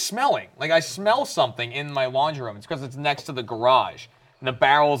 "What am I smelling? Like I smell something in my laundry room. It's because it's next to the garage, and the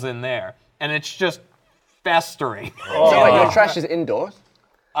barrel's in there, and it's just festering." So like your trash is indoors?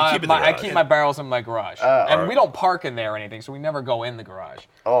 keep it in the I garage. keep my barrels in my garage, and we don't park in there or anything, so we never go in the garage.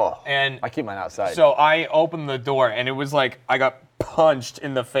 Oh, And I keep mine outside. so I opened the door, and it was like I got punched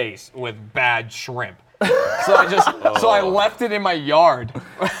in the face with bad shrimp. So I left it in my yard.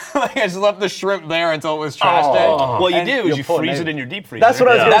 Like I just left the shrimp there until it was trash day. What you And do is your you poor freeze neighbor. it in your deep freezer. That's what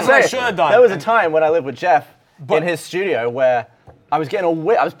I was Yeah. going to That's what I say. should have done. There was a time when I lived with Geoff But- in his studio where I was getting a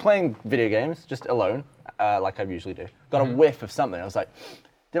whiff. I was playing video games just alone, like I usually do. Got a whiff of something. I was like,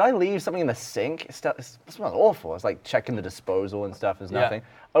 did I leave something in the sink? It smells awful. I was like checking the disposal and stuff. There's Yeah. nothing.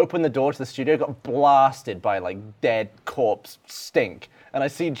 Opened the door to the studio, got blasted by like dead corpse stink. And I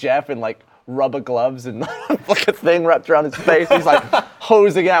see Geoff in like rubber gloves and like a thing wrapped around his face. He's like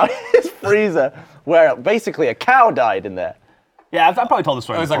hosing out his freezer where basically a cow died in there. Yeah, I've probably told this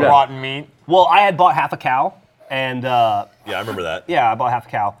story It was like before. rotten meat. Well, I had bought half a cow, and Yeah, I remember that. yeah, I bought half a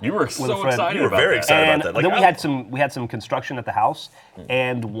cow. you were with a so friend. excited. You were about very that. excited And about that. then Like, we had some construction at the house,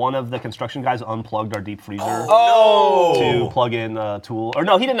 and one of the construction guys unplugged our deep freezer to plug in a tool. Or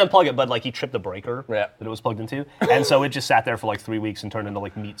no, he didn't unplug it, but like he tripped the breaker Yeah. that it was plugged into, and so it just sat there for like 3 weeks and turned into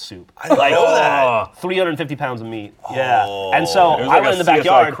like meat soup. I didn't know that. 350 pounds of meat. Yeah. And so It was I like went in a the CSI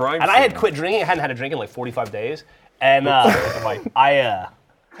backyard, crime and I had scene. quit drinking. I hadn't had a drink in like 45 days, and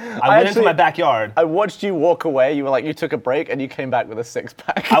I went into my backyard. I watched you walk away. You were like, you took a break, and you came back with a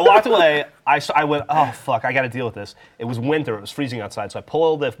 6-pack. I walked away. I went, oh, fuck, I got to deal with this. It was winter. It was freezing outside. So I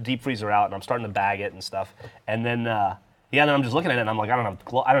pull the deep freezer out, and I'm starting to bag it and stuff. And then, then I'm just looking at it, and I'm like, I don't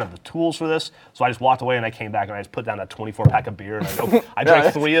have the tools for this. So I just walked away, and I came back, and I just put down that 24-pack of beer. And I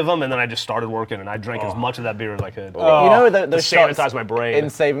drank 3 of them, and then I just started working, and I drank as much of that beer as I could. You know those to shots sanitize my brain. in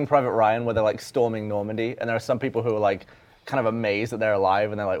Saving Private Ryan where they're like storming Normandy, and there are some people who are like kind of amazed that they're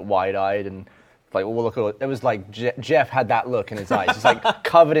alive, and they're like wide-eyed and like, well, look. It was like Geoff had that look in his eyes, just like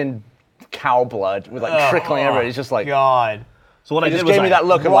covered in cow blood with like trickling everywhere. He's just like, God. So what I he did just was gave me that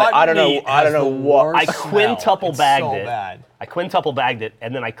look of like, I don't know what. I quintuple bagged so it. Bad. I quintuple bagged it,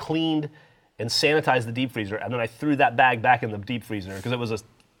 and then I cleaned and sanitized the deep freezer, and then I threw that bag back in the deep freezer because it was a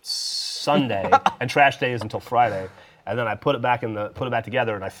Sunday and trash day is until Friday. And then I put it back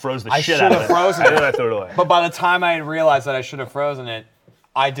together, and I froze the shit out of it. Frozen And then I threw it away. But by the time I realized that I should have frozen it,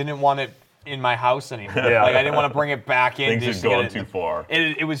 I didn't want it in my house anymore. Yeah. Like I didn't want to bring it back in. Things just had to gone get too far.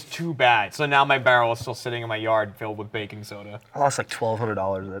 It was too bad. So now my barrel is still sitting in my yard filled with baking soda. I lost like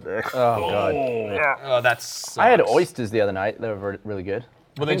 $1,200 that day. Oh god. Oh, that's. I had oysters the other night. They were really good.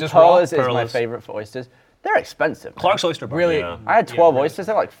 Were they just Pearlers raw? is my Pearlers. favorite for oysters. They're expensive. man. Clark's Oyster Bar. Really? Yeah. I had 12 really. oysters.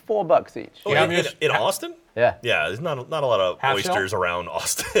 They're like $4 each. Oh, in Austin? Yeah. Yeah, there's not a lot of Half oysters around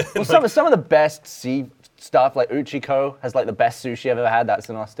Austin. Well, some of the best sea stuff, like Uchiko has like the best sushi I've ever had. That's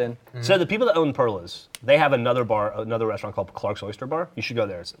in Austin. So the people that own Perla's, they have another restaurant called Clark's Oyster Bar. You should go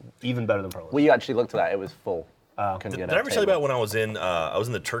there. It's even better than Perla's. We actually looked at that. It was full. Couldn't Did get I a ever tell you table. about when I was in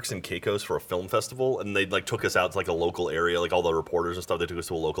the Turks and Caicos for a film festival, and they like took us out to like a local area, like all the reporters and stuff. They took us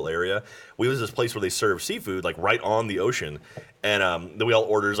to a local area. We was this place where they serve seafood like right on the ocean, and then we all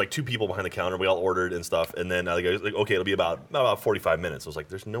ordered. There's like 2 people behind the counter. We all ordered and stuff, and then they go, like, okay, it'll be about 45 minutes. I was like,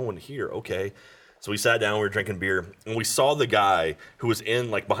 there's no one here. Okay. So we sat down, we were drinking beer, and we saw the guy who was in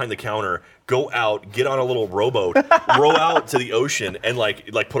like behind the counter go out, get on a little rowboat, row out to the ocean, and like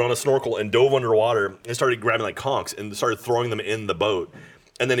put on a snorkel and dove underwater and started grabbing like conchs and started throwing them in the boat.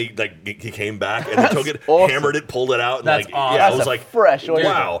 And then he came back and he took it, awesome. hammered it, pulled it out, and That's like awesome. yeah, That's it was a like fresh oyster.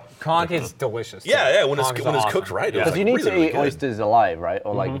 wow. Conch is delicious. Yeah, when it's Conch is cooked right. Yeah. Because Because you need to eat oysters alive, right?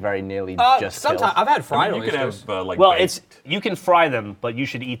 Or like very nearly just Sometimes killed. I've had fried You could oysters. have like well, baked. you can fry them, but you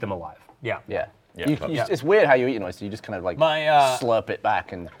should eat them alive. Yeah. Yeah. Yeah. It's weird how you eat an oyster. You just kind of like My, slurp it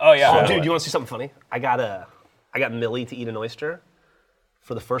back and. Oh yeah. Oh, dude, you want to see something funny? I got Millie to eat an oyster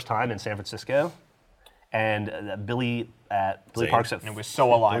for the first time in San Francisco, and Billy Same. Parks at It was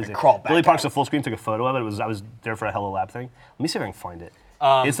so alive. Billy's It at- crawled back Billy Parks at full screen took a photo of it. I was there for a Hello Lab thing. Let me see if I can find it.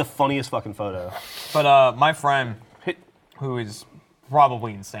 It's the funniest fucking photo. But my friend, who is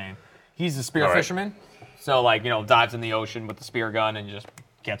probably insane, he's a spear All right. fisherman. So like, dives in the ocean with the spear gun and just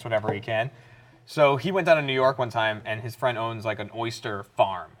gets whatever he can. So he went down to New York one time, and his friend owns like an oyster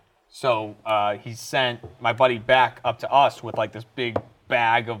farm. So he sent my buddy back up to us with like this big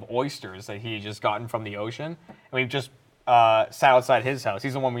bag of oysters that he had just gotten from the ocean. And we just sat outside his house.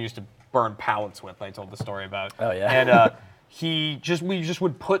 He's the one we used to burn pallets with. I told the story about. Oh, yeah. And we just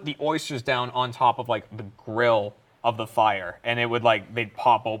would put the oysters down on top of like the grill of the fire, and it would like they'd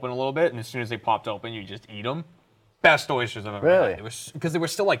pop open a little bit, and as soon as they popped open, you just eat them. Best oysters I've ever Really? had. It was because they were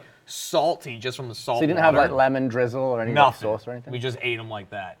still like salty just from the salt. So you didn't have water. like lemon drizzle or any like, Nothing. sauce or anything? We just ate them like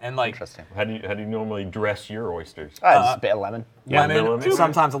that, and like Interesting. How do you normally dress your oysters? Just a bit of lemon. lemon, lemon.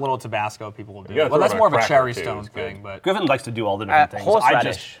 sometimes a little Tabasco. People will do. gotta Well, throw that's it on more a of a cracker, cherry too. stone It's good. thing, but Griffin likes to do all the different things.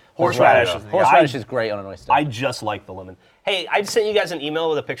 Horseradish. horseradish. Yeah. is- Horseradish is great on an oyster. I just like the lemon. Hey, I sent you guys an email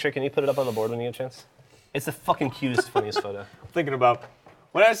with a picture. Can you put it up on the board when you get a chance? It's the fucking cutest, funniest photo. Thinking about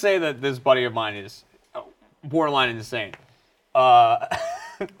when I say that this buddy of mine is borderline insane. A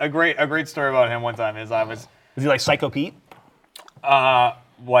great story about him one time is I was Is he like Psycho Pete?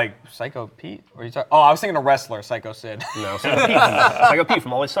 like Psycho Pete. Or you talking? Oh, I was thinking a wrestler, Psycho Sid. No, Psycho Pete. Psycho Pete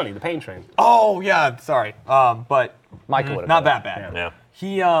from Always Sunny, the Pain Train. Oh yeah, sorry. But Michael would have not got that bad. Yeah.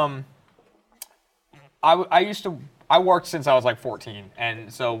 He I worked since I was like 14,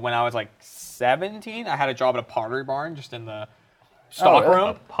 and so when I was like 17, I had a job at a pottery barn just in the stock really? room.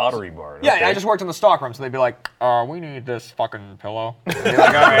 A pottery barn. Yeah, okay. I just worked in the stock room, so they'd be like, we need this fucking pillow. And be like,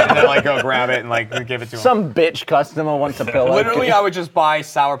 all right, and then like go grab it and like give it to him. Some bitch customer wants a pillow. Literally, I would just buy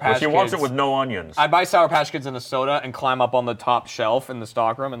Sour Patch Well, she Kids. wants it with no onions. I'd buy Sour Patch Kids and a soda and climb up on the top shelf in the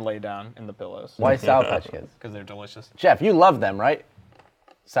stock room and lay down in the pillows. Why Sour Patch Kids? Because they're delicious. Geoff, you love them, right?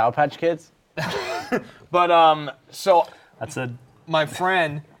 Sour Patch Kids? But so That's a my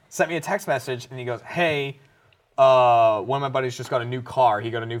friend sent me a text message and he goes, hey, one of my buddies just got a new car. He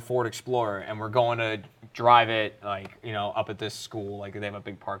got a new Ford Explorer, and we're going to drive it, like, up at this school. Like, they have a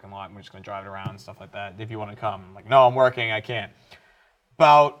big parking lot, and we're just going to drive it around and stuff like that. If you want to come. I'm like, no, I'm working. I can't.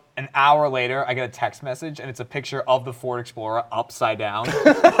 About an hour later, I get a text message, and it's a picture of the Ford Explorer upside down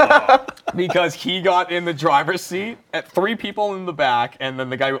because he got in the driver's seat, at 3 people in the back, and then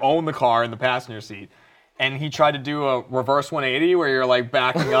the guy who owned the car in the passenger seat. And he tried to do a reverse 180 where you're like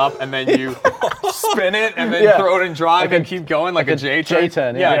backing up and then you spin it and then throw it in drive and keep going like a J-turn.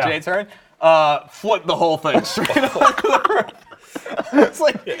 J-turn, Yeah, J-turn. Flip the whole thing straight onto the road. It's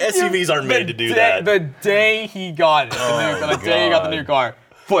like SUVs aren't made to do that. The day he got it, the day he got the new car,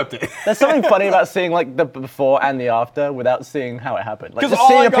 flipped it. There's something funny about seeing like the before and the after without seeing how it happened. Like Because just all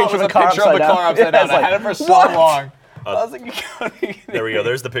seeing I got was a picture of the car upside down. it's I like, had it for so long. I was like, you gotta be kidding There we go. me.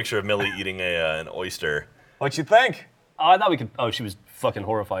 There's the picture of Millie eating an oyster. What you think? Oh, I thought we could. Oh, she was fucking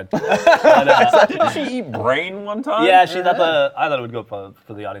horrified. Did she eat brain one time? Yeah, she thought I thought it would go up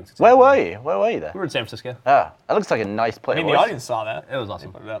for the audience. Where were you? Where were you there? We were in San Francisco. Ah, that looks like a nice place. I mean, the audience saw that. It was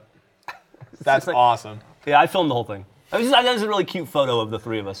awesome. Put it up. That's awesome. Yeah, I filmed the whole thing. I thought it was a really cute photo of the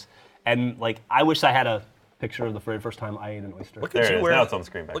 3 of us, and like I wish I had a picture of the very first time I ate an oyster. Look There at it you is. wearing. Now it's on the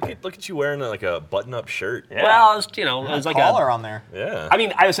screen back there. Look at you wearing like a button-up shirt. Yeah. Well, it was like Collar a. on there. Yeah. I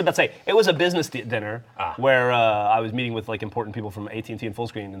mean, I was about to say it was a business dinner where I was meeting with like important people from AT&T and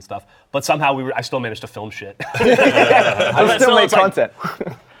Fullscreen and stuff. But somehow I still managed to film shit. I still make it's like- content.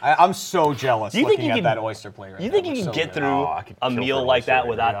 I'm so jealous You think looking you at could- that oyster plate right You there. think you Looks can so get good. through I could a kill meal for an like oyster that right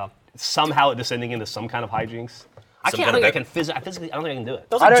without now. somehow it descending into some kind of hijinks? I Some can't. I kind don't of think I can physically. I don't think I can do it.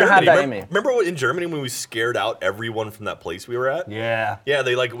 That was I in don't have Germany. that in me. Remember in Germany when we scared out everyone from that place we were at? Yeah. Yeah,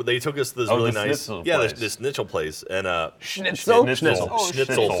 they took us to this Oh, really the nice. schnitzel Yeah, place. the schnitzel place and Schnitzel?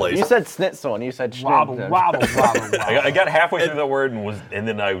 schnitzel place. You said schnitzel and you said Wobble, schnitzel. wobble, wobble, wobble. I got halfway through that word and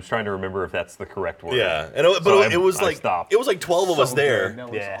then I was trying to remember if that's the correct word. Yeah, So it was I like stopped. it was like 12 of us there.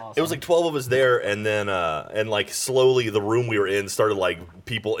 Yeah. It was like 12 of us there, and then and like slowly the room we were in started like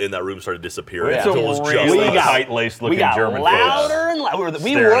people in that room started disappearing. Yeah. So it was just really us. tight-laced looking We got German louder folks. and louder.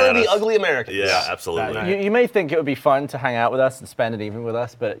 We Staring were at the us. ugly Americans. Yeah, absolutely. You may think it would be fun to hang out with us and spend an evening with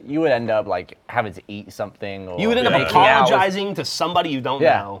us, but you would end up like having to eat something. Or You would end up making out with- apologizing to somebody you don't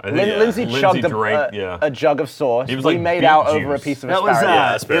Yeah, know. I think, Lindsay Lindsay chugged drank, a jug of sauce. He was we like made beet out juice. over a piece of That was asparagus.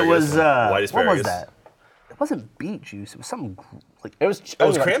 Yeah, asparagus. it was White what asparagus. was that? It wasn't beet juice. It was something like It was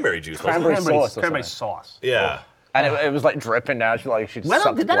was cranberry juice, wasn't it? Cranberry sauce. or cranberry something. sauce. Yeah, And it was like dripping down. She like she'd When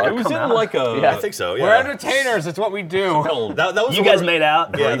sucked did that blood. ever It was come in out? like a. Yeah. I think so. We're Yeah, entertainers. It's what we do. that was You the guys one- made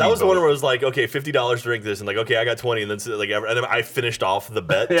out. Yeah, that Gravy was the one boat. where it was like, okay, $50 drink this, and like, okay, I got 20, and then like, and then I finished off the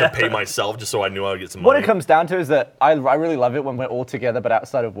bet Yeah. to pay myself just so I knew I would get some What money. it comes down to is that I really love it when we're all together, but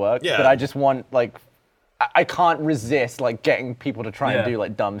outside of work. Yeah. But I just want like. I can't resist like getting people to try and Yeah. do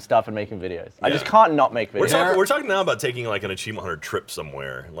like dumb stuff and making videos. I Yeah. just can't not make We're videos. talking now about taking like an Achievement Hunter trip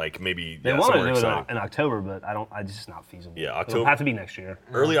somewhere, like maybe They yeah, wanted somewhere to do it exciting. in October, but it's just not feasible. Yeah, It'll October- have to be next year.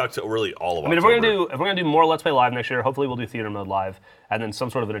 Early October, really all of I mean, October. if we're gonna do more Let's Play Live next year, hopefully we'll do Theater Mode Live, and then some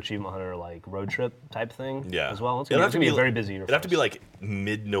sort of an Achievement Hunter like road trip type thing. yeah, as well. It's It'll gonna, have to be a very busy year. It'd have to be like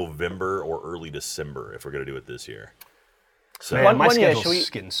mid-November or early December if we're gonna do it this year. So Man, One- my one year, schedule's should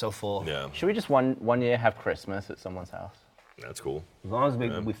we- getting so full. yeah, Should we just one year have Christmas at someone's house? that's cool. As long as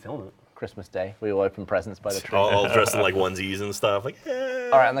we film it. Christmas Day. We all open presents by the tree. All dressed in like onesies and stuff. Like,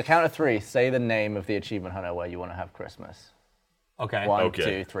 All right, on the count of 3, say the name of the Achievement Hunter where you want to have Christmas. Okay. 1,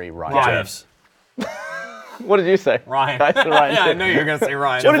 Okay. 2, 3, Ryan. Ryan. Jeff's. What did you say? Ryan. I said Ryan yeah, I too. knew you were gonna say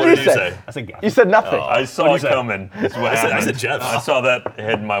Ryan. What did you say? That's a guess. You said nothing. I saw What'd it you say? coming. That's what I happened. said Geoff. I saw that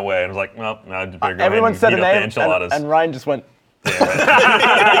heading my way, and I was like, well, I just better go Everyone ahead and said a heat up the name, enchiladas. and Ryan just went.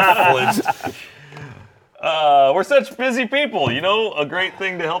 Flinched. We're such busy people, you know. A great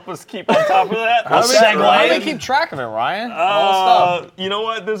thing to help us keep on top of that. How do segue. we keep track of it, Ryan? All stuff. You know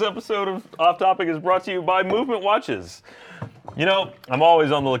what? This episode of Off Topic is brought to you by Movement Watches. You know, I'm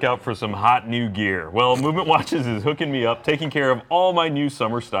always on the lookout for some hot new gear. Well, Movement Watches is hooking me up, taking care of all my new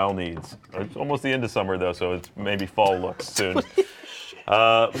summer style needs. It's almost the end of summer though, so it's maybe fall looks soon.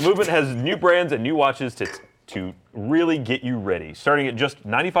 Movement has new brands and new watches to really get you ready. Starting at just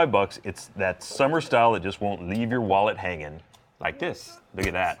 $95, it's that summer style that just won't leave your wallet hanging. Like this. Look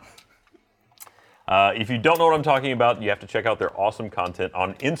at that. If you don't know what I'm talking about, you have to check out their awesome content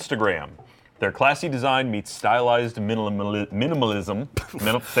on Instagram. Their classy design meets stylized minimalism.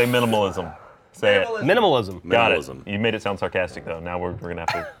 Say minimalism. Say it. Minimalism. Got it. Minimalism. You made it sound sarcastic though. Now we're gonna have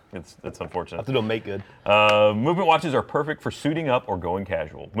to. It's unfortunate. It'll make good. Movement watches are perfect for suiting up or going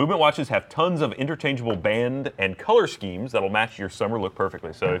casual. Movement watches have tons of interchangeable band and color schemes that'll match your summer look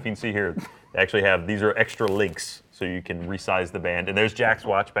perfectly. So if you can see here, they actually have, these are extra links so you can resize the band. And there's Jack's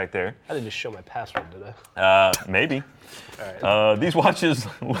watch back there. I didn't just show my password, did I? Maybe. These watches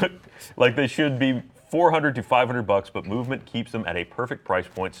look like they should be $400 to $500, but Movement keeps them at a perfect price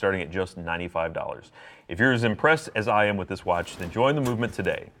point, starting at just $95. If you're as impressed as I am with this watch, then join the Movement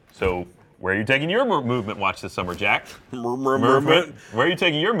today. So, where are you taking your Movement watch this summer, Jack? Movement. Where are you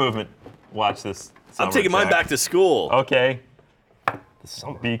taking your Movement watch this summer, I'm taking mine Jack? back to school. Okay. This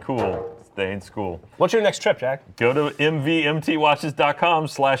summer. Be cool. Stay in school. What's your next trip, Jack? Go to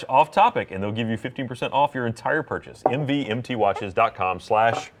mvmtwatches.com/off-topic, and they'll give you 15% off your entire purchase.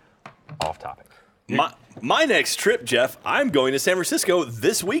 mvmtwatches.com/off-topic. My next trip, Jeff, I'm going to San Francisco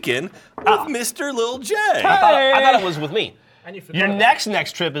this weekend with Mr. Lil J. I thought it was with me. Your next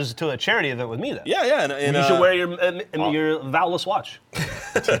trip is to a charity event with me then. Yeah, and You should wear your vowelless watch.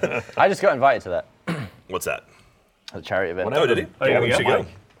 I just got invited to that. What's that? The charity event. Oh, did he? Oh, yeah, we we should got go.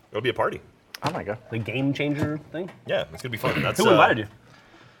 It'll be a party. Oh my god. The game changer thing. Yeah, it's gonna be fun. That's Who invited you?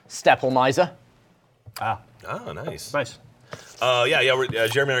 Steppelmiser. Oh, nice. Nice. Jeremy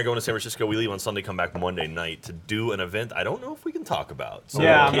and I are going to San Francisco. We leave on Sunday, come back Monday night to do an event I don't know if we can talk about. So,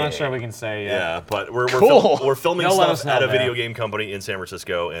 Yeah, I'm not sure we can say yet. Yeah, but we're filming They'll let stuff us know at a there. video game company in San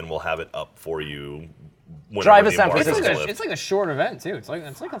Francisco, and we'll have it up for you. Drive us the San embargoes Francisco. lift. It's like a short event too. It's like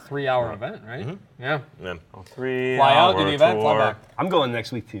a 3-hour event, right? Yeah. Yeah. 3 Fly out, do hour the event, fly tour. back. I'm going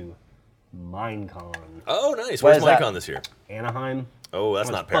next week to Minecon. Oh, nice. Where's Where's that? Minecon this year? Anaheim. Oh, that's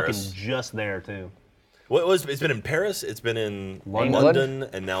I was not Paris. Fucking just there too. It's been in Paris, it's been in London. London,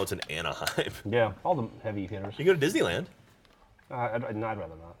 and now it's in Anaheim. Yeah, all the heavy hitters. You go to Disneyland? I'd rather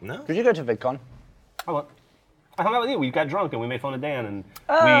not. No. Did you go to VidCon? I hung out with you. We got drunk and we made fun of Dan and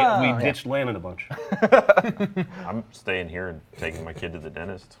we ditched Landon a bunch. I'm staying here and taking my kid to the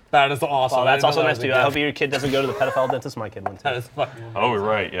dentist. That is awesome. Oh, that's I also didn't know nice that too. was I a hope your kid doesn't go to the pedophile dentist my kid went to. That is fucking. Oh,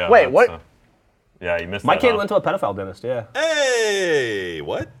 right, yeah. Wait, that's, what? Yeah, you missed My that. kid huh? went to a pedophile dentist, yeah. Hey,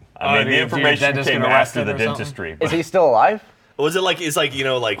 what? I mean, did the your information dentist came get after arrested the or something? dentistry. Is but- he still alive? Was it like, it's like,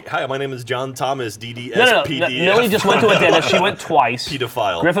 hi, my name is John Thomas, DDS, No. PD. Millie just went to a dentist. She went twice.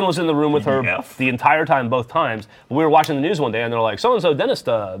 Pedophile. Griffin was in the room with her PDF. the entire time, both times. We were watching the news one day, and they're like, "So-and-so dentist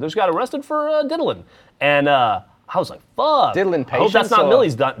just got arrested for diddling." And I was like, "Fuck." Diddling I hope that's patients, not or-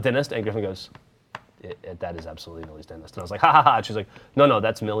 Millie's dentist. And Griffin goes, "That is absolutely Millie's dentist." And I was like, "Ha ha ha." And she's like, "No,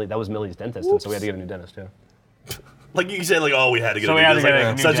 that's Millie. That was Millie's dentist." And so we had to get a new dentist too. Like you say, like, we had to get So a we new had to dentist. get Like,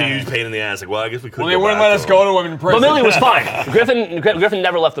 a new such a dentist. huge pain in the ass. Like, well, I guess we couldn't. Well, they wouldn't let us go to him in prison. But Millie was fine. Griffin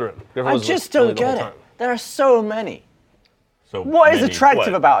never left the room. Griffin I was just with Millie don't the whole get time. it. There are so many. So What is many-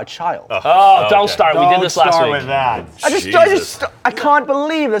 attractive What? about a child? Oh, don't okay. start. We did this last week. with that. I can't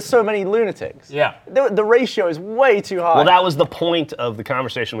believe there's so many lunatics. Yeah. The ratio is way too high. Well, that was the point of the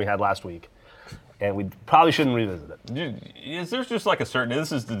conversation we had last week, and we probably shouldn't revisit it. Is there just like a certain?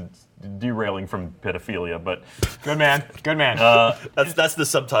 This is derailing from pedophilia, but Good man. Good man. That's the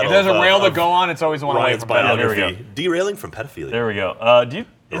subtitle. if there's a of, rail to of go on, it's always one away Ryan's from that. there we biography. Derailing from pedophilia. there we go. Is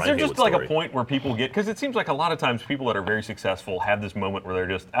Ryan there just Haywood's like story. a point where people get? Because it seems like a lot of times people that are very successful have this moment where they're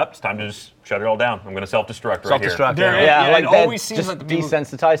just, it's time to just shut it all down. I'm going to self-destruct right here. Self-destruct. There- yeah, it like always they're seems just like the people-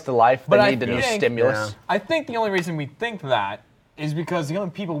 desensitized to life. But They I need a new think- stimulus. I think the only reason we think that is because the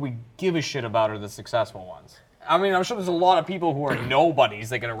only people we give a shit about are the successful ones. I mean, I'm sure there's a lot of people who are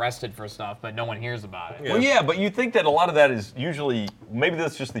nobodies that get arrested for stuff, but no one hears about it. Yeah. Well, yeah, but you think that a lot of that is usually, maybe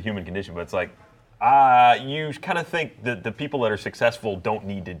that's just the human condition, but it's like, you kind of think that the people that are successful don't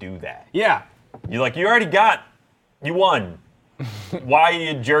need to do that. Yeah. You're like, you won. Why are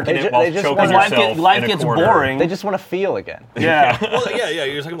you jerking They it ju- while they just choking wanna- yourself Life in a gets corner? boring. They just want to feel again. Yeah. Well, yeah,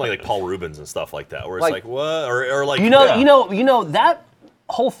 you're talking like Paul Rubens and stuff like that, where it's Like- like what, or like You know that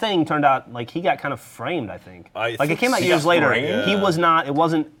whole thing turned out like he got kind of framed. I think. I Like think it came out he years got later. framed. He Yeah. was not. It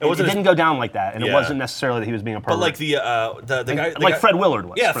wasn't. It wasn't didn't as- go down like that, and it Yeah. wasn't necessarily that he was being a pervert. But like the guy, the like guy, Fred Willard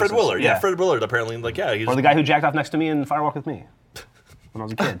was. Yeah, for Fred instance. Willard. Yeah, Fred Willard. Apparently, like he's Or the guy who jacked off next to me in Firewalk with Me when I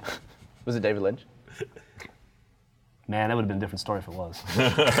was a kid. Was it David Lynch? Man, that would have been a different story if it was.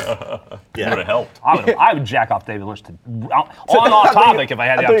 yeah. Would have helped. I would jack off David Lynch on off topic if I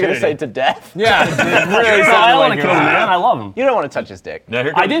had the I thought you were opportunity. going to say to death. Yeah. It really I sounded don't want like to kill him, man. I love him. You don't want to touch his dick. Now,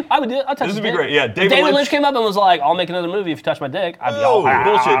 here I comes- did. I would do it. I'd touch This his would be dick. great. Yeah, If David David Lynch- Lynch came up and was like, "I'll make another movie if you touch my dick," I'd be Oh, all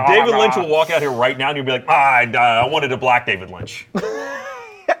Bullshit. David Lynch will walk out here right now and you'll be like, I wanted a black David Lynch.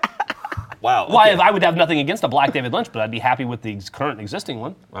 Wow. Why? okay. If I would have nothing against a black David Lynch, but I'd be happy with the current existing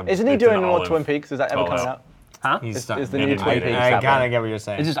one. Isn't he It's an doing more olive. Twin Peaks? Is that ever Oh, coming no. out? Huh? He's Is the Yeah, new he Twin might. Peaks I kind of happening? get what you're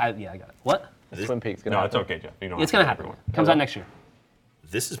saying. It's just, I got it. What? Is Twin Peaks going to No, happen? it's okay, Jeff. You don't It's have gonna to happen. everyone. Comes out next year.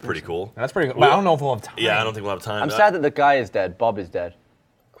 This is pretty cool. That's pretty good. But I don't know if we'll have time. Yeah, I don't think we'll have time. I'm sad that the guy is dead. Bob is dead.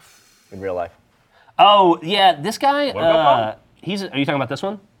 In real life. Oh yeah, this guy. about Bob? Are you talking about this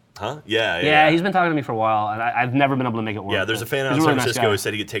one? Huh? Yeah. Yeah, he's been talking to me for a while, and I've never been able to make it work. Yeah, there's a fan out He's in a San really nice Francisco guy. who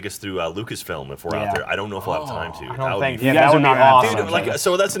said he could take us through Lucasfilm if we're out Yeah. there. I don't know if we'll have time to. I don't think. You Yeah, guys that are would be not gonna have awesome. to. Like,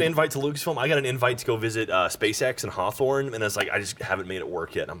 so that's an invite to Lucasfilm. I got an invite to go visit SpaceX and Hawthorne, and it's like I just haven't made it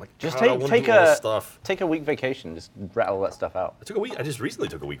work yet. And I'm like, Just God, I wanna take do all this stuff. a week vacation. Just rattle that stuff out. I took a week. I just recently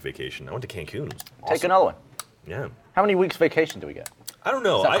took a week vacation. I went to Cancun. It was Take awesome. another one. Yeah. How many weeks vacation do we get? I don't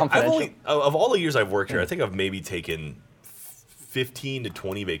know. Is that I've confidential? only of all the years I've worked here, I think I've maybe taken 15 to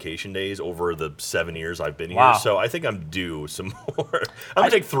 20 vacation days over the 7 years I've been here. Wow. So I think I'm due some more. I'm gonna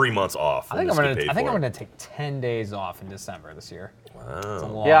take 3 months off. I think I'm gonna take 10 days off in December this year.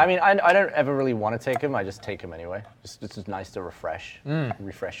 Wow. Yeah, I mean, I don't ever really want to take them. I just take them anyway. It's just nice to refresh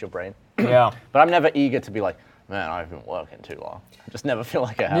your brain. Yeah. But I'm never eager to be like, man, I've been working too long. I just never feel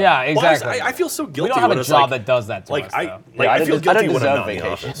like I have. Yeah, Well, exactly. I feel so guilty. we don't have when a it's job like, that does that to like us. I though. like Yeah, I feel I guilty don't when I'm deserve not in the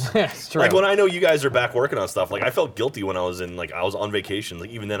vacation. office. Yeah, it's true. Like when I know you guys are back working on stuff, like I felt guilty when I was on vacation. Like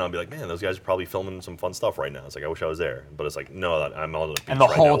even then, I'll be like, man, those guys are probably filming some fun stuff right now. It's like I wish I was there, but it's like no, I'm on the beach and the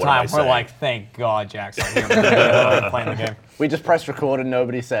right whole now. What am I time we're saying? like, thank God Jackson here playing the game. We just press record and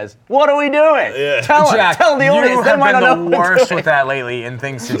nobody says, what are we doing? Yeah. Tell Jack, the audience. you They have might not been know the what we're worst doing. with that lately in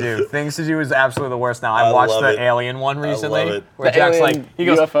Things to Do. Things to Do is absolutely the worst now. I I watched love the it. Alien one recently, love it. where The Jack's Alien like, he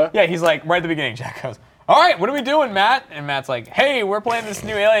goes, UFO? yeah, he's like, right at the beginning, Jack goes, all right, what are we doing, Matt? And Matt's like, hey, we're playing this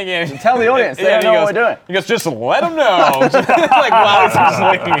new Alien game. Tell the audience. They Yeah, don't know he what goes- we're doing. He goes, just let them know. Like, while he's just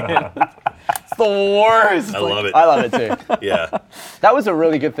swinging it. It's the worst. I love it. I love it too. Yeah, That was a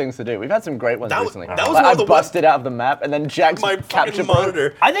really good things to do. We've had some great ones That was- recently. that was Like, one of I the busted out of the map, and then Jack's my capture fucking point.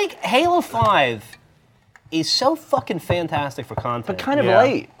 monitor. I think Halo 5 is so fucking fantastic for content. Kind of Yeah.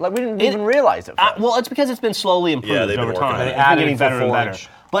 late. Like we didn't even realize it. First. Well, it's because it's been slowly improved Yeah, they've been over working time. on it. It's Added been getting it better to and better. Forge.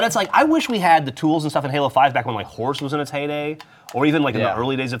 But it's like I wish we had the tools and stuff in Halo 5 back when like Horse was in its heyday, or even like in Yeah. the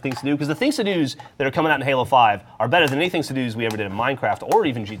early days of Things to Do. Because the Things to Dos that are coming out in Halo 5 are better than any Things to Dos we ever did in Minecraft or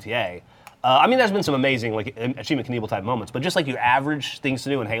even GTA. I mean, there's been some amazing like Achievement Knievel type moments, but just like your average Things to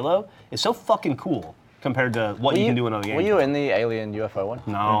Do in Halo is so fucking cool compared to what you can do in other games. Were you in the Alien UFO one?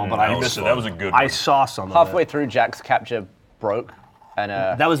 No, but I was missed fun. That was a good I one. saw some of Halfway it. through, Jack's capture broke, and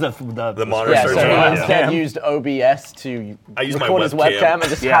That was the monitor yeah, search. so he Yeah. instead used OBS to I used my record his webcam. webcam and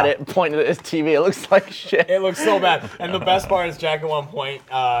just Yeah. had it pointed at his TV. It looks like shit. It looks so bad. And the best part is Jack at one point,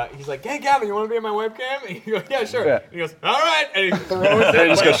 he's like, hey, Gavin, you want to be in my webcam? And he goes, yeah, sure. Yeah. He goes, all right. And he throws it. It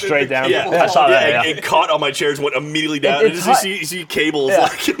just like, goes straight down. Yeah, I saw that. Yeah, Yeah. it caught on my chairs, went immediately down. And it's just you see cables Yeah.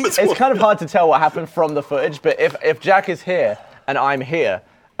 like in between. It's kind of hard to tell what happened from the footage, but if Jack is here and I'm here,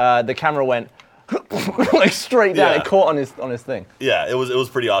 the camera went like straight down. Yeah. It caught on his thing. Yeah, it was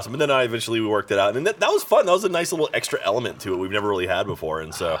pretty awesome. And then we worked it out, and that was fun. That was a nice little extra element to it we've never really had before.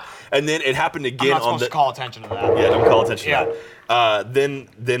 And then it happened I'm again not on supposed the. to call attention to that. Yeah, don't call attention Yeah. to that.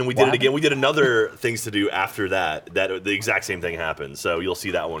 Then we did it again. We did another Things to Do after that. That the exact same thing happened. So you'll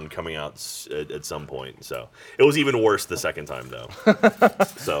see that one coming out at some point. So it was even worse the second time though.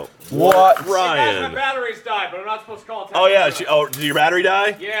 So What? Guys, my Ryan? batteries died, but I'm not supposed to call attention. Oh yeah. to it. Did your battery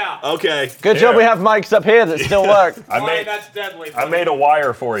die? Yeah. Okay. Good job. We have mics up here that still work. Ryan, that's deadly. I made a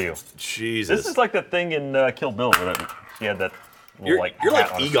wire for you. Jesus. This is like that thing in Kill Bill where he had that little, You're hat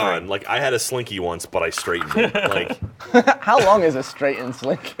like on a Egon. string. Like I had a slinky once, but I straightened it. Like How long is a straight and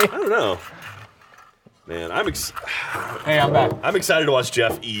slinky? I don't know. Man, Hey, I'm back. I'm excited to watch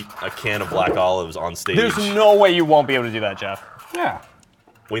Geoff eat a can of black olives on stage. There's no way you won't be able to do that, Jeff. Yeah.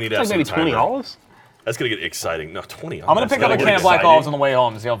 we need to It's have like some maybe 20 timer. olives. That's gonna get exciting. No, 20 olives. I'm gonna pick up a That's can of black exciting. olives on the way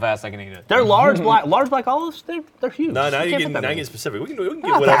home and see how fast I can eat it. They're large black olives. They're huge. No, now You you're can't put that getting in. specific. We can get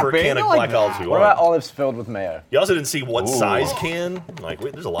Not whatever that big, can of not like black olives that. we What about want. olives filled with mayo? You also didn't see what size can. Like,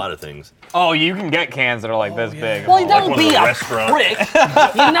 wait, there's a lot of things. Oh, you can get cans that are like this big. Well, Like don't one be of the a restaurant.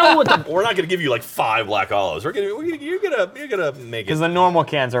 prick. You know what the We're not gonna give you like 5 black olives. You're gonna make it. Because the normal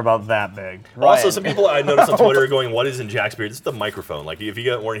cans are about that big. Also, Ryan. some people I noticed on Twitter are going, "What is in Jack's beard?" This is the microphone. Like, if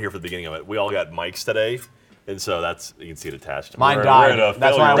you weren't here for the beginning of it, we all got mics today, and so that's you can see it attached. Mine We're died. at a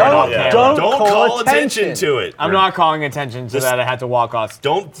That's why I failure went rate. off Yeah. camera. Don't call call attention attention to it. I'm not calling attention to that. I had to walk off.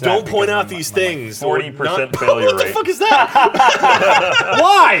 Don't to that point because out of these my- things. 40% Not- failure What the rate. fuck is that?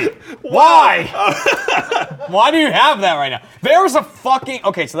 Why? Why? Why do you have that right now? There was a fucking...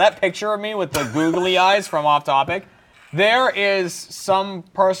 Okay, so that picture of me with the googly eyes from Off Topic, there is some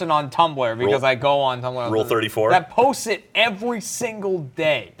person on Tumblr, because Rule- I go on Tumblr. Rule 34? That posts it every single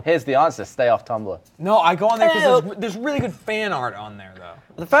day. Here's the answer: stay off Tumblr. No, I go on there because there's really good fan art on there, though.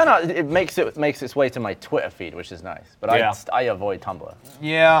 The fan art it makes its way to my Twitter feed, which is nice. But Yeah. I avoid Tumblr.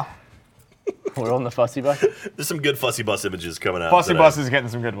 Yeah. We're on the Fussy Bus. There's some good Fussy Bus images coming out. Fussy today. Bus is getting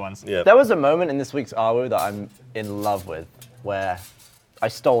some good ones. Yeah. There was a moment in this week's AWU that I'm in love with, where I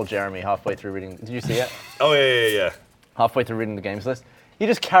stole Jeremy halfway through reading. Did you see it? Oh yeah. Halfway through reading the games list, He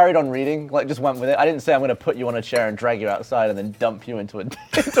just carried on reading, like just went with it. I didn't say I'm going to put you on a chair and drag you outside and then dump you into a ditch.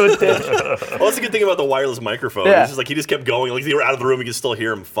 Well, that's the good thing about the wireless microphone. Yeah. It's just like he just kept going. Like, if they were out of the room, you could still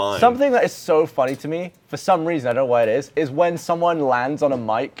hear him fine. Something that is so funny to me, for some reason, I don't know why it is when someone lands on a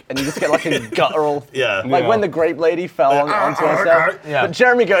mic and you just get like a guttural, Yeah. like when the grape lady fell onto herself. Yeah. But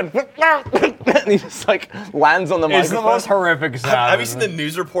Jeremy going, and he just like lands on the It's the microphone. most horrific sound. Have you seen the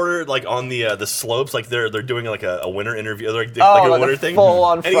news reporter like on the slopes? Like they're doing like a winter interview, like Oh, a like winter a thing.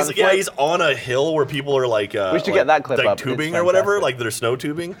 full-on And he's front like, yeah, flip? he's on a hill where people are like, We should get that clip like up. It's tubing or whatever, fantastic. like they're snow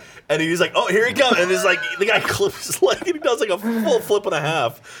tubing. And he's like, oh, here he comes, and it's like the guy clips like he does like a full flip and a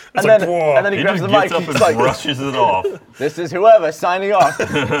half. It's And like, then, whoa. and then he He grabs just the mic gets up and and he's like, brushes it off. this is whoever signing off.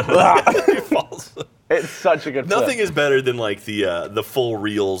 He falls. It's such a good flip. Nothing is better than like the full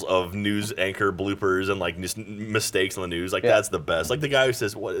reels of news anchor bloopers and like just mistakes on the news. Like Yeah. that's the best. Like the guy who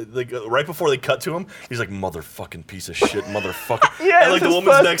says what like right before they cut to him, he's like motherfucking piece of shit, motherfucker. Yeah, and like it's the his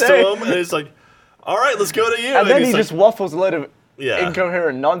woman's first next day. to him, and it's like, all right, let's go to you. And then he's he like, just waffles a load of Yeah.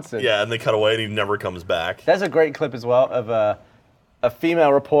 incoherent nonsense. yeah, and they cut away, and he never comes back. There's a great clip as well of a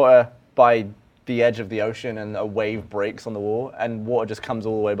female reporter by the edge of the ocean, and a wave breaks on the wall, and water just comes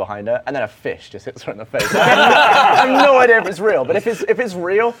all the way behind her, and then a fish just hits her in the face. I have no idea if it's real, but if it's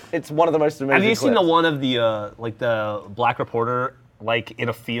real, it's one of the most amazing. Have you seen the clips. one of the like the black reporter like in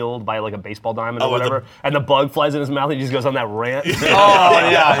a field by like a baseball diamond or Oh, with whatever, and the bug flies in his mouth and he just goes on that rant? Oh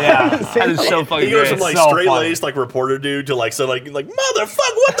yeah. That is so fucking He goes great. from like so straight-laced like reporter dude to like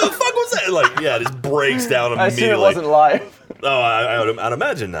motherfucker, what the fuck was that? Like yeah, it just breaks down I assume immediately. it wasn't live. Oh, I'd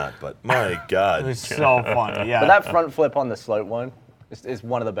imagine not, but my God. It was so funny. Yeah. But that front flip on the slope one is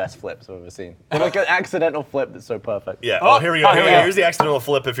one of the best flips I've ever seen. It's like an accidental flip that's so perfect. Yeah. Oh, here we go. oh, here we go. Here's the accidental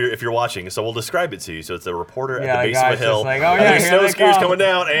flip if you're watching. So we'll describe it to you. So it's a reporter at Yeah, the base of a guy's just hill. like, oh, and yeah, there's here snow they skiers come. coming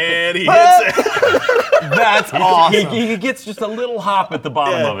down, and he hits it. That's awesome. He gets just a little hop at the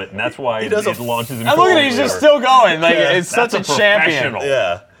bottom Yeah. of it, and that's why He it does a launches him. And look at it, he's just still going. Like it's such a That's a champion. professional.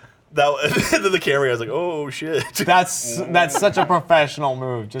 Yeah. And then the camera, I was like, oh shit. That's such a professional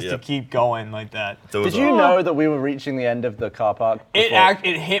move, just to Yep. keep going like that. Those Did you are- know that we were reaching the end of the car park? It before-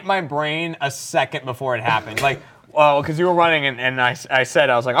 it hit my brain a second before it happened. Like, well, because you were running, and I said,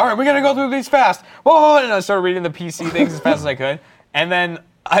 I was like, all right, we're going to go through these fast. Whoa, and I started reading the PC things as fast as I could. And then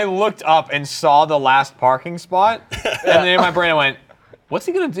I looked up and saw the last parking spot. And then in my brain I went, what's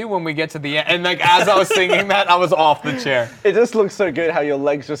he going to do when we get to the end? And like as I was singing that, I was off the chair. It just looks so good how your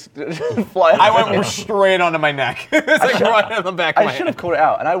legs just fly. I went straight onto my neck. It's like right on the back of my I should head. have called it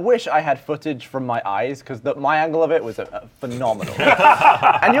out, and I wish I had footage from my eyes because my angle of it was phenomenal.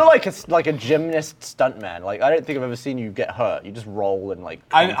 And you're like a gymnast stuntman. Like I don't think I've ever seen you get hurt. You just roll and like.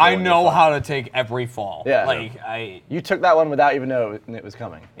 I contour and know you're fine. how to take every fall. Yeah. Like You took that one without even knowing it was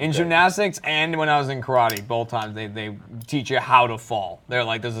coming. in gymnastics and when I was in karate, both times they teach you how to fall. They're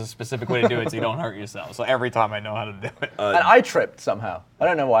like, there's a specific way to do it so you don't hurt yourself. So every time I know how to do it. And I tripped somehow. I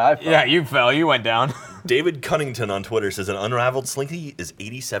don't know why I fell. Yeah, you fell. You went down. David Cunnington on Twitter says an unraveled slinky is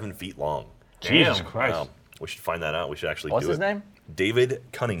 87 feet long. Jesus Damn. Christ. Wow. We should find that out. We should actually What's do his it. name? David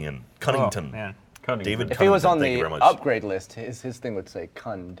Cunnington. Cunnington. Oh, man. Cunning. David If he was Cunnington, on thank you the very much. upgrade list, his thing would say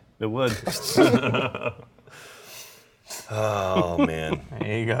 "cund." It would. Oh man.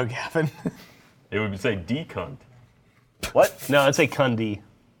 There you go, Gavin. It would say decunt. What? No, I'd say Kundi.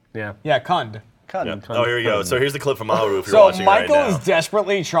 Yeah. Yeah, Kund. Cund. Oh, here we go. So here's the clip from Aru if you're So watching Michael right now. is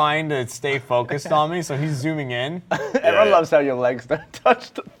desperately trying to stay focused on me, so he's zooming in. Everyone yeah. loves how your legs don't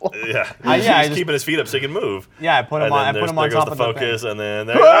touch the floor. Yeah, I he's just- keeping his feet up so he can move. Yeah, I put him And on. then I put him on there goes top the of focus, the and then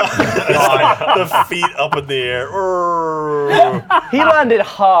there the feet up in the air. He landed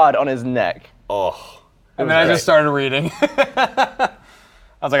hard on his neck. Oh, And then I just started reading. I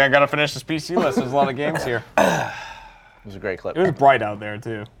was like, I gotta finish this PC list. There's a lot of games here. It was a great clip. It was bright out there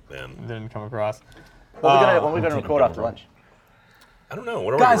too. man. It didn't come across. When are we gonna record after lunch? I don't know.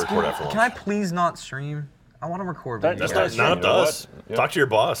 What are Guys, we going to record after lunch? please not stream? I want to record. Don't- videos. That's Just not don't up to us. Yeah. Talk to your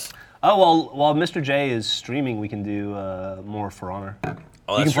boss. Oh, well, while Mr. J is streaming, we can do more For Honor.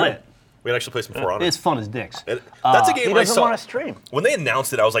 Oh, You that's can play true. it. We can actually play some For Honor. It's fun as dicks. That's a game He I doesn't saw. want to stream. When they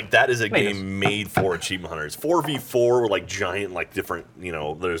announced it, I was like, that is a Maybe. game made for achievement hunters. 4v4 with like giant, like different,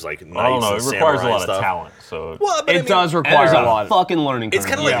 there's like knights I don't know. and It requires a samurai lot and stuff. of talent. So Well, but I It mean, does And require there's a lot. fucking learning curve. It's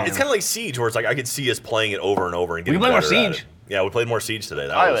kind of like it's kind of like Siege, where it's like I could see us playing it over and over and getting play more better at Siege? it. Yeah, we played more Siege today.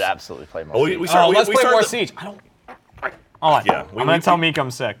 That I was, would absolutely play more. Oh, we started. Let's we play started more the- Siege. I don't. Hold on. Yeah, I'm gonna tell Meek I'm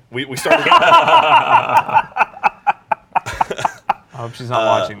sick. We started. I hope she's not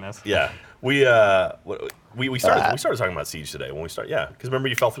watching this. Yeah, we started talking about Siege today when we start. Yeah, because remember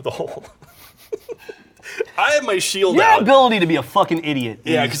you fell through the hole. I have my shield Your out. ability to be a fucking idiot.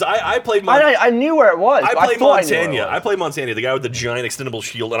 Yeah, because I played I knew where it was. I but played thought I knew where it Montania. was. I played Montania, the guy with the giant extendable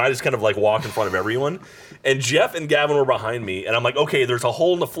shield, and I just kind of like walked in front of everyone. And Geoff and Gavin were behind me, and I'm like, okay, there's a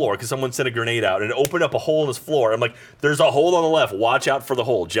hole in the floor because someone sent a grenade out and it opened up a hole in this floor. I'm like, there's a hole on the left. Watch out for the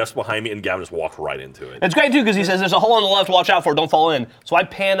hole. Geoff's behind me, and Gavin just walked right into it. It's great too because he says there's a hole on the left. Watch out for it. Don't fall in. So I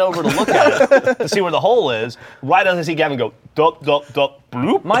pan over to look at it to see where the hole is. Right as I see Gavin go, duck, duck, duck,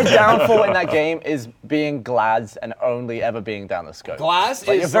 bloop. My downfall in that game is being Glads and only ever being down the scope. Glass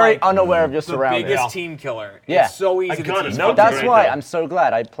Like, is you're very like unaware of your the surroundings. biggest team killer. Yeah. It's so easy to got team it. kill. That's Right why there. I'm so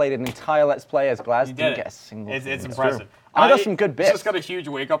glad I played an entire Let's Play as Glads. You Didn't did get a it. single. It's thing. impressive. I got some good bits. Just got a huge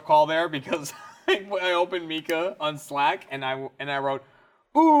wake-up call there because I opened Mika on Slack and I wrote,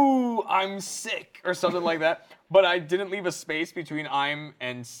 "Ooh, I'm sick" or something like that, but I didn't leave a space between "I'm"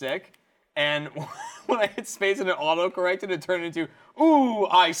 and "sick." And when I hit space and it auto-corrected, it turned into, "Ooh,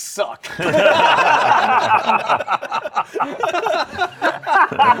 I suck." Have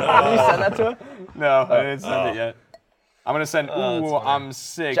you sent that to her? No, I didn't send it yet. I'm gonna send, "Ooh, I'm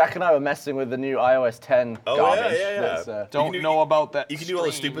sick." Jack and I were messing with the new iOS 10 Oh, garbage. yeah. That's, Don't know about that. You can do all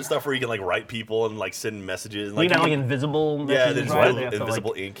the stream. stupid stuff where you can like write people and like send messages. And, You like, got like invisible yeah, messages, there's right? They have to,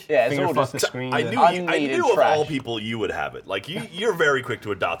 invisible like, ink. yeah, it's finger all fuck just the screen. I Unneeded knew of all trash. people you would have it. Like you're very quick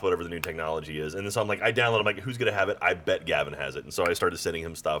to adopt whatever the new technology is. And so I'm like, I download. I'm like, who's gonna have it? I bet Gavin has it. And so I started sending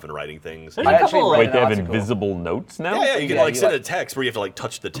him stuff and writing things. I actually read Wait, an they have article. invisible notes now? Yeah, you can Yeah, like you send like- a text where you have to like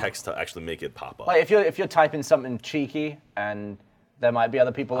touch the text to actually make it pop up. Like if you're typing something cheeky and there might be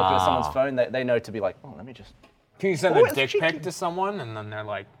other people looking at someone's phone, they know to be like, oh, let me just. Can you send Oh, a it's dick cheeky. pic to someone and then they're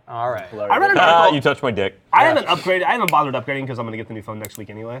like, "All right." I read an Ah, article. you touched my dick. I haven't upgraded. I haven't bothered upgrading because I'm gonna get the new phone next week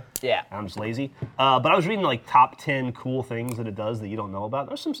anyway. Yeah. I'm just lazy. But I was reading like top 10 cool things that it does that you don't know about.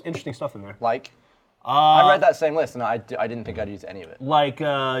 There's some interesting stuff in there. Like, I read that same list and I didn't think I'd use any of it. Like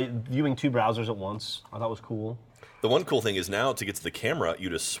viewing two browsers at once. I thought was cool. The one cool thing is now to get to the camera, you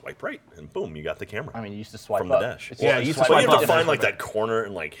just swipe right and boom, you got the camera. I mean, you used to swipe From the up. dash. It's Yeah, just you used to But you swipe have to up. find like that corner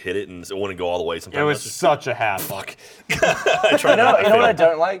and like hit it and it wouldn't go all the way sometimes. It was That's just- such a hassle. fuck. I tried You know what I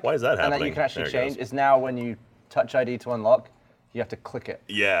don't like? Why is that And that happening? you can actually There it change goes. is now when you touch ID to unlock, you have to click it.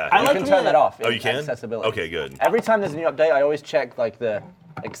 Yeah. I You like can the turn way- that off. Oh, in you can? Accessibility. Okay, good. Every time there's a new update, I always check like the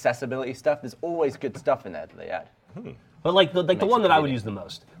accessibility stuff. There's always good stuff in there that they add. But like the Makes one it that I would convenient. use the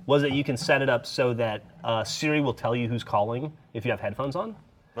most was that you can set it up so that Siri will tell you who's calling if you have headphones on.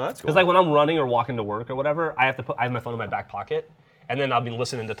 Oh, that's cool. Because like when I'm running or walking to work or whatever, I have my phone in my back pocket, and then I'll be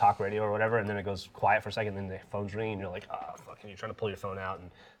listening to talk radio or whatever, and then it goes quiet for a second, and then the phone's ringing, and you're like, oh fuck, and you're trying to pull your phone out and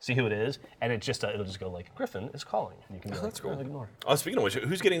see who it is, and it just it'll just go like, Griffin is calling, and you can be like, that's cool. Ignore. Oh, speaking of which,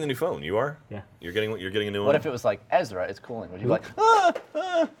 who's getting the new phone? You are? Yeah. You're getting a new one? What if it was like Ezra is calling? Would you be like,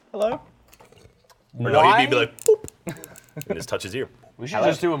 hello? Or no, he'd be like, boop, and just touch his ear. We should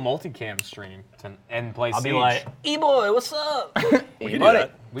just do a multicam stream and play I'll Siege. be like, E-boy, what's up? We can do buddy.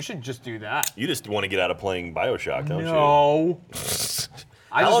 that. We should just do that. You just want to get out of playing Bioshock, don't you? No.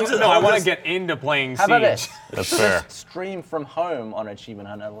 I long just is it- no, how I long want is- to get into playing How Siege. about this? That's fair. Stream from home on Achievement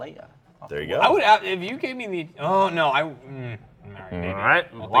Hunter later. There you go. I would if you gave me the. Oh no, I. All right, maybe. All right,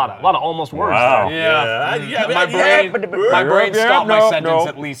 a I'll think lot about of almost words Wow. there. Yeah. Yeah, My brain yeah, stopped my no, sentence no.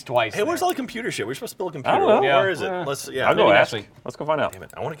 at least twice. Hey, where's there. all the computer shit? We're supposed to build a computer. don't know. Where is it? Yeah. Let's. Yeah. I'll go Maybe ask. next week. Let's go find out. Damn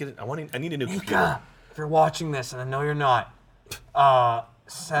it! I need a new computer. Mika, if you're watching this, and I know you're not,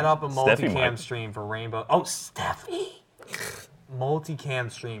 set up a Steffi multicam might. stream for Rainbow. Oh, Steffi.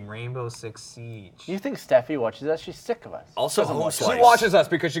 Multicam stream, Rainbow Six Siege. You think Steffi watches us? She's sick of us. Also, home She slice. watches us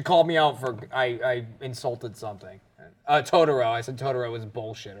because she called me out for I insulted something. Totoro. I said Totoro was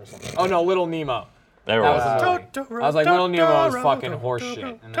bullshit or something. Oh no, Little Nemo. There we That was go. a movie. I was like, Little Nemo is fucking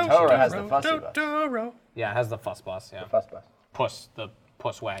horseshit. And then she Toro goes, has the Fussy Bus. yeah, it has the fuss bus. Yeah, Fuss Bus. the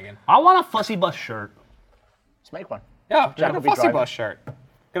puss wagon. I want a Fussy Bus shirt. Let's make one. Yeah, Jack get a will be fussy driving. bus shirt.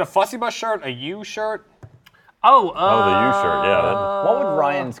 Get a fussy bus shirt, a U shirt. Oh, Oh, the U shirt. Yeah. What would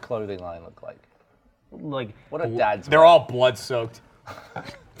Ryan's clothing line look like? like What are Dad's? They're all blood soaked.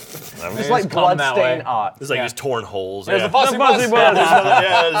 It's just like come that bloodstained way. art. It's like Yeah. just torn holes. There's yeah. a fussy bus. Fussy bus.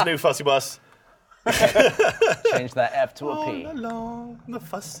 Yeah, there's a new fussy bus. Change that F to a P. Along the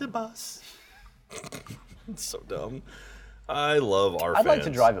fussy bus. It's so dumb. I love our I'd fans. like to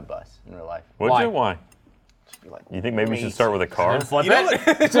drive a bus in real life. Would Why? you? Why? Just be like, You think maybe we should Race. start with a car? And flip You know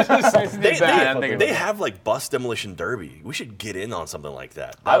it. They have like bus demolition derby. We should get in on something like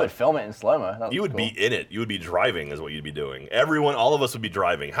that. I would film it in slow-mo. You would be in it. You would be driving, is what you'd be doing. Everyone, all of us would be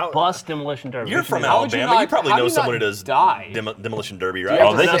driving. How? bus demolition derby. You're We should from do How would you Alabama. You not- probably how know do you someone who not does die? demolition derby, You right? have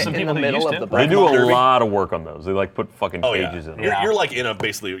Oh, to they sit can- in some the people who middle used of to. the They bus. do a Derby? lot of work on those. They like put fucking Oh, yeah. cages in. You're like in a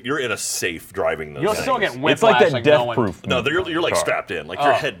basically. You're in a safe driving those. You'll still things. get whiplash. It's like that going. death proof. No, you're like car. strapped in. Like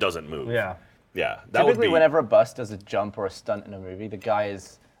your head doesn't move. Yeah. Yeah, that would Typically, be. whenever a bus does a jump or a stunt in a movie, the guy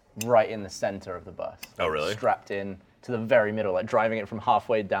is right in the center of the bus. Oh, really? Strapped in to the very middle, like driving it from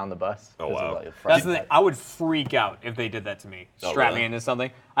halfway down the bus. Oh, 'cause of, wow. like, the front That's the thing. light. I would freak out if they did that to me. Oh, Strap really? me into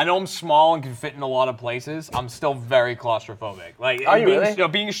something. I know I'm small and can fit in a lot of places. I'm still very claustrophobic. Like Are you being, really?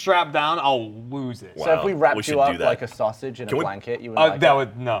 Being strapped down, I'll lose it. Wow. So if we wrapped We should you up do that. like a sausage in Can a we- blanket, you wouldn't like That it?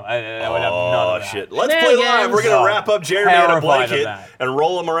 would no. I would have none Oh, of that. shit. Let's play live. We're going to wrap up Jeremy in a Terrified of blanket that. and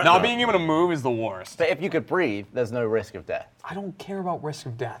roll him around. Not being able to move is the worst. But if you could breathe, there's no risk of death. I don't care about risk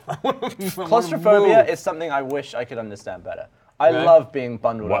of death. Claustrophobia is something I wish I could understand better. I Really? love being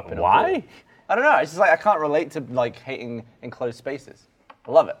bundled up in a Why? pool. I don't know. It's just like I can't relate to like hating enclosed spaces.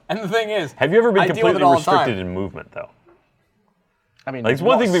 I love it. And the thing is, Have you ever been I deal with completely it all the time. restricted in movement, though? I mean, Like, it's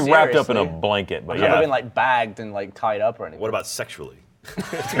one not thing to be wrapped up in a seriously. blanket, but I've never yeah. been like bagged and like tied up or anything. What about sexually?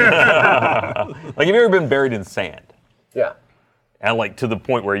 Like, have you ever been buried in sand? Yeah. And, like, to the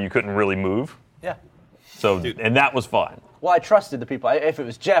point where you couldn't really move? Yeah. So, and that was fine. Well, I trusted the people. If it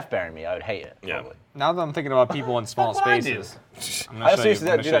was Jeff burying me, I would hate it. Yeah. Probably. Now that I'm thinking about people in small That's what I do. spaces, I'm I gonna also show used you-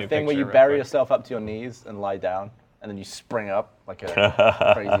 to I'm do gonna show that thing a where you picture bury real quick. yourself up to your knees and lie down, and then you spring up like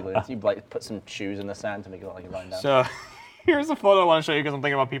a crazy lunatic. You like put some shoes in the sand to make it look like you're lying down. So here's a photo I want to show you because I'm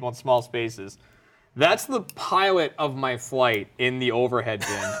thinking about people in small spaces. That's the pilot of my flight in the overhead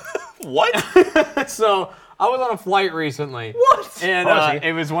bin. What? So I was on a flight recently. What? And Was he?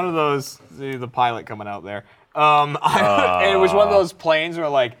 it was one of those, the pilot coming out there. And it was one of those planes where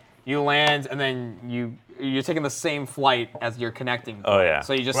like you land and then you're taking the same flight as you're connecting. Oh, yeah.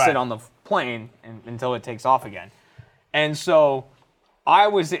 So you just Right. sit on the plane until it takes off again. And so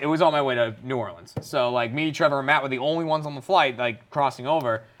it was on my way to New Orleans. So like me, Trevor, and Matt were the only ones on the flight, like crossing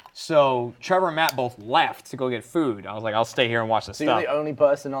over. So Trevor and Matt both left to go get food. I was like, I'll stay here and watch the So stuff. you're the only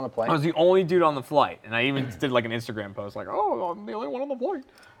person on the plane? I was the only dude on the flight, and I even did like an Instagram post, like, "Oh, I'm the only one on the flight."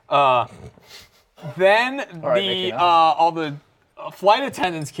 Then right, Mickey Mouse. all the flight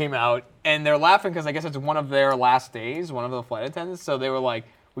attendants came out, and they're laughing because I guess it's one of their last days, one of the flight attendants. So they were like,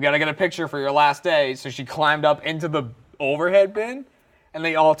 "We gotta get a picture for your last day." So she climbed up into the overhead bin, and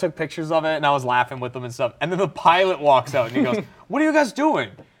they all took pictures of it, and I was laughing with them and stuff. And then the pilot walks out, and he goes, "What are you guys doing?"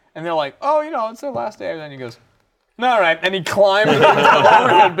 And they're like, "Oh, it's their last day." And then he goes, "All right," and he climbed into the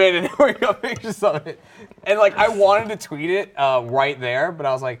overhead bin, and we got pictures of it. And like, I wanted to tweet it right there, but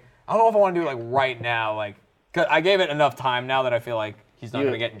I was like, I don't know if I want to do it like right now, like, 'cause I gave it enough time now that I feel like he's not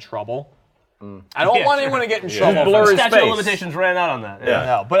gonna get in trouble. I don't Yeah, want sure. anyone to get in trouble. Blur for his Statute of face. limitations ran out on that. Yeah.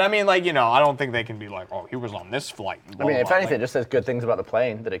 no, but I mean, like, I don't think they can be like, "Oh, he was on this flight." and I blah, mean, blah, if blah. anything, it Like, just says good things about the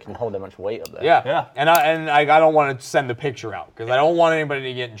plane, that it can hold that much weight up there. yeah, Yeah. And I don't want to send the picture out because I don't want anybody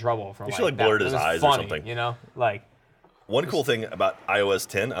to get in trouble for. You should, like, that. blurred his It was eyes or funny, something. Like. One cool thing about iOS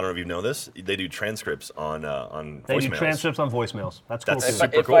 10, I don't know if you know this, they do transcripts on They do voicemails. transcripts on voicemails. That's cool That's too.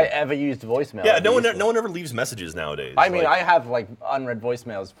 super If cool. I ever used voicemail. Yeah, it'd no be one useful. ever leaves messages nowadays. I mean, Like, I have like unread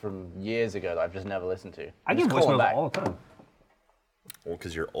voicemails from years ago that I've just never listened to. I Just get call them voicemails back. all the time. well,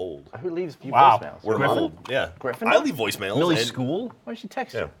 because you're old. Who leaves few Wow. voicemails? We're Griffin? old. Yeah. Griffin? I leave voicemails. Millie's and school Why did she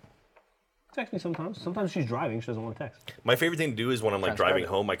text Yeah. you? text me sometimes. Sometimes she's driving. She doesn't want to text. My favorite thing to do is when I'm like Transcribe driving it.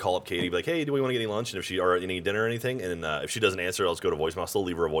 home, I call up Katie, be like, "Hey, do we want to get any lunch?" And if she or any dinner or anything, and if she doesn't answer, I'll just go to voicemail. I'll still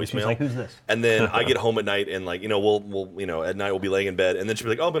leave her a voicemail. She's like, "Who's this?" And then I get home at night and like we'll at night we'll be laying in bed, and then she'll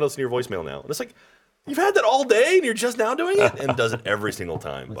be like, "Oh, but I'll listen to your voicemail now." And it's like, you've had that all day and you're just now doing it, and does it every single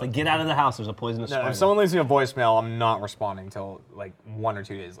time. It's But like, get out of the house. There's a poisonous No, spider. if someone leaves me a voicemail, I'm not responding until like 1 or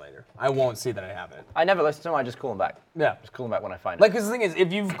 2 days later. I won't see that I have it. I never listen to them. I just call them back. Yeah. Just call them back when I find Like, it. 'cause the thing is,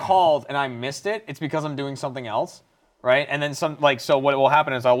 if you've called and I missed it, it's because I'm doing something else, right? And then so what will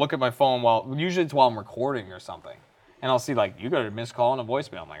happen is I'll look at my phone usually it's while I'm recording or something. And I'll see like, you got a missed call and a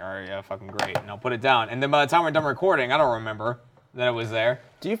voicemail. I'm like, all right, yeah, fucking great. And I'll put it down. And then by the time we're done recording, I don't remember that it was there.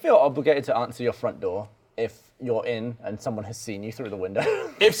 Do you feel obligated to answer your front door if you're in and someone has seen you through the window?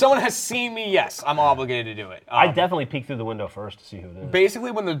 If someone has seen me, yes, I'm obligated to do it. I definitely peek through the window first to see who it is.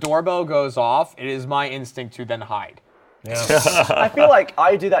 Basically, when the doorbell goes off, it is my instinct to then hide. Yeah. I feel like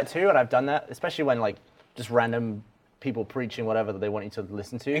I do that too, and I've done that, especially when like just random people preaching whatever that they want you to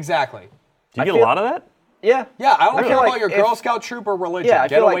listen to. Exactly. Do you get a feel- lot of that? Yeah. Yeah, I don't I care feel about like your if- Girl Scout troop or religion. Yeah, I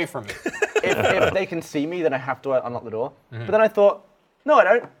Get feel away like- from me. If they can see me, then I have to unlock the door. But then I thought, no, I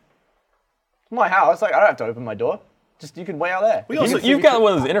don't. It's my house. Like I don't have to open my door. Just you can wait out there. we also You've got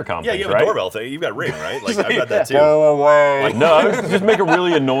one of those intercom yeah, things, you have right? a doorbell thing. You've got Ring, right? Like I've got that too. Go away. Like, no, just make a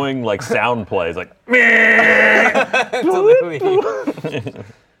really annoying like sound play. It's like,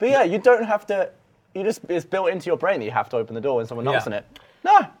 But yeah, you don't have to. It's built into your brain that you have to open the door when someone knocks Yeah. on it.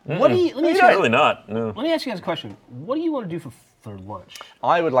 No. What do you? Let me, You ask don't. you, really not. No. let me ask you guys a question. What do you want to do for for lunch?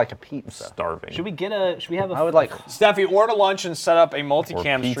 I would like a pizza. Starving. Should we have a? I would like. Steffi, order lunch and set up a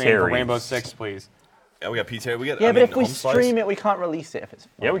multicam stream for P-Terry's. Rainbow Six, please. Yeah, we got P-Terry. We got. Yeah, I but mean, if we home slice. stream it, we can't release it if it's.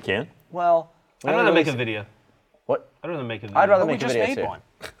 Yeah, we can. Well, I'd rather make a video. What? I'd rather make a video. I'd rather We make a just video made too. one.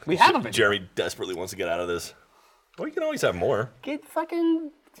 We have a video. Jeremy desperately wants to get out of this. Well, you can always have more.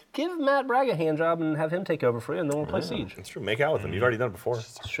 Give Matt Bragg a hand job and have him take over for you, and then we'll play Siege. It's true. Make out with him. You've already done it before.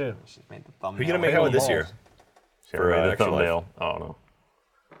 It's true. Made the Who are you thumbnail. gonna make out with this year? For the the extra thumbnail. Oh no.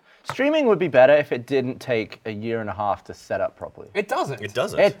 Streaming would be better if it didn't take a year and a half to set up properly. It doesn't. It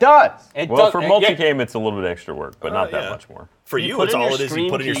doesn't. It does. It Well, does- for yeah. multicam, it's a little bit extra work, but not that yeah. much more. For You you, put it's in all your it is. You stream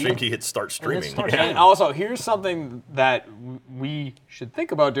put in your key, stream key, hit start streaming. start And also, here's something that we should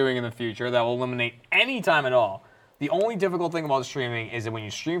think about doing in the future that will eliminate any time at all. The only difficult thing about streaming is that when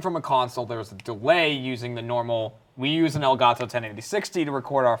you stream from a console, there's a delay using the normal. We use an Elgato 1080-60 to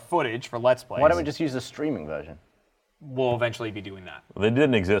record our footage for Let's Plays. Why don't we just use the streaming version? We'll eventually be doing that. They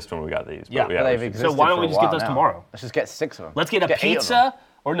didn't exist when we got these. Yeah, but Well, they've we should- existed why don't for we a just get while those now. tomorrow? Let's just get 6 of them. Let's get a 8 of them. pizza,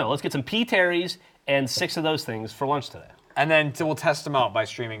 or no, let's get some P-Terry's and 6 of those things for lunch today. And then we'll test them out by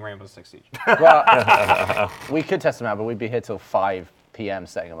streaming Rainbow Six Siege. Well, we could test them out, but we'd be here till 5 p.m.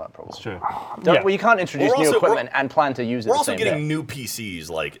 setting them up, probably. It's true. Well, you can't introduce We're new also- equipment and plan to use it We're the also same getting day. new PCs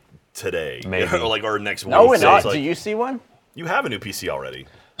like today, Maybe. or next week. No, we're So not. it's like, Do you see one? You have a new PC already.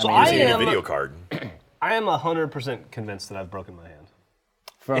 So You're I using a am, video card. I am 100% convinced that I've broken my hand.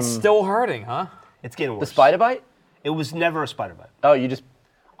 From It's still hurting, huh? It's getting the worse. spider bite? It was never a spider bite. Oh, you just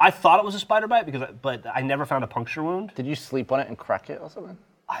I thought it was a spider bite but I never found a puncture wound. did you sleep on it and crack it or something?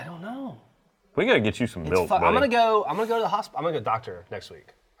 I don't know. We gotta get you some milk, buddy. I'm gonna go to the hospital. I'm gonna go to the doctor next week,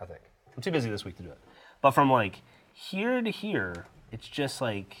 I think. I'm too busy this week to do it. But from like here to here, it's just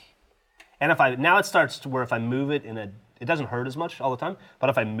like, and now it starts to where if I move it it doesn't hurt as much all the time. But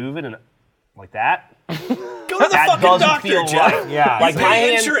if I move it like that, Go to the that fucking doesn't doctor, feel Jeff. right. Yeah. Like You my pay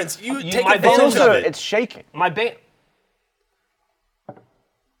hand, insurance. You take my It's advantage bones, of also it. it's shaking. my band.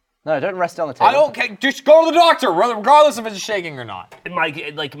 No, don't rest it on the table. I don't care. Just go to the doctor, regardless if it's shaking or not. My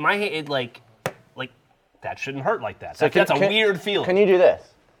hand, like that shouldn't hurt like that. So That's a weird feeling. Can you do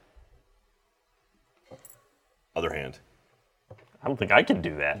this? Other hand. I don't think I can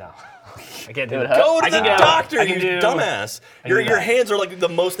do that. No, I can't do it it. hurt? Go to I can the go. doctor, I you can do- dumbass. can Your do that. hands are like the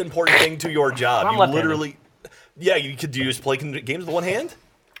most important thing to your job. I'm You left-handed. literally. Yeah, you could do just play games with one hand.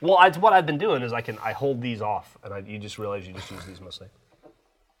 Well, what I've been doing is I hold these off, and you just realize you just use these mostly.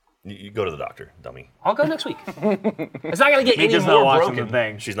 You go to the doctor, dummy. I'll go next week. It's not gonna get any Mika's more not watching broken. the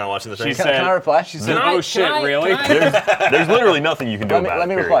thing. She's not watching the thing. She Can, said, can I reply? She said, Can I- oh shit, can I- really? can I- There's literally nothing you can do about let it.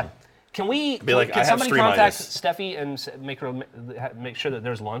 me period. reply. Can we? like, I Can have somebody contact streamitis. Steffi and make sure that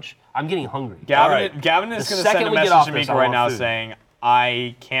there's lunch? I'm getting hungry. Gavin, Alright. Gavin is The going to send second a we get message off to this, Mika I right want now food. saying,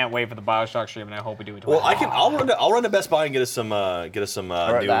 I can't wait for the Bioshock stream, and I hope we do it tomorrow. Well, I'll run to Best Buy and get us some new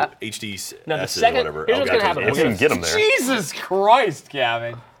that. HD No, the S's or second- whatever. here's what's gonna happen. If you can get them there. Jesus Christ,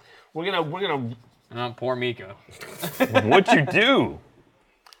 Gavin. We're gonna. Oh, poor Mika. What'd you do?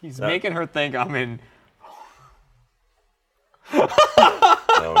 He's making her think I'm in.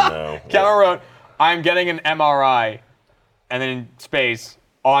 Oh no. Gavin wrote, I'm getting an MRI, and then in space,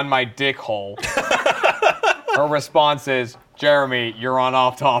 on my dick hole. Her response is, Jeremy, you're on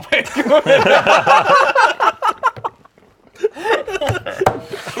off topic.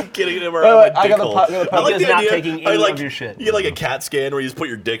 Getting him around my I dick got the hole. pu- got the I like Mika's the not idea. taking I any like, of your shit. You get like a CAT scan where you just put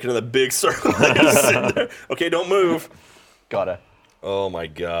your dick into the big circle and you're sitting there. Okay, don't move. Got her. Oh my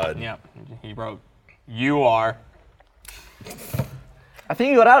god. Yeah, he wrote, you are. I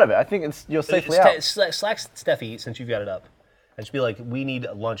think you got out of it. I think you're safely out. Slack Steffi since you've got it up, and just be like, we need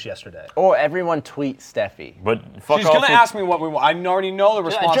lunch yesterday. Or everyone tweet Steffi. But fuck She's off. going to ask me what we want. I already know the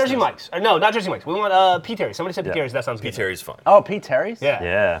response. Jersey to this. Mike's. No, not Jersey Mike's. We want P. Terry. Somebody said P. Terry's. That sounds good. P. Terry's fine. Oh, Pete Terry's? Yeah.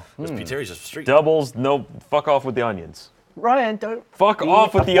 Yeah. P. Terry's just street. Doubles, no, fuck off with the onions. Ryan, don't. Fuck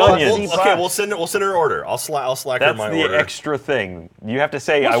off with the Well, onions. Okay, we'll send her an order. I'll slack her That's my the order. extra thing. You have to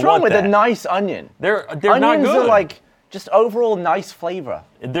say, What's I wrong want with that. a nice onion? They're not Onions good. are like just overall nice flavor.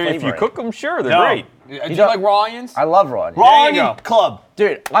 If you flavoring. cook them, sure, they're No. great. Do you don't- like raw onions? I love raw onions. Raw There you Onion go. Club.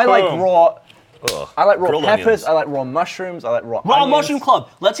 Dude, I like Boom. raw. I like raw Grilled peppers. onions. I like raw mushrooms. I like raw Raw onions. Mushroom Club.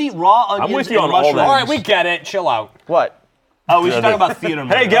 Let's eat raw onions with you and on all mushrooms. that. All right, we get it. Chill out. What? Oh, we should talk about theater.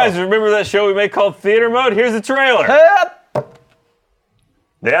 Hey mode. guys, remember that show we made called Theater Mode? Here's the trailer.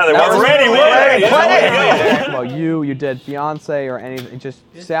 Yeah, they weren't ready. Talk about you, your dead fiance, or anything. Just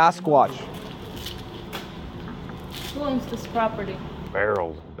Sasquatch. Who owns this property?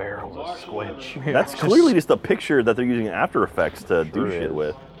 Barrels of squinch. That's clearly just a picture that they're using After Effects to do Sure shit is.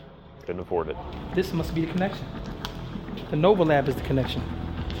 with. Couldn't afford it. This must be the connection. The Nova Lab is the connection.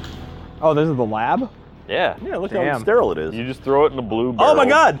 Oh, this is the lab? Yeah. Yeah, look Damn. how sterile it is. You just throw it in a blue barrel. Oh my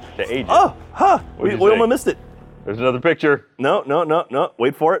God! To age it. Oh, huh! What'd We you say? almost missed it. There's another picture. No.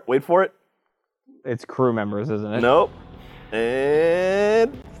 Wait for it. Wait for it. It's crew members, isn't it? Nope.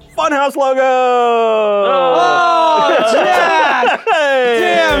 And Funhouse logo. Oh, Jack!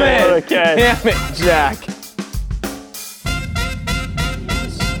 Damn it! Okay. Damn it, Jack.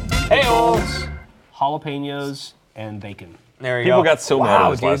 Hey, Jalapenos and bacon. There you People go. got so mad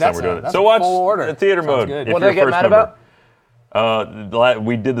at us dude, last time that's we're doing a- it. that's So a watch full order. the theater Sounds mode. good. If What you're did I a get first mad member. about?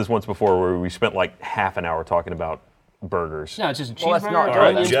 We did this once before where we spent like half an hour talking about burgers. No, it's just a Well, that's cheeseburger, not good.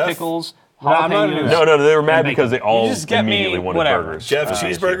 onions, Jeff? pickles, I'm not gonna do jalapenos, that. No, they were mad And because they bacon. all just get me immediately wanted whatever. burgers. Jeff,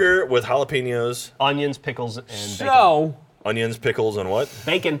 cheeseburger with jalapenos, onions, pickles, and bacon. So, onions, pickles, and what?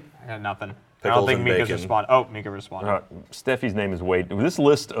 Bacon. I got nothing. I Pickles don't think and Mika's bacon. responded. Oh, Mika responded. Steffi's name is Wade. This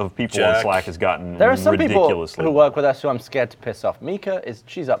list of people on Jack. Slack has gotten There are some people ridiculously. who work with us who I'm scared to piss off. Mika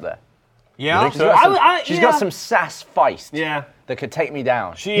she's up there. Yeah, think She's so? got some, She's got some sass feist Yeah. that could take me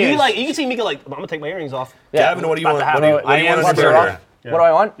down. she You is. can, like, you can see Mika like, I'm gonna take my earrings off. Gavin, what do you About want? to have What do you, it. what do you I want am on your sure. burger? What do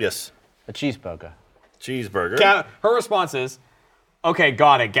I want? Yes, A cheeseburger. cheeseburger. Her response is, "Okay,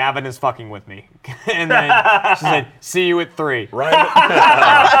 got it. Gavin is fucking with me." And then she said, "See you at 3." Ryan,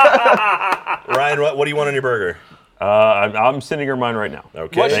 Ryan, what do you want on your burger? I'm sending her mine right now.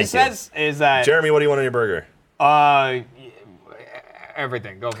 Okay. What she Thank you. says is that Jeremy, what do you want on your burger?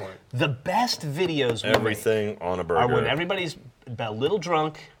 everything. Go for it. The best videos we make Everything on a are burger. when everybody's a little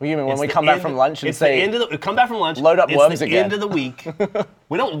drunk. What do you mean, when It's we the come back end- from lunch and it's say, the end of the, come back from lunch. load up it's worms the again. end of the week.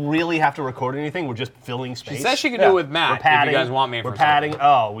 We don't really have to record anything. We're just filling space. She says she can Yeah. do it with We're Matt padding. if you guys want me for We're padding.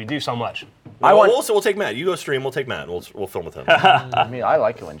 Oh, we do so much. I want- we'll take Matt. You go stream. We'll take Matt. We'll film with him. I mean, I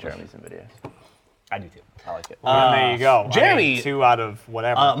like it when Jeremy's in videos. I do too. I like it. And there you go. Jeremy- I mean, 2 out of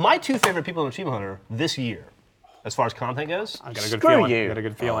whatever. My two favorite people in Achievement Hunter this year, as far as content goes. I got a good screw feeling. you. Got a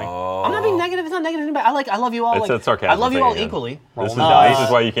good feeling. I'm not being negative. It's not negative. Anybody. I love you all. It's like, a sarcasm I love you thing all again. equally. This is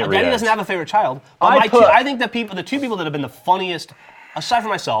dice. why you can't Danny react. doesn't have a favorite child. But I think the two people that have been the funniest, aside from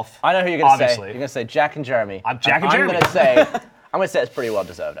myself. I know who you're going to say. obviously. You're going to say Jack and Jeremy. I'm Jack and Jeremy. I'm going to say it's pretty well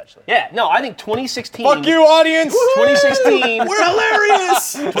deserved, actually. Yeah, no, I think 2016. Fuck you, audience! 2016. We're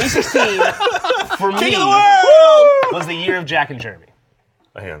hilarious. 2016 for me was the year of Jack and Jeremy,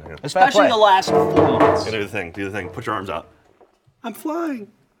 Hang on. especially play. the last 4 months. Do the thing. Do the thing. Put your arms out. I'm flying.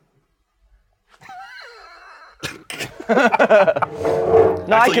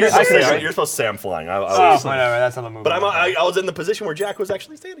 No, Actually, I could you're agree. supposed to say I'm flying. I Oh, was, whatever. That's on the movie. but I was in the position where Jack was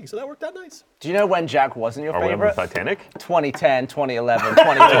actually standing, so that worked out nice. Do you know when Jack wasn't your Are we on the favorite? Titanic? 2010, 2011,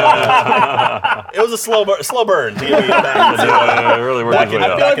 2012. It was a slow burn to get me back. It really worked his way I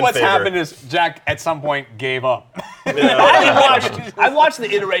up. feel like in what's favor. happened is Jack at some point gave up. I've watched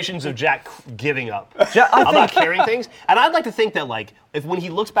the iterations of Jack giving up about carrying things, and I'd like to think that like if when he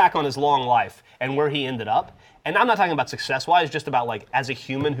looks back on his long life and where he ended up, and I'm not talking about success-wise, just about like as a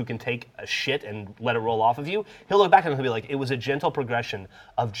human who can take a shit and let it roll off of you, he'll look back and he'll be like, it was a gentle progression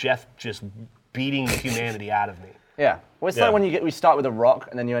of Geoff just beating the humanity out of me. Yeah. Well, it's Yeah. like when we start with a rock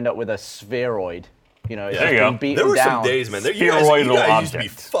and then you end up with a spheroid. You know, it's There just you go. been beaten There were down. some days, man. You Spheroidal guys used to be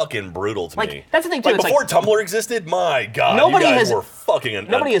object. fucking brutal to me. Like that's the thing too. Like it's before like Tumblr existed, my God, Nobody you guys has- were fucking.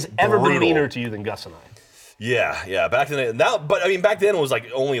 nobody has ever been brutal. meaner to you than Gus and I. Yeah. Back then, but I mean, back then it was like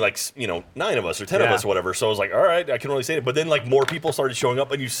only like 9 of us or 10 of Yeah. us or whatever. So I was like, all right, I can really say it. But then like more people started showing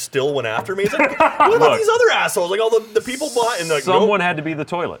up, and you still went after me. It's like, what about these other assholes? Like all the people behind. And like, Someone nope. had to be the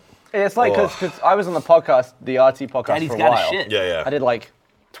toilet. It's like because I was on the podcast, the RT podcast Daddy's for a got while. a shit. Yeah. I did like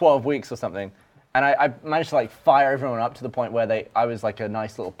 12 weeks or something, and I managed to like fire everyone up to the point where I was like a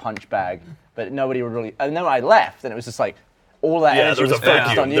nice little punch bag, but nobody would really. And then when I left, and it was just like all that Yeah, energy there was was a focused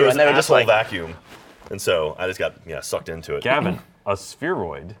vacuum. on you, There was and an they were just asshole like, vacuum, and so I just got sucked into it. Gavin, a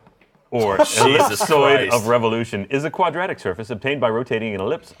spheroid, or Jesus ellipsoid Christ. of revolution, is a quadratic surface obtained by rotating an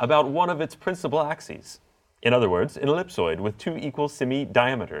ellipse about one of its principal axes. In other words, an ellipsoid with 2 equal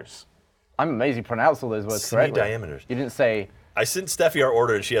semi-diameters. I'm amazed you pronounced all those words correctly. Semi-diameters. You didn't say. I sent Steffi our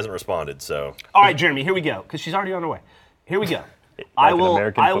order, and she hasn't responded. So All right, Jeremy, here we go, because she's already on her way. Here we go. an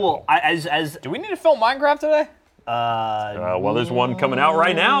American football. As Do we need to film Minecraft today? Well, there's one coming out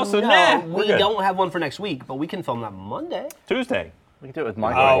right now, so nah, we're we good. don't have one for next week, but we can film that Monday. Tuesday. We can do it with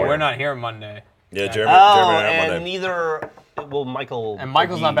Michael. Oh, here. we're not here Monday. yeah, Jeremy. Oh, Jeremy and I and Monday. neither will Michael. And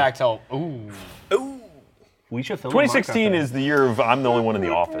Michael's be. not back till ooh. We should film. 2016 Minecraft is the year of I'm the only one in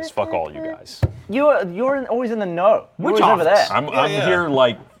the office. Fuck all you guys. You're always in the know. You're Which always over office? there. I'm yeah. here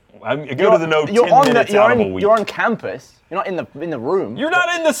like I go to the know 10 minutes out of a week. You're on campus. You're not in the room. You're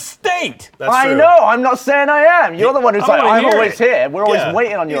not in the state. That's I true. know. I'm not saying I am. You're the one who's I'm like, gonna I'm hear always it. here. We're always Yeah.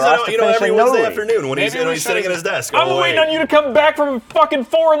 waiting on your He's ass on, to you know, finish every a Wednesday no-read. afternoon when he's, Maybe we he's sitting should- at his desk. I'm oh, waiting wait. on you to come back from fucking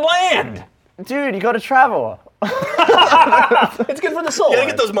foreign land. Dude, you gotta travel. It's good for the soul. You gotta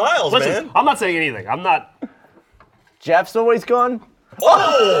get those miles, Listen, man. I'm not saying anything. I'm not. Jeff's always gone.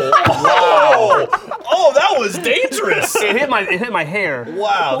 Oh, that was dangerous. It hit my hair.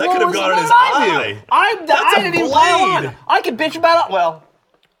 Wow, that could have gone in his I eye. I didn't even pile on. I could bitch about it. Well.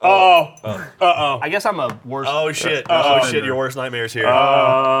 I guess I'm a worse. Oh shit! Oh shit! Your worst nightmares here.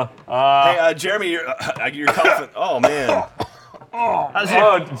 Hey, Jeremy, you're coughing. Oh man.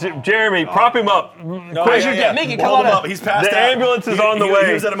 Jeremy, prop him up. How's your dick? Make it come on up. He's passed The out. ambulance is on the way,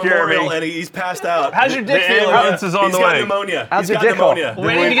 He was at a memorial Jeremy. and he's passed out. How's your dick The feeling? ambulance is on He's the got way. pneumonia. How's He's your got dick hole? pneumonia.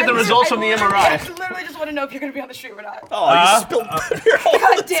 We need to get the results from the I MRI. literally just want to know if you're going to be on the stream or not. Oh, you spilled beer all over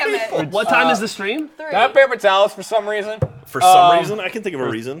God the damn table. it. What time is the stream? 3. Can I have paper towels for some reason? For some reason, I can think of a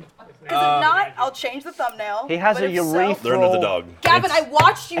reason. Because if not, I'll change the thumbnail. He has But a if so- urethral. They're under the dog. Gavin, I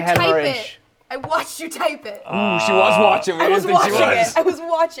watched you type hemorrhage. it. I watched you type it. Ooh, she was watching. We I was didn't think she watching was. it. I was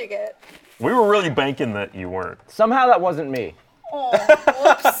watching it. We were really banking that you weren't. Somehow that wasn't me. Oh,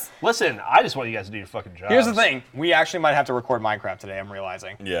 whoops. Listen, I just want you guys to do your fucking job. Here's the thing. We actually might have to record Minecraft today, I'm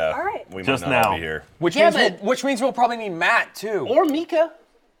realizing. Yeah. All right. We Just might not all now. be here. Which means we'll probably need Matt, too. Or Mika.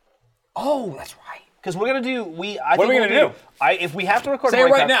 Oh, that's right. Because we're gonna do. What are we gonna do? If we have to record. Say it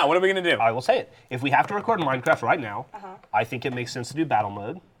Minecraft, right now. What are we going to do? I will say it. If we have to record Minecraft right now, I think it makes sense to do battle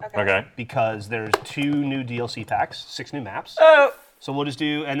mode Okay. because there's 2 new DLC packs, 6 new maps. Oh. So we'll just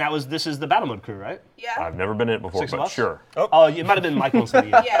do, and this is the battle mode crew, right? Yeah. I've never been in it before, 6 of but us? sure. Oh, it might have been Michael instead of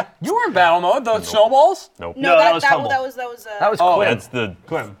you. Yeah. You were in battle mode, the snowballs? Nope. No, that was Tumble. That was That was Oh, Quinn. That's the.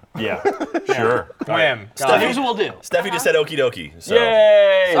 Quim. Yeah. Sure. Wham. So Got here's it. what we'll do. Steffi just said okie dokie. So.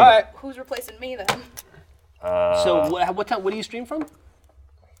 Yay! All right. Who's replacing me then? So what time? What do you stream from?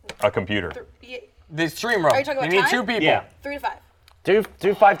 A computer. Yeah, The stream room. Are you talking We about need time? 2 people. Yeah. 3 to 5.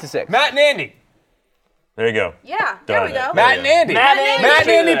 Do 5 to 6. Matt and Andy. There you go. Yeah. There we Done. go. Matt and Andy. Matt and Andy. Matt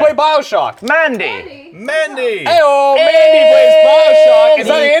and Andy play Bioshock. Mandy. Mandy. Hey-oh, Mandy plays Bioshock. Is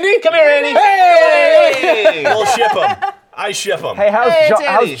that Andy? Come here, Andy. Hey! We'll ship him. I ship him. Hey, how's, Hey, it's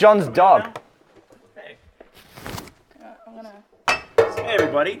how's Andy. John's dog? I'm gonna. Hey,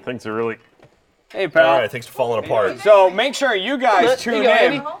 everybody. Things are really. Hey, pal. All right, thanks for falling apart. So make sure you guys tune you go, in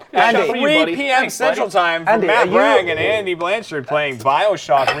Andy. at Andy. 3 p.m. Central Time for Andy, Matt are you- Bragg and Andy Blanchard playing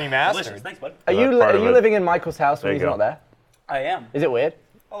Bioshock Remastered. Thanks, bud. Are you part of it. living in Michael's house when There you he's go. not there? I am. Is it weird?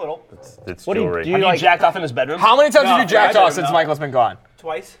 A little. It's What do you jewelry. do? Have you like, jacked off in his bedroom? How many times have you jacked I off don't since know. Michael's been gone?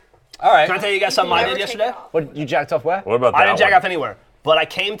 Twice. All right. Can I tell you guys something I Never did take yesterday? it off. What, you jacked off where? What about that I didn't jack one? off anywhere, but I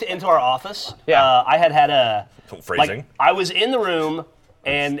came into our office. Yeah. I had a. Phrasing. Like, I was in the room,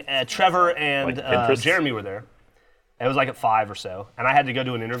 and Trevor and Like Pinterest? Jeremy were there. It was like at 5 or so, and I had to go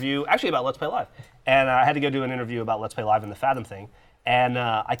do an interview, actually about Let's Play Live, and I had to go do an interview about Let's Play Live and the Fathom thing. And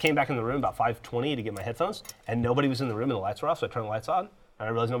I came back in the room about 5:20 to get my headphones, and nobody was in the room, and the lights were off, so I turned the lights on, and I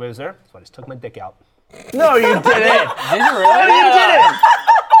realized nobody was there, so I just took my dick out. No, you didn't. Did you really? You didn't.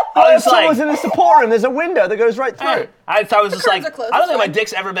 I was Someone's like, in the support room. There's a window that goes right through. I was just like, curtains are closed, I don't it's think my fine.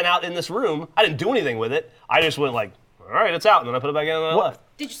 dick's ever been out in this room. I didn't do anything with it. I just went like, all right, it's out, and then I put it back in and I left.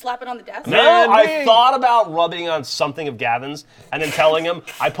 Did you slap it on the desk? No, I thought about rubbing on something of Gavin's and then telling him,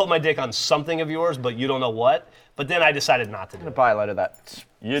 I put my dick on something of yours, but you don't know what. But then I decided not to do it. Buy a load of that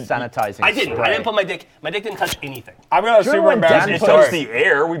sanitizing. I didn't. spray. I didn't put my dick didn't touch anything. I've got a Sure, super when Dan embarrassing It put- story. touched the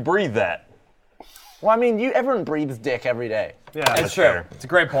air. We breathe that. Well, I mean, everyone breathes dick every day. Yeah, It's true. It's a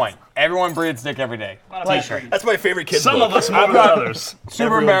great point. Everyone breathes dick every day. T-shirt. That's my favorite kid's Some book. of us more than got- others. Super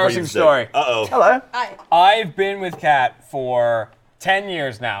Everyone embarrassing breathes it. story. Uh-oh. Hello. Hi. I've been with Kat for 10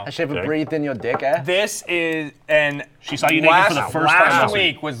 years now. Has she ever Okay. breathed in your dick, eh? This is, and She saw you naked for the first time last last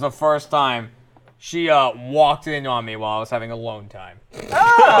week. week was the first time she walked in on me while I was having alone time.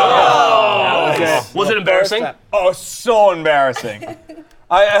 Was it embarrassing? Oh, so embarrassing.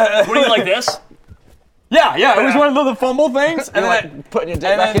 Were you like this? Yeah, it was one of the fumble things. And You're then, like putting your dick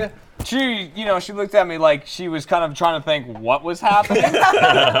and back then in. she looked at me like she was kind of trying to think what was happening.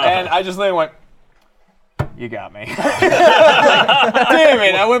 And I just literally went, you got me. Damn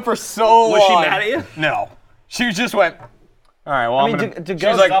it, I went for so long. Was she mad at you? No. She just went, all right, well, I I'm mean, gonna... do She was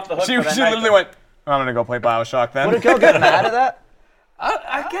girls like, off the hook she for that literally night, went, I'm gonna go play Bioshock then. Would a girl get mad at that?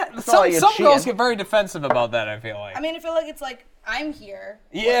 I get, not some like you're girls cheating. get very defensive about that, I feel like. I mean, I feel like it's like, I'm here.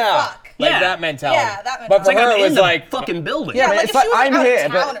 Yeah. Fuck. Like Yeah. that mentality. Yeah, that But for mentality. her, I'm it was in the like, fucking building. Yeah, Yeah, but like it's if like, she was I'm out here,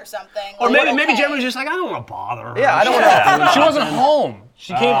 of but- town or something. Or like, maybe okay. Jeremy was just like, I don't want to bother her. Yeah, I don't want to. she wasn't home.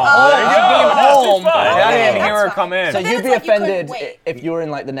 She came home. Oh. She came home. fine. And I didn't That's hear her fine. come in. So Then you'd it's be like you couldn't offended wait. if you were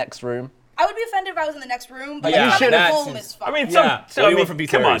in like the next room. I would be offended if I was in the next room, but Yeah, coming that's home just- is fine. I mean, Yeah. What do you want from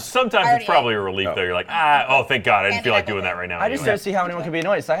come on. P30s? Sometimes Already it's probably ate. a relief, though. You're like, oh, thank God, I didn't feel like doing that right now. I just anyway. don't see how anyone can be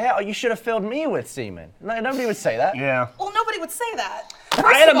annoyed. It's like, hey, you should have filled me with semen. Nobody would say that. Yeah. Well, nobody would say that. I had a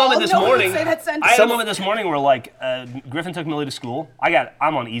First of all, moment this nobody would morning. say that I sentence. had a moment this morning where like Griffin took Millie to school.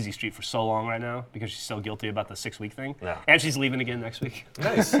 I'm on Easy Street for so long right now because she's so guilty about the 6-week thing. Yeah. And she's leaving again next week.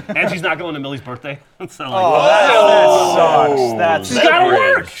 Nice. And she's not going to Millie's birthday. So like, That's she's gotta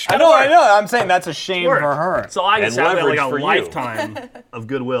work. I know. I'm saying that's a shame Work. for her. So I And just have like leverage a for you. lifetime of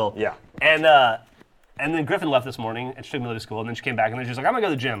goodwill. Yeah. And then Griffin left this morning and she took Millie to school and then she came back and then she was like, I'm gonna go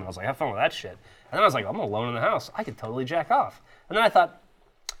to the gym. And I was like, have fun with that shit. And then I was like, I'm alone in the house. I could totally jack off. And then I thought,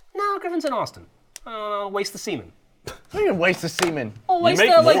 no, Griffin's in Austin. Waste the semen. You can waste the semen. Oh, waste make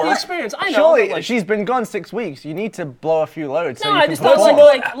the more. experience. I know. Surely, but, like, she's been gone 6 weeks. You need to blow a few loads. no, so you I can just thought perform.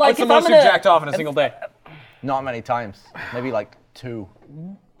 like What's the if most I'm you gonna, jacked off in a single day? Not many times. Maybe like 2.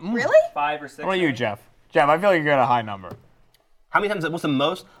 Really? 5 or 6. What about you, Jeff? Jeff, I feel like you got a high number. how many times? What's the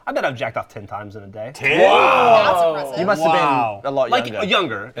most? I bet I've jacked off 10 times in a day. That's impressive. You must Wow. have been a lot Like younger.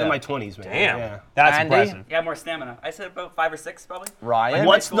 younger in my 20s, man. Damn. Yeah. That's Andy? impressive. You have more stamina. I said about 5 or 6 probably. Ryan.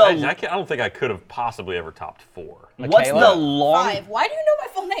 What's I the don't think I could have possibly ever topped 4. what's Michaela? the long? 5. Why do you know my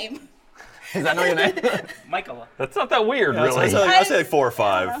full name? Is that not your name? Michael. That's not that weird, really. I'd say like 4 or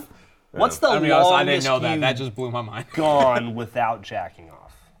 5. What's the I'll be honest, I longest didn't know that. you've That just blew my mind. gone without jacking off?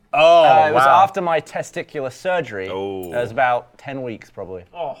 Oh, It was after my testicular surgery. Oh. It was about 10 weeks probably.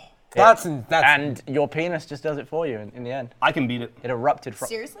 Oh. that's And your penis just does it for you in the end. I can beat it. It erupted from.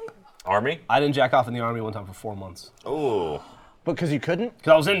 Seriously? Army? I didn't jack off in the army one time for 4 months. Oh. Because you couldn't?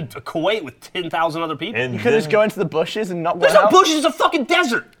 Because I was in Kuwait with 10,000 other people. And You couldn't just go into the bushes and not go There's no out? bushes, it's a fucking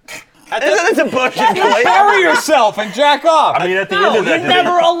desert. There's a bush in Kuwait. bury yourself and jack off. I mean, at the No, end of you're that,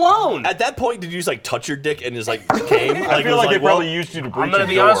 never alone. At that point, did you just like touch your dick and just like came? I feel like they probably used you to breach I'm gonna a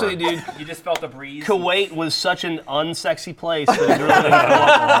be door. honest with you, dude. You just felt a breeze. Kuwait was such an unsexy place that it really didn't go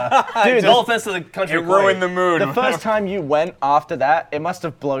up a lot. Dude, No offense to the country. It of Kuwait. ruined the mood. the first time you went after that, it must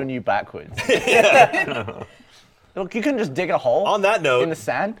have blown you backwards. Look, you couldn't just dig a hole On that note, in the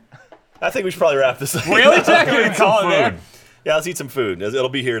sand. I think we should probably wrap this up. Really, Jack? You didn't call it there? Yeah, let's eat some food. It'll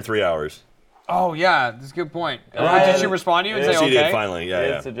be here in 3 hours. Oh yeah, that's a good point. Ryan- Did she respond to you and Yeah, say she okay? did finally. Yeah,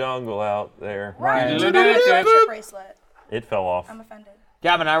 It's yeah. a jungle out there. Ryan, Right. you got a friendship bracelet. It fell off. I'm offended.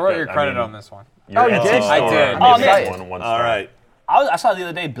 Gavin, I wrote your I credit mean- on this one. Your you Etsy did? store I did. made Oh, that man. one All star. right. I saw the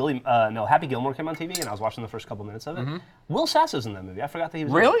other day Happy Gilmore came on TV, and I was watching the first couple minutes of it. Will Sasso's in that movie. I forgot that he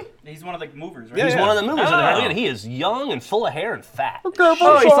was. in it. Really? He's one of the movers, right? He's one of the movies. in Oh. there. And he is young and full of hair and fat. Oh, he's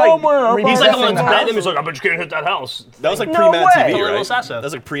like, He's like the one repossessing that's the betting him. house. He's like, I bet you can't hit that house. That was like No pre-Mad way. TV, Totally right? Will Sasso. That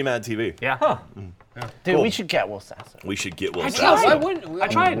was like pre-Mad TV. Yeah. Dude, we should get Will Sasso. We should get Will I Sasso. tried. I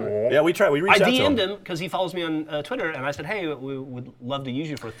tried. Yeah, we tried. We I reached out to DM'd him. him because he follows me on Twitter, and I said, "Hey, we would love to use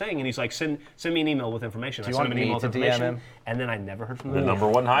you for a thing." And he's like, "Send me an email with information." you I sent him want an me email to with DM information, him? and then I never heard from The him. number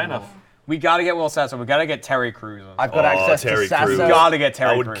wasn't high enough. We gotta get Will Sasso. We gotta get Terry Crews. I've got access Terry to Sasso. Crews. Gotta get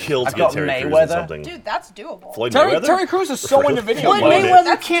Terry I would Crews. kill to I've get got Terry Crews in Mayweather. something. Dude, that's doable. Floyd Terry Mayweather? Crews is so into video Floyd games. Mayweather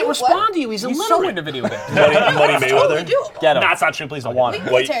That's can't doable. respond to you. He's He's so illiterate. into video games. Money Totally Mayweather? doable. Get him. That's not true. Please don't. want We him.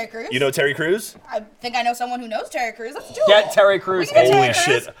 can Wait, get Terry Crews. you know Terry Crews? I think I know someone who knows Terry Crews. That's doable. Get Terry Crews. We can get Holy Terry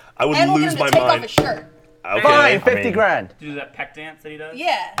Crews, shit. I would and we'll lose get him my to take mind. off his shirt. Okay. Fine, 50 mean- grand. To do that peck dance that he does?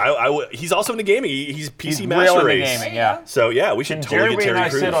 Yeah. He's also into gaming. He's PC He's Master real into Race. gaming, yeah. So yeah, we should Can totally get Jeremy and Terry I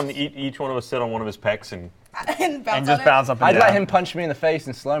Crews. sit on each one of us sit on one of his pecs and and bounce And just on bounce up and I'd down. let him punch me in the face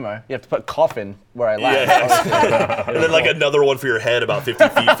in slow-mo. You have to put coffin where I land. Yeah. And then like another one for your head about 50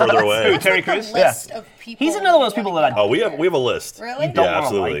 feet further away. Terry it. Crews. List of people. He's another one of those people that I Oh, we have a list. Really? don't Yeah, want to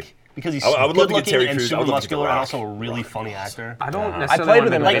absolutely. like because he's I would love to get good-looking Terry and Crews. I super would love to get The muscular and Rock. also a really funny actor. I don't I necessarily played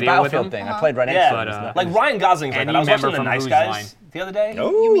with want him to like make a a video with Battlefield him. thing. I played right next Yeah, to him. It's nuts. like Ryan Gosling's like Any that. I was watching member The from Nice Who's Guys Line? the other day.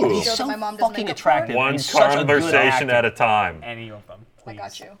 Oh. He He's showed so that my mom doesn't fucking make up attractive. one He's such a good conversation actor. at a time. Any of them. I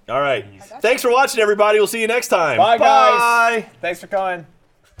got you. All right. Thanks for watching, everybody. We'll see you next time. Bye, guys. Thanks for coming.